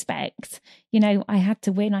get respect, I had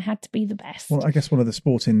to win. I had to be the best. Well, I guess one of the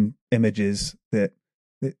sporting images that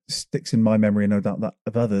sticks in my memory, and no doubt that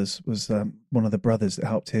of others, was one of the brothers that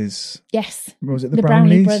helped his... Yes. Was it the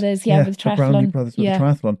Brownlee brothers, with triathlon. The Brownlee brothers with the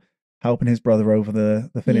triathlon, helping his brother over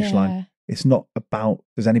the finish line. It's not about...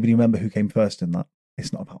 Does anybody remember who came first in that?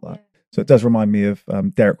 It's not about that. Yeah. So it does remind me of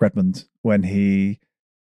Derek Redmond when he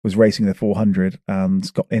was racing the 400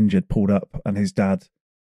 and got injured, pulled up, and his dad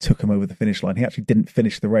took him over the finish line. He actually didn't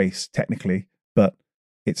finish the race technically, but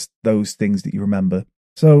it's those things that you remember.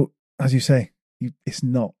 So as you say, it's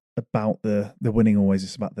not about the winning always.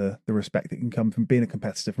 It's about the respect that can come from being a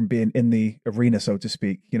competitor, from being in the arena, so to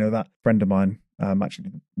speak. That friend of mine,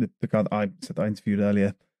 actually the guy that I said that I interviewed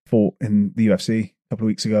earlier, fought in the UFC a couple of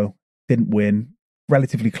weeks ago, didn't win,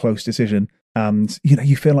 relatively close decision. And,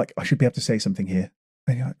 you feel like I should be able to say something here.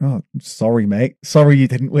 And you're like, oh, sorry, mate. Sorry you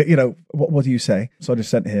didn't win. What do you say? So I just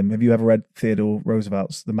sent him, have you ever read Theodore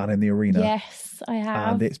Roosevelt's The Man in the Arena? Yes, I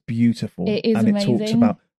have. And it's beautiful. It is amazing. And it talks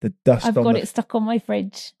about the dust I've got it stuck on my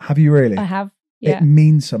fridge. Have you really? I have, yeah. It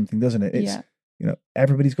means something, doesn't it? It's,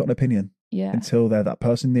 everybody's got an opinion. Yeah. Until they're that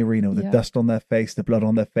person in the arena with the dust on their face, the blood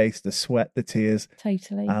on their face, the sweat, the tears.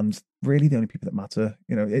 Totally. And really the only people that matter,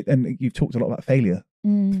 and you've talked a lot about failure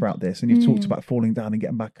throughout this, and you've talked about falling down and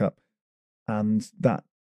getting back up. And that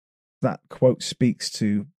quote speaks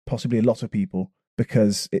to possibly a lot of people,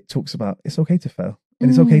 because it talks about it's okay to fail and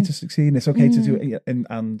it's okay to succeed and it's okay to do it.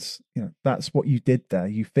 And that's what you did there.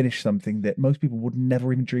 You finished something that most people would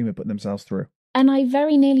never even dream of putting themselves through. And I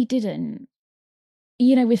very nearly didn't.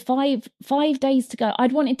 With five days to go,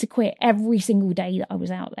 I'd wanted to quit every single day that I was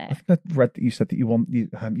out there. I think I read that you said that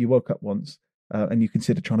you woke up once and you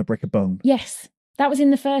considered trying to break a bone. Yes, that was in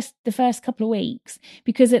the first couple of weeks,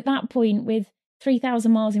 because at that point, with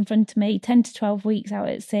 3,000 miles in front of me, 10 to 12 weeks out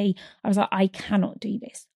at sea, I was like, I cannot do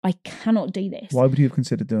this. I cannot do this. Why would you have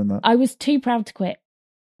considered doing that? I was too proud to quit.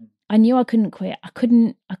 I knew I couldn't quit. I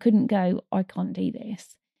couldn't go, I can't do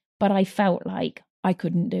this. But I felt like I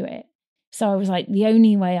couldn't do it. So I was like, the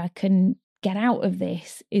only way I can get out of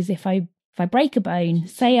this is if I break a bone,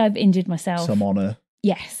 say I've injured myself. Some honour.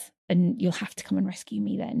 Yes. And you'll have to come and rescue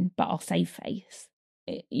me then, but I'll save face,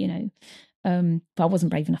 but I wasn't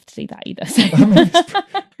brave enough to do that either.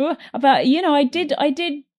 So, but I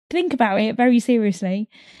did think about it very seriously.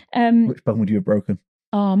 Which bone would you have broken?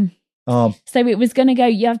 Arm. So it was going to go.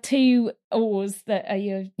 You have two oars that are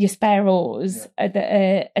your spare oars that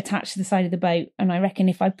are attached to the side of the boat, and I reckon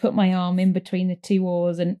if I put my arm in between the two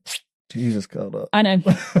oars and Jesus, Kelda. I know.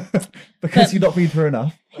 Because you've not been through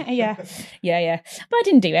enough. Yeah. But I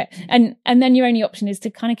didn't do it. And then your only option is to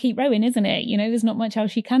kind of keep rowing, isn't it? There's not much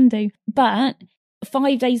else you can do. But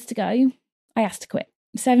 5 days to go, I asked to quit.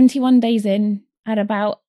 71 days in, had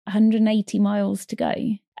about 180 miles to go.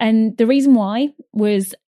 And the reason why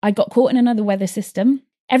was I got caught in another weather system.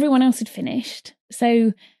 Everyone else had finished.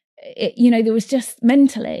 So, there was just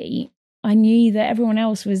mentally... I knew that everyone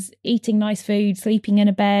else was eating nice food, sleeping in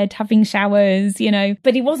a bed, having showers,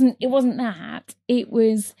 but it wasn't that. It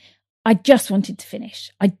was, I just wanted to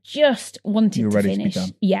finish. I just wanted to finish.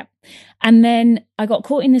 Yeah. And then I got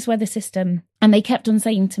caught in this weather system, and they kept on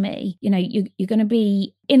saying to me, you're going to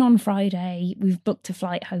be in on Friday. We've booked a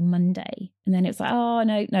flight home Monday. And then it was like, oh,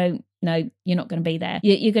 no, you're not going to be there.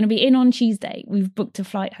 You're going to be in on Tuesday. We've booked a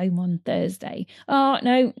flight home on Thursday. Oh,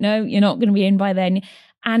 no, you're not going to be in by then.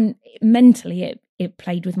 And mentally, it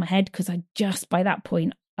played with my head, because by that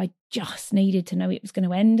point, I just needed to know it was going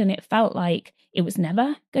to end. And it felt like it was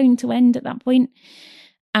never going to end at that point.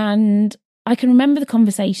 And I can remember the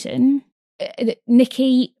conversation.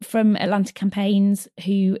 Nikki from Atlantic Campaigns,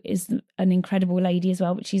 who is an incredible lady as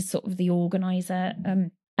well, but she's sort of the organizer.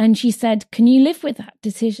 And she said, can you live with that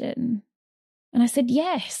decision? And I said,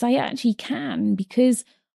 yes, I actually can, because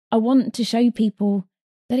I want to show people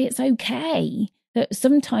that it's okay, that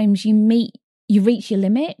sometimes you reach your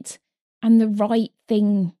limit and the right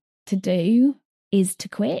thing to do is to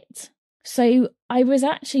quit. So I was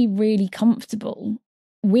actually really comfortable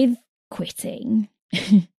with quitting.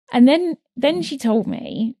 And then she told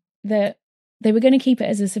me that they were going to keep it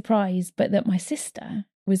as a surprise, but that my sister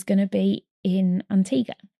was going to be in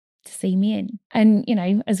Antigua to see me in. And, you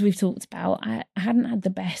know, as we've talked about, I hadn't had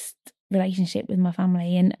the best relationship with my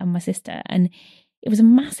family and my sister. And it was a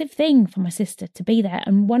massive thing for my sister to be there.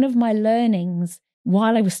 And one of my learnings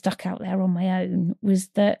while I was stuck out there on my own was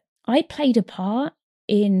that I played a part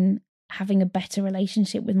in having a better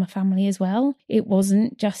relationship with my family as well. It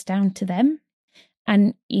wasn't just down to them.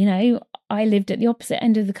 And, you know, I lived at the opposite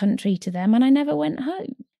end of the country to them and I never went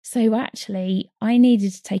home. So actually, I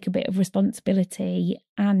needed to take a bit of responsibility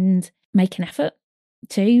and make an effort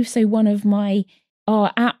too. So one of my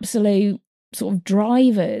absolute sort of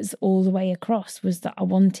drivers all the way across was that I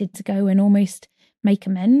wanted to go and almost make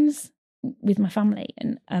amends with my family.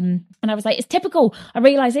 And I was like, it's typical. I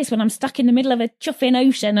realise this when I'm stuck in the middle of a chuffing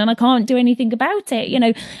ocean and I can't do anything about it, you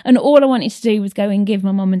know. And all I wanted to do was go and give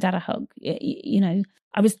my mum and dad a hug. You know,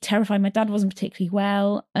 I was terrified. My dad wasn't particularly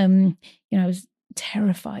well. You know, I was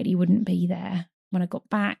terrified he wouldn't be there when I got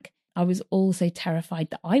back. I was also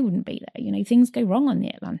terrified that I wouldn't be there. You know, things go wrong on the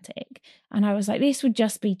Atlantic. And I was like, this would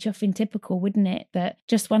just be chuffing typical, wouldn't it? That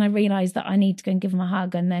just when I realised that I need to go and give him a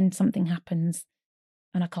hug and then something happens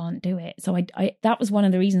and I can't do it. So I that was one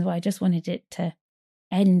of the reasons why I just wanted it to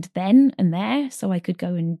end then and there so I could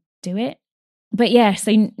go and do it. But yeah,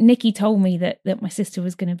 so Nikki told me that my sister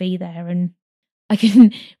was going to be there. And I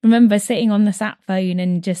can remember sitting on the sat phone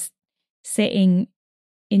and just sitting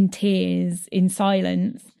in tears, in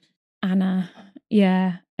silence. And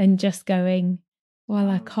and just going, well,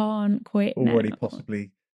 I can't quit already now. Possibly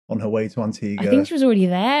on her way to Antigua. I think she was already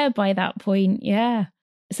there by that point, yeah.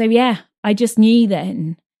 So yeah, I just knew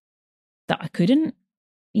then that I couldn't.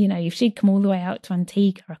 You know, if she'd come all the way out to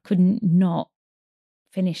Antigua, I couldn't not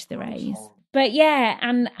finish the race. But yeah,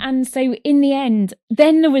 and so in the end,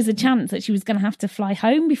 then there was a chance that she was going to have to fly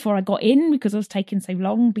home before I got in because I was taking so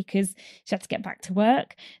long because she had to get back to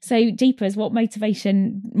work. So Deepas, what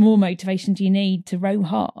more motivation do you need to row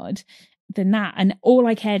hard than that? And all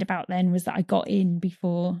I cared about then was that I got in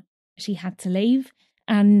before she had to leave.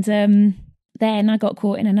 And then I got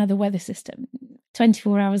caught in another weather system.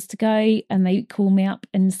 24 hours to go, and they called me up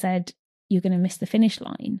and said, you're going to miss the finish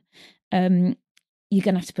line. You're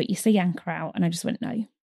going to have to put your sea anchor out. And I just went, no,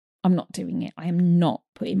 I'm not doing it. I am not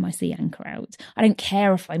putting my sea anchor out. I don't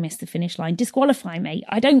care if I miss the finish line. Disqualify me.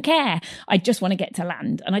 I don't care. I just want to get to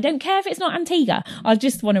land. And I don't care if it's not Antigua. I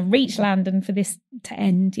just want to reach land and for this to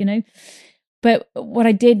end, you know. But what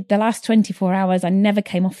I did the last 24 hours, I never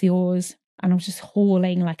came off the oars. And I was just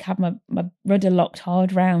hauling, like had my rudder locked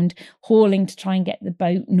hard round, hauling to try and get the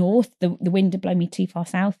boat north. The wind had blown me too far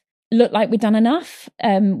south. Looked like we'd done enough.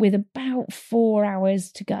 With about 4 hours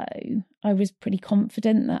to go, I was pretty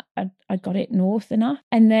confident that I'd got it north enough.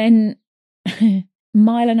 And then a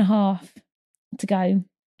mile and a half to go.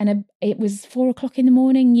 And it was 4 o'clock in the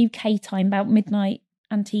morning, UK time, about midnight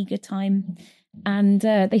Antigua time. And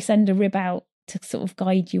they send a rib out to sort of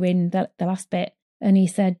guide you in the last bit. And he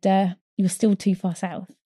said, you were still too far south.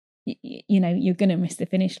 You know, you're going to miss the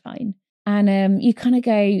finish line. And you kind of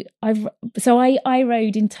go, I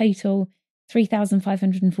rode in total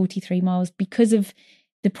 3,543 miles because of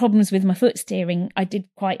the problems with my foot steering. I did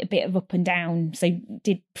quite a bit of up and down, so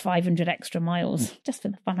did 500 extra miles just for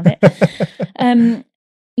the fun of it.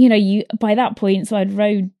 You know, by that point, so I'd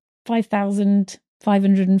rode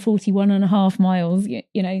 5,541 and a half miles, you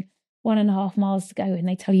know, 1.5 miles to go, and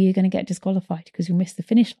they tell you you're going to get disqualified because you missed the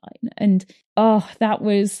finish line. And I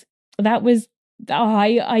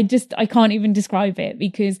can't even describe it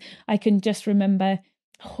because I can just remember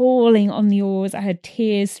hauling on the oars. I had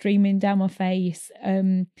tears streaming down my face.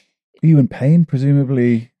 Were you in pain,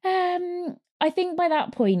 presumably? I think by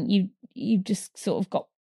that point you just sort of got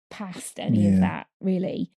past any of that,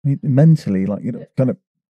 really. I mean, mentally, like, you know, kind of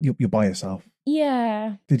you're by yourself.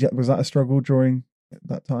 Yeah. Was that a struggle during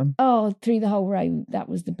that time? Oh, through the whole road, that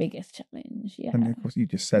was the biggest challenge. Yeah. And of course, you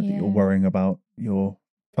just said that you're worrying about your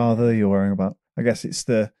father. You're worrying about. I guess it's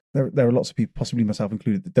there are lots of people, possibly myself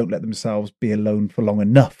included, that don't let themselves be alone for long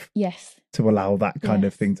enough. Yes. To allow that kind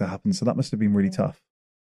of thing to happen. So that must have been really tough.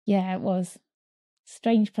 Yeah, it was.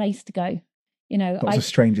 Strange place to go. You know, What was the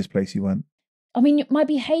strangest place you went? I mean, my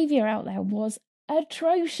behaviour out there was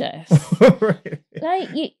atrocious.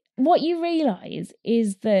 Like, what you realise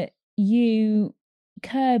is that you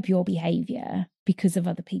curb your behaviour because of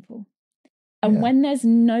other people. And when there's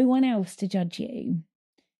no one else to judge you,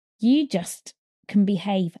 you just can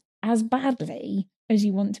behave as badly as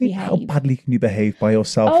you want to behave. How badly can you behave by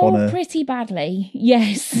yourself on a... pretty badly,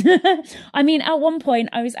 yes. I mean, at one point,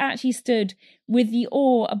 I was actually stood with the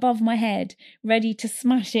oar above my head, ready to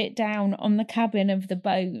smash it down on the cabin of the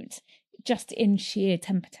boat, just in sheer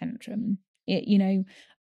temper tantrum.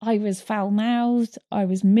 I was foul-mouthed, I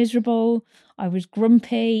was miserable, I was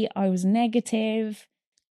grumpy, I was negative.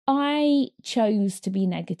 I chose to be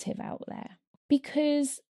negative out there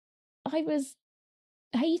because I was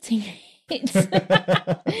hating it.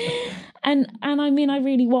 and I mean, I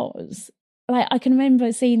really was. Like, I can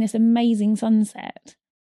remember seeing this amazing sunset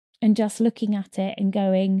and just looking at it and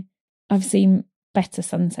going, I've seen better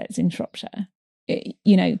sunsets in Shropshire,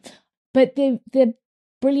 But the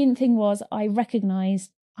brilliant thing was I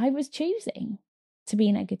recognised I was choosing to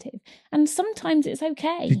be negative. And sometimes it's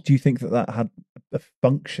okay. Do you think that had a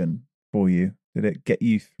function for you? Did it get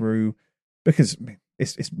you through? Because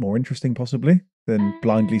it's more interesting possibly than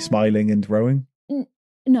blindly smiling and rowing.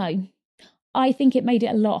 No, I think it made it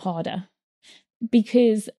a lot harder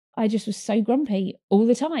because I just was so grumpy all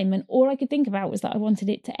the time. And all I could think about was that I wanted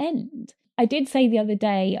it to end. I did say the other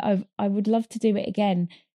day, I would love to do it again,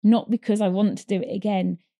 not because I want to do it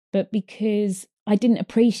again, but because I didn't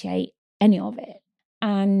appreciate any of it.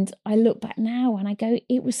 And I look back now and I go,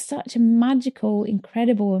 it was such a magical,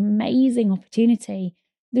 incredible, amazing opportunity.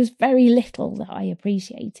 There's very little that I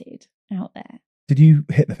appreciated out there. Did you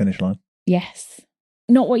hit the finish line? Yes.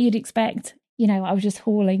 Not what you'd expect. I was just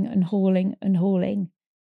hauling and hauling and hauling.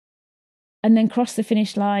 And then crossed the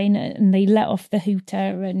finish line and they let off the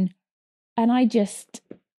hooter and I just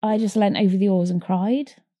leant over the oars and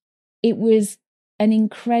cried. It was an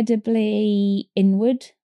incredibly inward.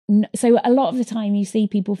 So a lot of the time you see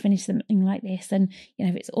people finish something like this and,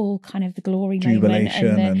 it's all kind of the glory jubilation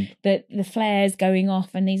moment and the flares going off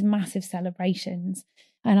and these massive celebrations.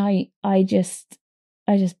 And I just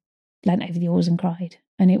leant over the oars and cried.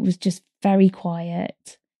 And it was just very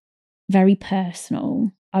quiet, very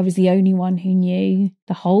personal. I was the only one who knew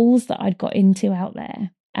the holes that I'd got into out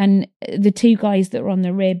there. And the two guys that were on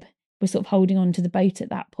the rib were sort of holding on to the boat at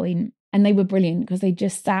that point. And they were brilliant because they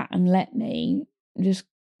just sat and let me just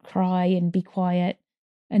cry and be quiet.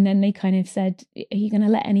 And then they kind of said, are you going to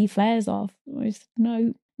let any flares off? I said,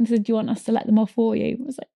 no. And said, do you want us to let them off for you? I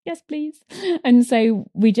was like, yes, please. And so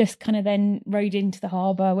we just kind of then rowed into the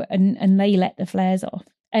harbour and they let the flares off.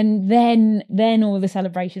 And then all the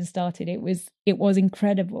celebrations started. It was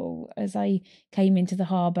incredible as I came into the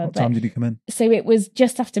harbour. What time did you come in? So it was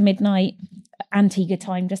just after midnight, Antigua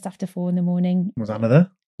time, just after 4 a.m. Was Anna there?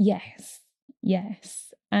 Yes.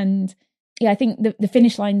 And yeah, I think the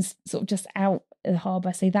finish line's sort of just out of the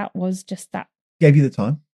harbour. So that was just that. Gave you the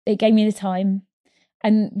time? It gave me the time.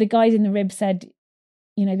 And the guys in the rib said,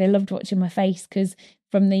 they loved watching my face because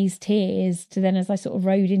from these tears to then as I sort of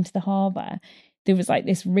rowed into the harbour, there was like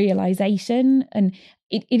this realisation. And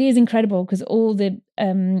it is incredible because all the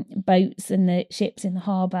boats and the ships in the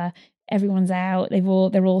harbour, everyone's out. They're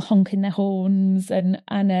all honking their horns and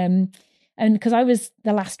because I was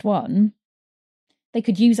the last one, they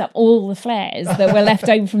could use up all the flares that were left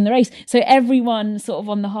over from the race. So everyone sort of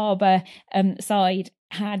on the harbour side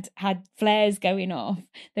had flares going off.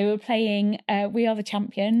 They were playing We Are the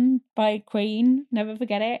Champion by Queen, never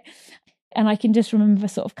forget it. And I can just remember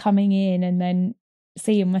sort of coming in and then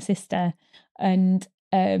seeing my sister and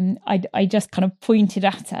I just kind of pointed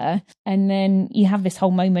at her. And then you have this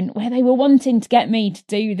whole moment where they were wanting to get me to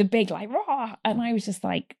do the big like, rah! And I was just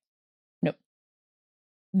like,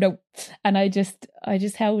 no. And I just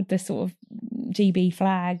held the sort of GB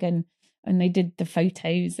flag and they did the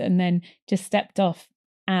photos and then just stepped off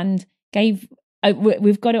and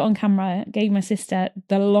we've got it on camera, gave my sister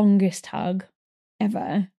the longest hug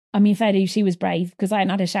ever. I mean, fair dues, she was brave because I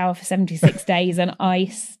hadn't had a shower for 76 days and I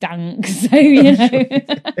stank. So,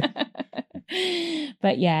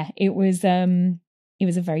 but yeah, it was a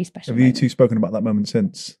very special moment. Have you two spoken about that moment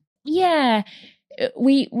since? Yeah,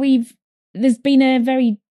 there's been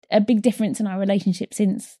a big difference in our relationship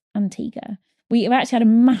since Antigua. We've actually had a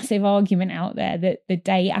massive argument out there that the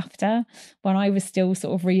day after when I was still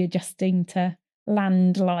sort of readjusting to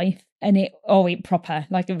land life and it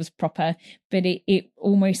was proper, but it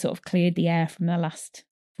almost sort of cleared the air from the last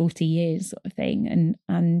 40 years sort of thing.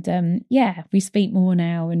 And we speak more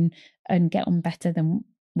now and get on better than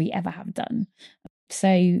we ever have done.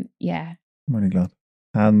 So, yeah. I'm really glad.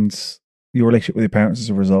 And your relationship with your parents as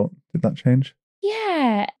a result, did that change?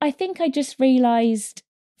 Yeah, I think I just realised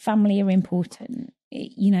family are important,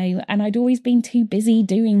 and I'd always been too busy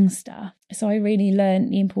doing stuff. So I really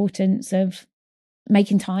learned the importance of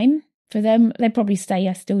making time for them. They'd probably stay,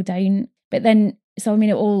 I still don't. But then, so I mean,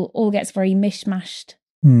 it all gets very mishmashed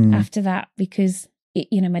after that, because,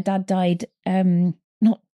 my dad died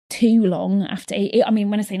not too long after. I mean,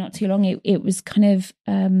 when I say not too long, it was kind of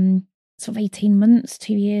sort of 18 months,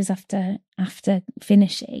 2 years after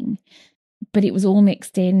finishing. But it was all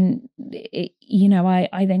mixed in.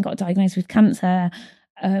 I then got diagnosed with cancer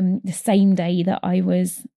the same day that I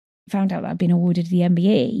found out that I'd been awarded the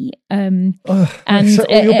MBE. And so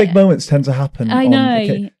all your big moments tend to happen. I know.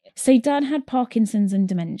 Okay. So Dad had Parkinson's and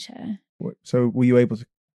dementia. So were you able to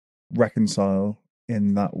reconcile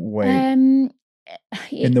in that way?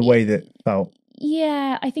 In the way that felt?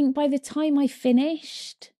 Yeah, I think by the time I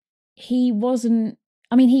finished, he wasn't.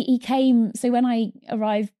 I mean, he came. So when I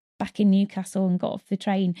arrived back in Newcastle and got off the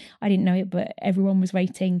train, I didn't know it, but everyone was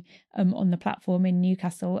waiting on the platform in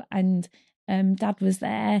Newcastle, and Dad was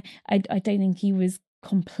there. I don't think he was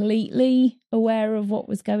completely aware of what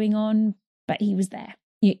was going on, but he was there.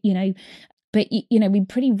 But we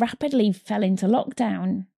pretty rapidly fell into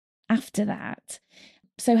lockdown after that.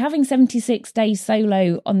 So having 76 days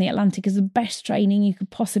solo on the Atlantic is the best training you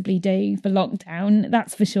could possibly do for lockdown,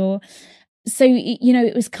 that's for sure. So,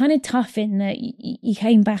 it was kind of tough in that you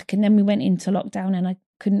came back and then we went into lockdown and I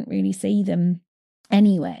couldn't really see them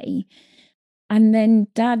anyway. And then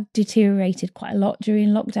Dad deteriorated quite a lot during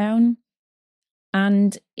lockdown.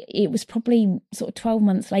 And it was probably sort of 12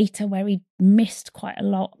 months later where he missed quite a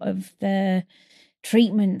lot of the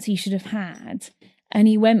treatments he should have had. And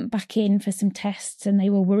he went back in for some tests and they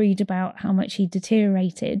were worried about how much he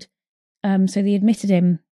deteriorated. So they admitted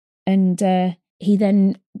him, and he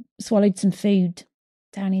then swallowed some food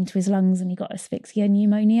down into his lungs and he got asphyxia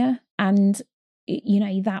pneumonia. And,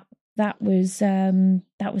 that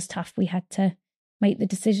was tough. We had to make the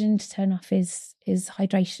decision to turn off his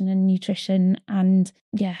hydration and nutrition, and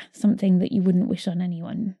something that you wouldn't wish on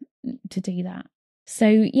anyone to do that.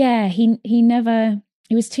 So he never.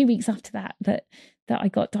 It was 2 weeks after that I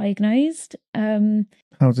got diagnosed.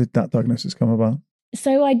 How did that diagnosis come about?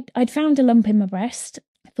 So I'd found a lump in my breast.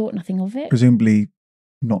 I thought nothing of it. Presumably,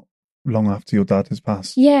 not long after your dad has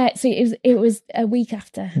passed. Yeah, so it was a week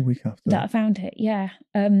after. That I found it. Yeah.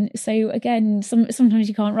 So again, sometimes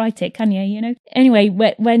you can't write it, can you? Anyway,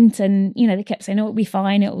 went and they kept saying, "Oh, it'll be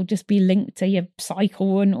fine. It'll just be linked to your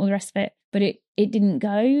cycle and all the rest of it." But it didn't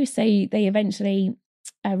go. So they eventually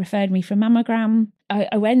referred me for a mammogram.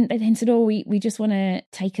 I went. They then said, "Oh, we just want to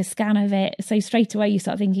take a scan of it." So straight away you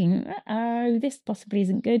start thinking, "Oh, this possibly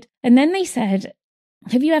isn't good." And then they said,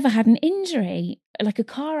 "Have you ever had an injury, like a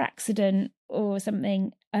car accident or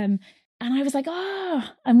something?" And I was like,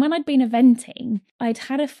 And when I'd been eventing, I'd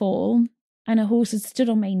had a fall and a horse had stood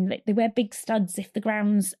on me. They wear big studs if the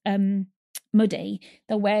ground's muddy.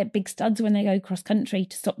 They'll wear big studs when they go cross country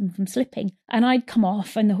to stop them from slipping. And I'd come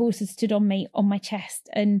off and the horse had stood on me on my chest,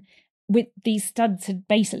 and with these studs had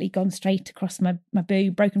basically gone straight across my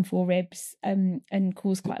boob, broken 4 ribs, and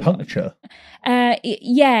caused quite a puncture.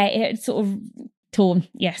 It had sort of torn,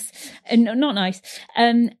 yes, and not nice.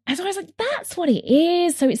 And so I was like, that's what it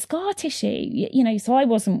is. So it's scar tissue, So I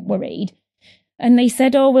wasn't worried. And they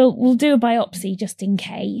said, "Oh, we'll do a biopsy just in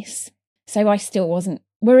case." So I still wasn't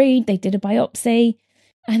worried. They did a biopsy,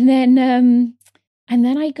 and then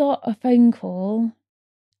I got a phone call.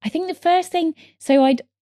 I think the first thing, so I'd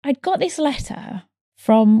got this letter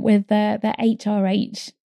with the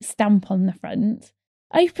HRH stamp on the front.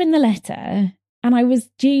 Opened the letter, and I was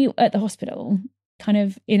due at the hospital kind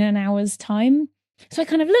of in an hour's time. So I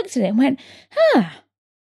kind of looked at it and went, I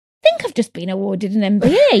think I've just been awarded an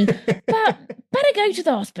MBE, but better go to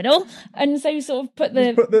the hospital. And so sort of put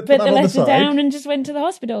the letter down and just went to the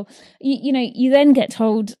hospital. You then get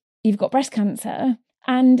told you've got breast cancer.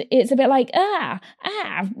 And it's a bit like,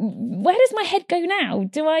 where does my head go now?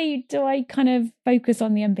 Do I kind of focus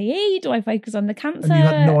on the MBE? Do I focus on the cancer? And you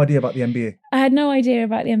had no idea about the MBE? I had no idea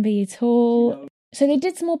about the MBE at all. So they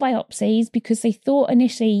did some more biopsies because they thought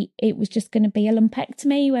initially it was just going to be a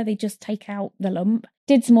lumpectomy where they just take out the lump.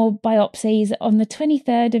 Did some more biopsies on the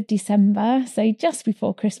 23rd of December, so just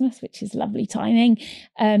before Christmas, which is lovely timing.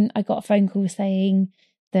 I got a phone call saying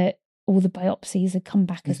that all the biopsies had come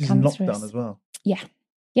back as cancerous. This is lockdown as well?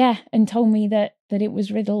 Yeah, and told me that it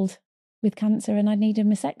was riddled with cancer and I needed a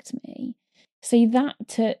mastectomy. So that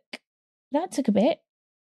took a bit,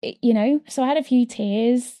 So I had a few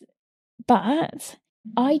tears, but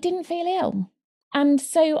I didn't feel ill. And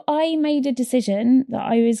so I made a decision that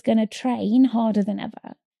I was going to train harder than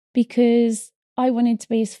ever because I wanted to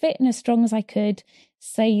be as fit and as strong as I could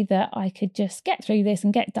so that I could just get through this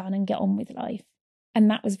and get done and get on with life. And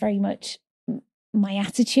that was very much my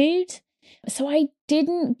attitude. So I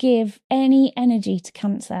didn't give any energy to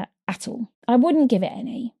cancer at all. I wouldn't give it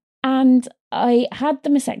any. And I had the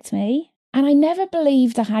mastectomy and I never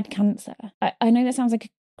believed I had cancer. I know that sounds like a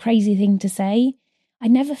crazy thing to say. I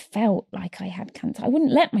never felt like I had cancer. I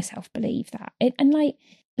wouldn't let myself believe that.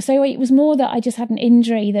 So it was more that I just had an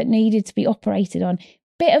injury that needed to be operated on.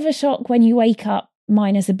 Bit of a shock when you wake up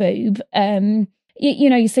minus a boob.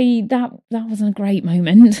 You see, that wasn't a great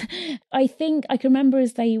moment. I think I can remember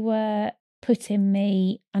as they were putting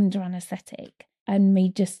me under anaesthetic and me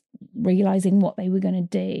just realising what they were going to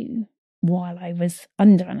do while I was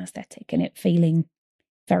under anaesthetic and it feeling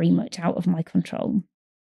very much out of my control.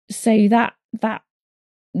 So that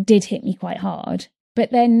did hit me quite hard.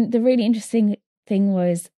 But then the really interesting thing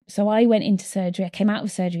was, so I went into surgery. I came out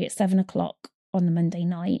of surgery at 7:00 on the Monday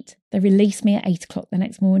night. They released me at 8:00 the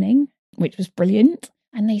next morning, which was brilliant.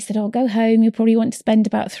 And they said, go home. You'll probably want to spend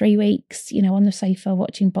about 3 weeks, on the sofa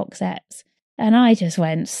watching box sets. And I just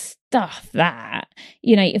went, stuff that.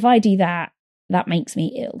 If I do that, that makes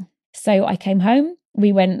me ill. So I came home.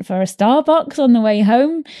 We went for a Starbucks on the way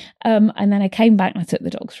home. And then I came back and I took the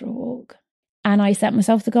dogs for a walk. And I set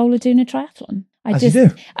myself the goal of doing a triathlon.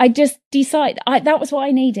 I just decided that was what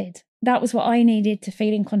I needed. That was what I needed to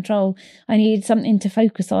feel in control. I needed something to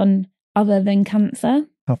focus on other than cancer.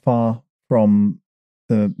 How far from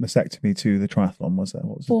the mastectomy to the triathlon was that?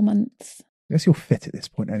 What was 4 months. I guess you're fit at this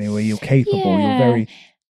point anyway. You're capable. Yeah. You're very...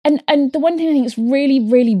 And the one thing I think is really,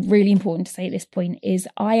 really, really important to say at this point is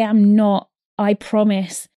I am not, I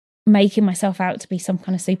promise, making myself out to be some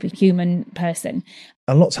kind of superhuman person.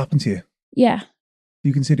 A lot's happened to you. Yeah. Do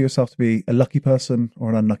you consider yourself to be a lucky person or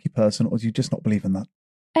an unlucky person, or do you just not believe in that?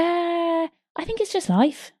 I think it's just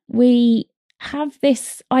life. We have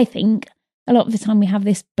this, I think, a lot of the time we have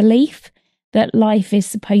this belief that life is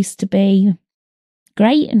supposed to be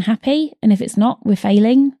great and happy, and if it's not, we're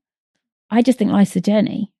failing. I just think life's a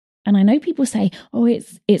journey. And I know people say,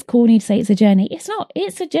 it's corny to say it's a journey. It's not.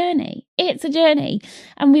 It's a journey. It's a journey.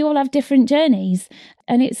 And we all have different journeys.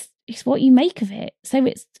 And it's what you make of it. So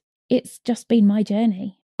it's just been my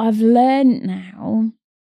journey. I've learned now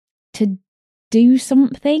to do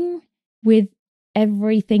something with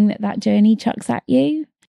everything that journey chucks at you.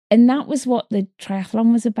 And that was what the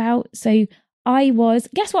triathlon was about. So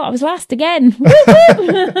guess what? I was last again.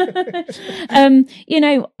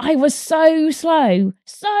 I was so slow,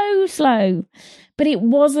 but it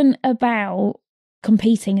wasn't about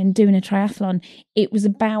competing and doing a triathlon. It was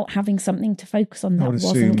about having something to focus on that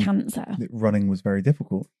wasn't cancer. Running was very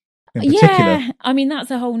difficult. In particular. Yeah, I mean,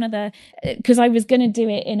 that's a whole nother, because I was going to do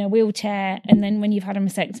it in a wheelchair, and then when you've had a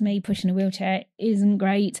mastectomy, pushing a wheelchair isn't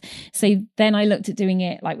great. So then I looked at doing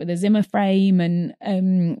it like with a Zimmer frame, and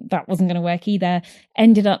that wasn't going to work either.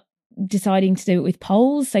 Ended up deciding to do it with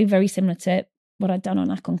poles, so very similar to what I'd done on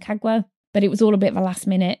Aconcagua, but it was all a bit of a last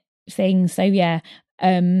minute thing. So yeah,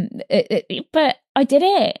 but I did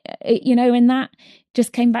it, and that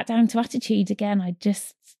just came back down to attitude again. I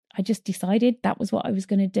just decided that was what I was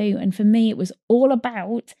going to do. And for me, it was all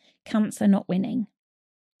about cancer not winning.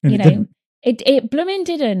 And it blooming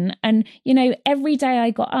didn't. And, every day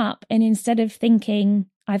I got up and instead of thinking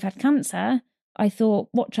I've had cancer, I thought,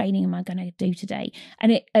 what training am I going to do today?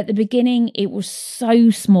 And at the beginning, it was so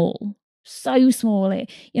small.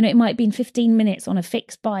 It might have been 15 minutes on a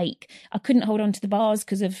fixed bike. I couldn't hold on to the bars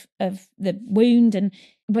because of the wound,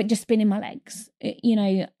 but just spinning my legs.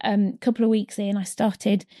 A couple of weeks in, I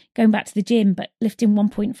started going back to the gym, but lifting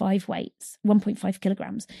 1.5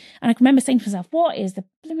 kilograms. And I can remember saying to myself, what is the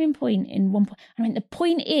blooming point in 1 point? I mean, the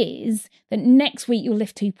point is that next week you'll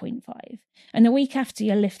lift 2.5. And the week after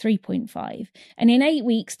you'll lift 3.5. And in 8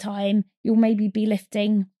 weeks' time, you'll maybe be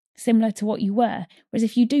lifting similar to what you were. Whereas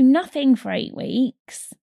if you do nothing for 8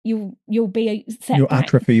 weeks, you'll be set You'll back.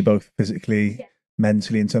 atrophy both physically,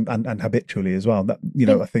 mentally, and habitually as well. That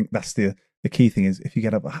I think that's the key thing is if you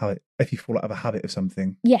fall out of a habit of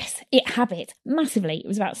something. Yes, habit massively. It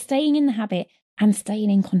was about staying in the habit and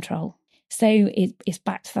staying in control. So it's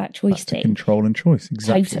back to that choice thing. Control and choice,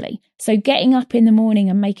 exactly. Totally. So getting up in the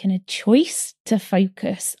morning and making a choice to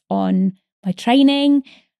focus on my training,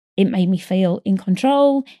 it made me feel in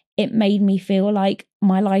control. It made me feel like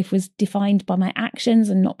my life was defined by my actions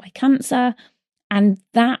and not by cancer. And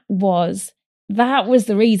that was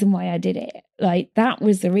the reason why I did it. Like, that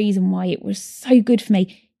was the reason why it was so good for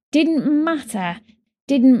me. Didn't matter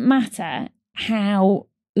how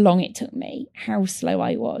long it took me, how slow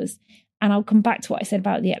I was. And I'll come back to what I said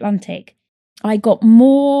about the Atlantic. I got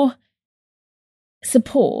more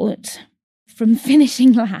support from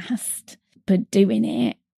finishing last, but doing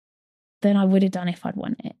it, than I would have done if I'd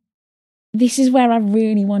won it. This is where I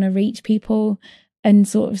really want to reach people and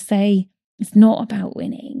sort of say, It's not about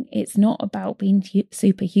winning. It's not about being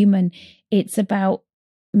superhuman. It's about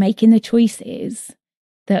making the choices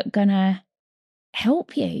that are going to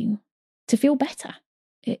help you to feel better,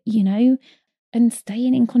 and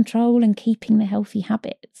staying in control and keeping the healthy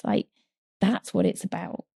habits. Like, that's what it's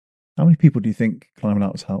about. How many people do you think climbing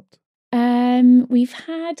out has helped? We've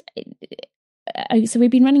had, so we've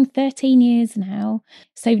been running 13 years now.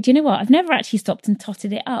 So do you know what? I've never actually stopped and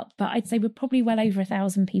totted it up, but I'd say we're probably well over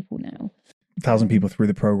 1,000 people now. 1,000 people through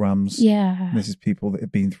the programs. Yeah. This is people that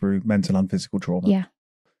have been through mental and physical trauma. Yeah.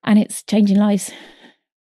 And it's changing lives. Do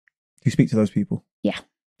you speak to those people? Yeah.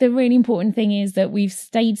 The really important thing is that we've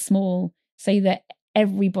stayed small so that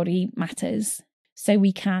everybody matters. So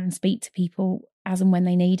we can speak to people as and when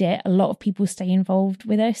they need it. A lot of people stay involved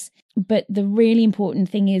with us. But the really important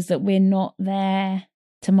thing is that we're not there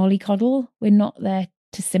to mollycoddle. We're not there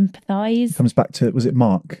to sympathise. It comes back to, was it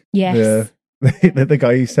Mark? Yes. The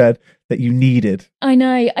guy who said that you needed. I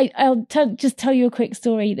know. I'll just tell you a quick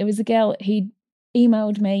story. There was a girl who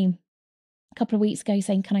emailed me a couple of weeks ago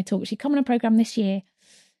saying, can I talk? She'd come on a programme this year.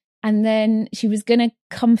 And then she was going to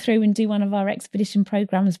come through and do one of our expedition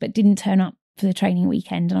programmes, but didn't turn up for the training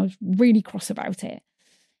weekend. And I was really cross about it.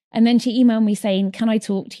 And then she emailed me saying, can I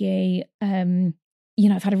talk to you?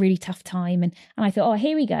 I've had a really tough time. And I thought, oh,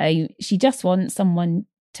 here we go. She just wants someone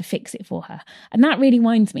to fix it for her. And that really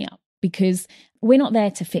winds me up, because we're not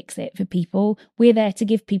there to fix it for people. We're there to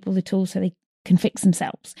give people the tools so they can fix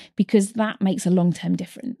themselves, because that makes a long-term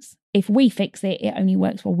difference. If we fix it, it only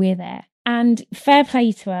works while we're there. And fair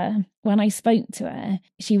play to her, when I spoke to her,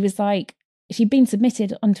 she was like, she'd been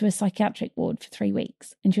submitted onto a psychiatric ward for 3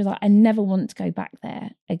 weeks. And she was like, I never want to go back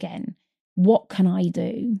there again. What can I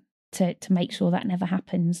do to make sure that never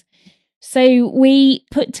happens? So we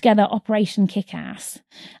put together Operation Kick-Ass.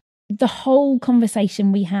 The whole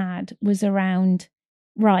conversation we had was around,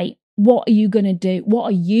 right, what are you going to do? What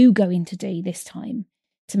are you going to do this time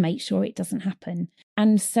to make sure it doesn't happen?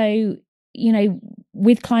 And so,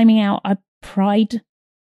 with climbing out, I pride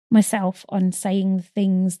myself on saying the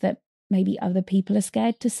things that maybe other people are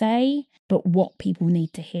scared to say, but what people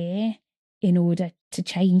need to hear in order to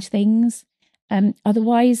change things.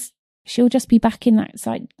 Otherwise, she'll just be back in that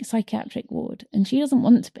psychiatric ward, and she doesn't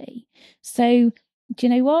want to be. So, do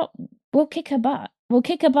you know what? We'll kick her butt. We'll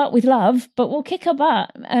kick her butt with love, but we'll kick her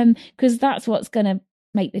butt, because that's what's going to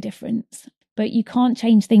make the difference. But you can't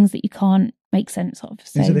change things that you can't make sense of.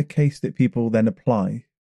 So. Is it a case that people then apply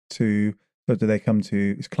to, so do they come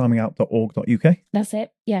to, it's climbingout.org.uk? That's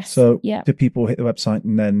it, yes. So do people hit the website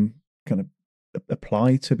and then kind of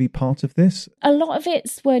apply to be part of this? A lot of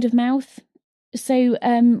it's word of mouth. So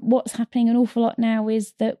what's happening an awful lot now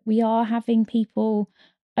is that we are having people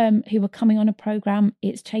who are coming on a programme,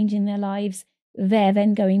 it's changing their lives. They're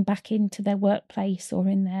then going back into their workplace or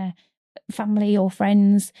in their family or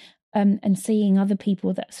friends, and seeing other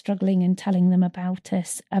people that are struggling and telling them about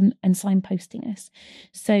us, and signposting us.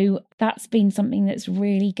 So that's been something that's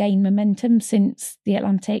really gained momentum since the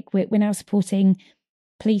Atlantic. We're now supporting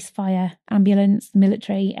police, fire, ambulance,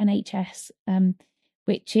 military, NHS,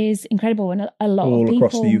 which is incredible. And a lot of people...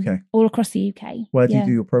 All across the UK. Where do you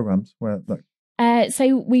do your programmes?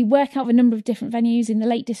 So we work out of a number of different venues in the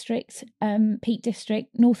Lake District, Peak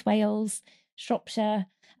District, North Wales, Shropshire,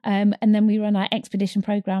 and then we run our expedition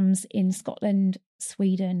programmes in Scotland,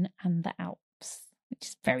 Sweden and the Alps, which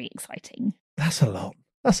is very exciting. That's a lot.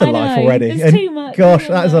 That's a life already. It's too much. Gosh,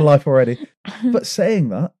 that is a life already. But saying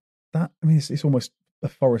that, I mean, it's almost a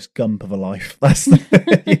Forrest Gump of a life. That's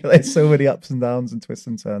there's so many ups and downs and twists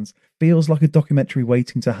and turns. Feels like a documentary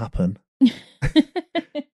waiting to happen.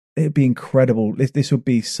 It'd be incredible. This would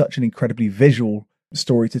be such an incredibly visual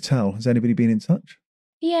story to tell. Has anybody been in touch?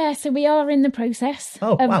 Yeah, so we are in the process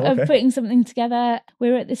of putting something together.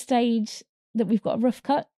 We're at the stage that we've got a rough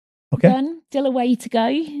cut done. Still a way to go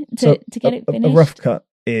to get it finished. A rough cut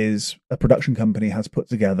is a production company has put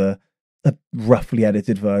together a roughly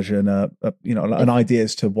edited version, an idea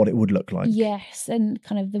as to what it would look like. Yes, and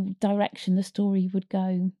kind of the direction the story would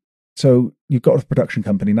go. So you've got a production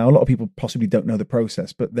company. Now, a lot of people possibly don't know the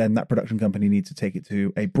process, but then that production company needs to take it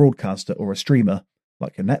to a broadcaster or a streamer,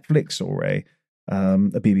 like a Netflix or a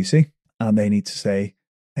BBC, and they need to say,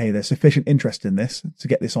 hey, there's sufficient interest in this to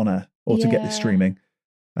get this on air or to get this streaming.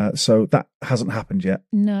 So that hasn't happened yet.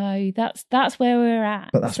 No, that's where we're at.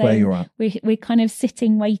 But that's where you're at. We're kind of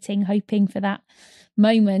sitting, waiting, hoping for that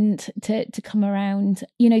moment to come around.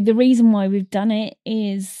 The reason why we've done it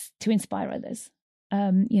is to inspire others.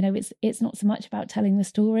 It's not so much about telling the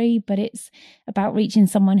story, but it's about reaching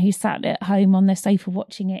someone who's sat at home on their sofa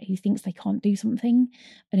watching it, who thinks they can't do something,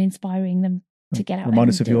 and inspiring them to get out. Remind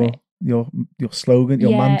us of your slogan,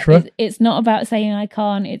 your mantra? It's not about saying I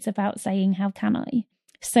can't, it's about saying how can I.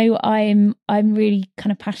 So I'm really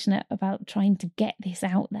kind of passionate about trying to get this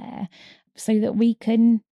out there so that we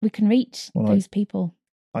can reach those people.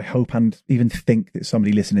 I hope and even think that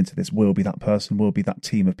somebody listening to this will be that person, will be that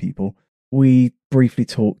team of people. We briefly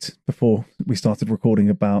talked before we started recording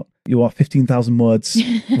about you are 15,000 words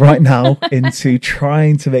right now into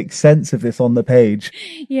trying to make sense of this on the page.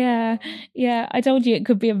 Yeah. I told you it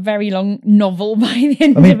could be a very long novel by the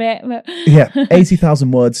end of it. But... yeah,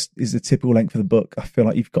 80,000 words is the typical length of the book. I feel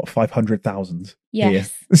like you've got 500,000. Yes,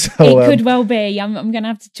 here. So, it could well be. I'm going to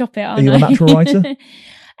have to chop it, aren't I? Are you a natural writer?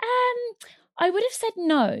 I would have said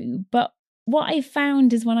no, but what I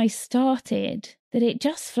found is when I started that it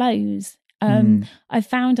just flows. I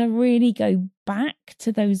found I really go back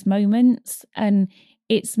to those moments, and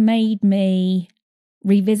it's made me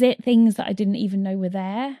revisit things that I didn't even know were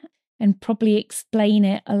there and probably explain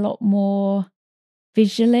it a lot more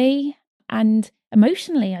visually and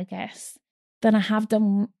emotionally, I guess, than I have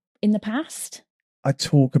done in the past. I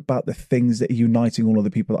talk about the things that are uniting all of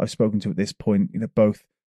the people that I've spoken to at this point, both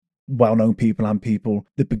well-known people and people,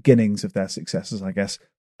 the beginnings of their successes, I guess.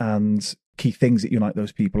 And key things that unite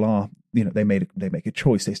those people are, they make a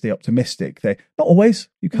choice. They stay optimistic. They not always.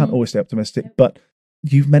 You can't always stay optimistic. But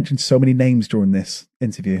you've mentioned so many names during this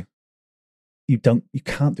interview. You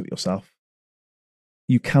can't do it yourself.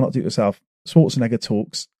 You cannot do it yourself. Schwarzenegger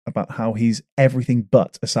talks about how he's everything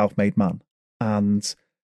but a self-made man, and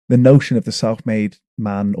the notion of the self-made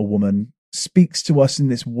man or woman speaks to us in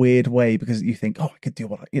this weird way because you think, I could do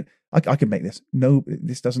what I could make this. No,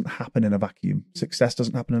 this doesn't happen in a vacuum. Success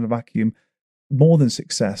doesn't happen in a vacuum. More than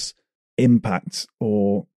success, impact,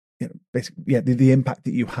 or basically, the impact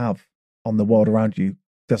that you have on the world around you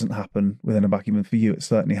doesn't happen within a vacuum. And for you, it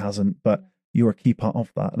certainly hasn't. But you're a key part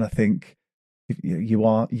of that, and I think you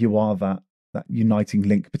are that uniting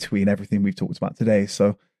link between everything we've talked about today.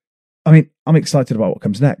 So, I'm excited about what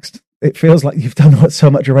comes next. It feels like you've done so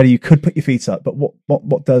much already. You could put your feet up, but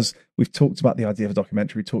what does? We've talked about the idea of a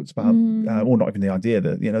documentary. We talked about, or not even the idea,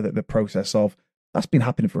 the process of that's been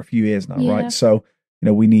happening for a few years now, right? So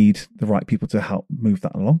we need the right people to help move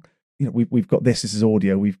that along. We've got this is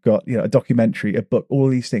audio. We've got a documentary, a book, all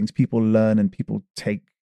these things. People learn and people take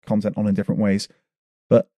content on in different ways.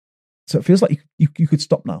 But so it feels like you could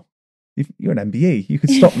stop now. You're an MBE. You could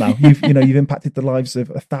stop now. You've impacted the lives of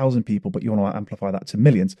 1,000 people, but you want to amplify that to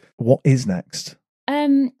millions. What is next?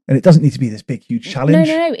 And it doesn't need to be this big, huge challenge.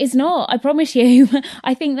 No, it's not. I promise you.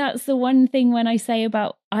 I think that's the one thing when I say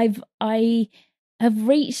about I have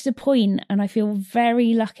reached a point, and I feel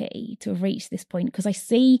very lucky to have reached this point because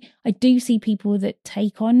I do see people that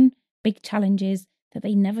take on big challenges that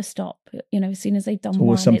they never stop. As soon as they've done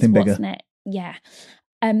one, something bigger. What's next? Yeah.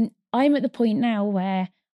 I'm at the point now where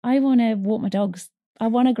I want to walk my dogs. I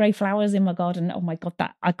want to grow flowers in my garden. Oh my God,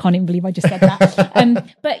 I can't even believe I just said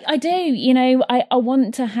that. But I do, I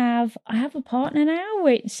want to I have a partner now,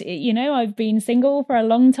 which, I've been single for a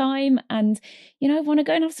long time, and, I want to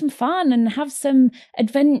go and have some fun and have some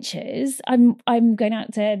adventures. I'm going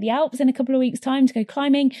out to the Alps in a couple of weeks' time to go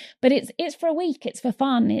climbing, but it's for a week. It's for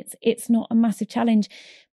fun. It's not a massive challenge.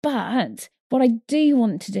 But what I do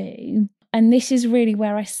want to do, and this is really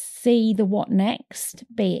where I see the what next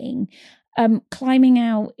being, climbing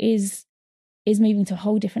out is moving to a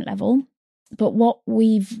whole different level. But what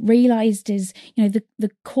we've realised is,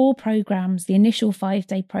 the core programmes, the initial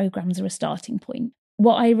 5-day programmes are a starting point.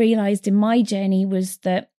 What I realised in my journey was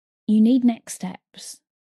that you need next steps.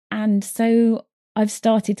 And so I've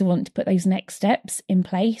started to want to put those next steps in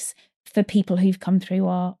place for people who've come through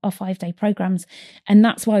our 5-day programs. And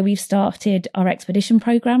that's why we've started our expedition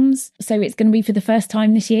programs. So it's going to be for the first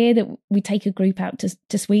time this year that we take a group out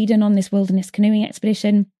to Sweden on this wilderness canoeing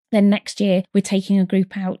expedition. Then next year, we're taking a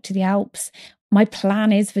group out to the Alps. My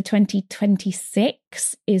plan is for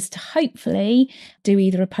 2026 is to hopefully do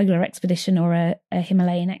either a polar expedition or a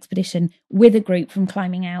Himalayan expedition with a group from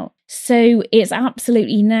Climbing Out. So it's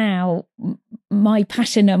absolutely now my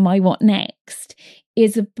passion and my what next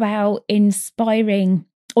is about inspiring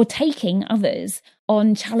or taking others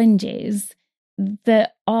on challenges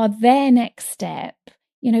that are their next step,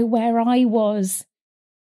 where I was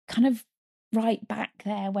kind of right back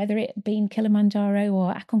there, whether it been Kilimanjaro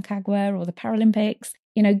or Aconcagua or the Paralympics,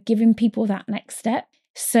 giving people that next step.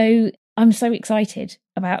 So I'm so excited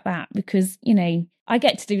about that because, I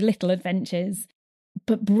get to do little adventures,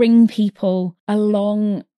 but bring people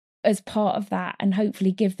along as part of that and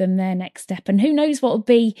hopefully give them their next step. And who knows what will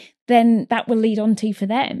be then that will lead on to for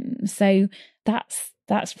them. So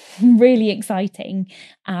that's really exciting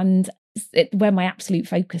and where my absolute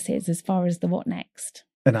focus is as far as the what next.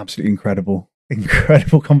 an absolutely incredible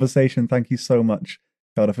conversation. Thank you so much,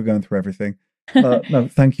 Kelda, for going through everything. No,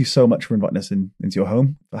 thank you so much for inviting us into your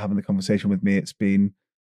home, for having the conversation with me. It's been,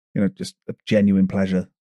 just a genuine pleasure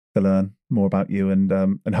to learn more about you, and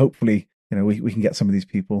hopefully, we can get some of these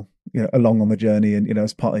people, along on the journey, and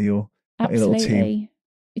as part of your little team.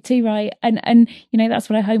 You're too right, and that's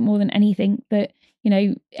what I hope more than anything, that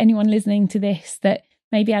anyone listening to this that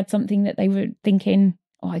maybe had something that they were thinking,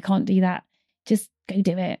 oh, I can't do that. Just go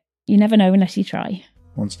do it. You never know unless you try.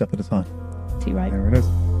 One step at a time. Too right. There it is.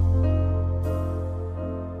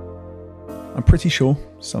 I'm pretty sure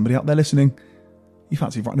somebody out there listening, you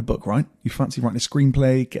fancy writing a book, right? You fancy writing a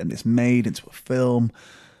screenplay, getting this made into a film.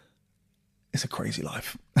 It's a crazy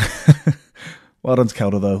life. Well done to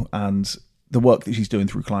Kelda, though, and the work that she's doing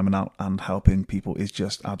through Climbing Out and helping people is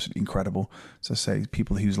just absolutely incredible. So say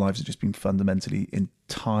people whose lives have just been fundamentally,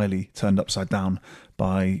 entirely turned upside down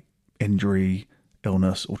by injury,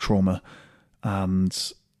 illness or trauma. And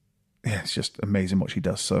yeah, it's just amazing what she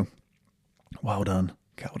does. So well done,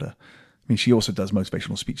 Kelda. I mean, she also does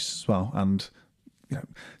motivational speeches as well. And,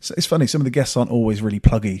 it's funny, some of the guests aren't always really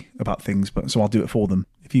pluggy about things, but so I'll do it for them.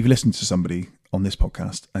 If you've listened to somebody on this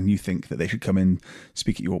podcast and you think that they should come in,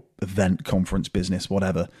 speak at your event, conference, business,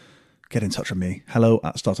 whatever, get in touch with me.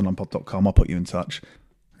 hello@startinglinepod.com. I'll put you in touch.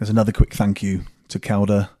 There's another quick thank you to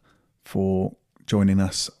Kelda for joining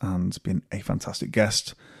us and being a fantastic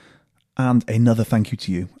guest. And another thank you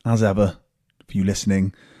to you, as ever, for you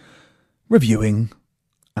listening, reviewing,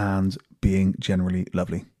 and being generally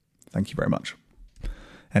lovely. Thank you very much.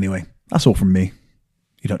 Anyway, that's all from me.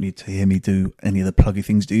 You don't need to hear me do any of the pluggy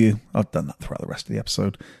things, do you? I've done that throughout the rest of the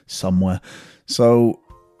episode somewhere. So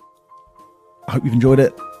I hope you've enjoyed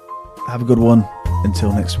it. Have a good one.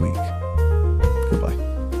 Until next week. Goodbye.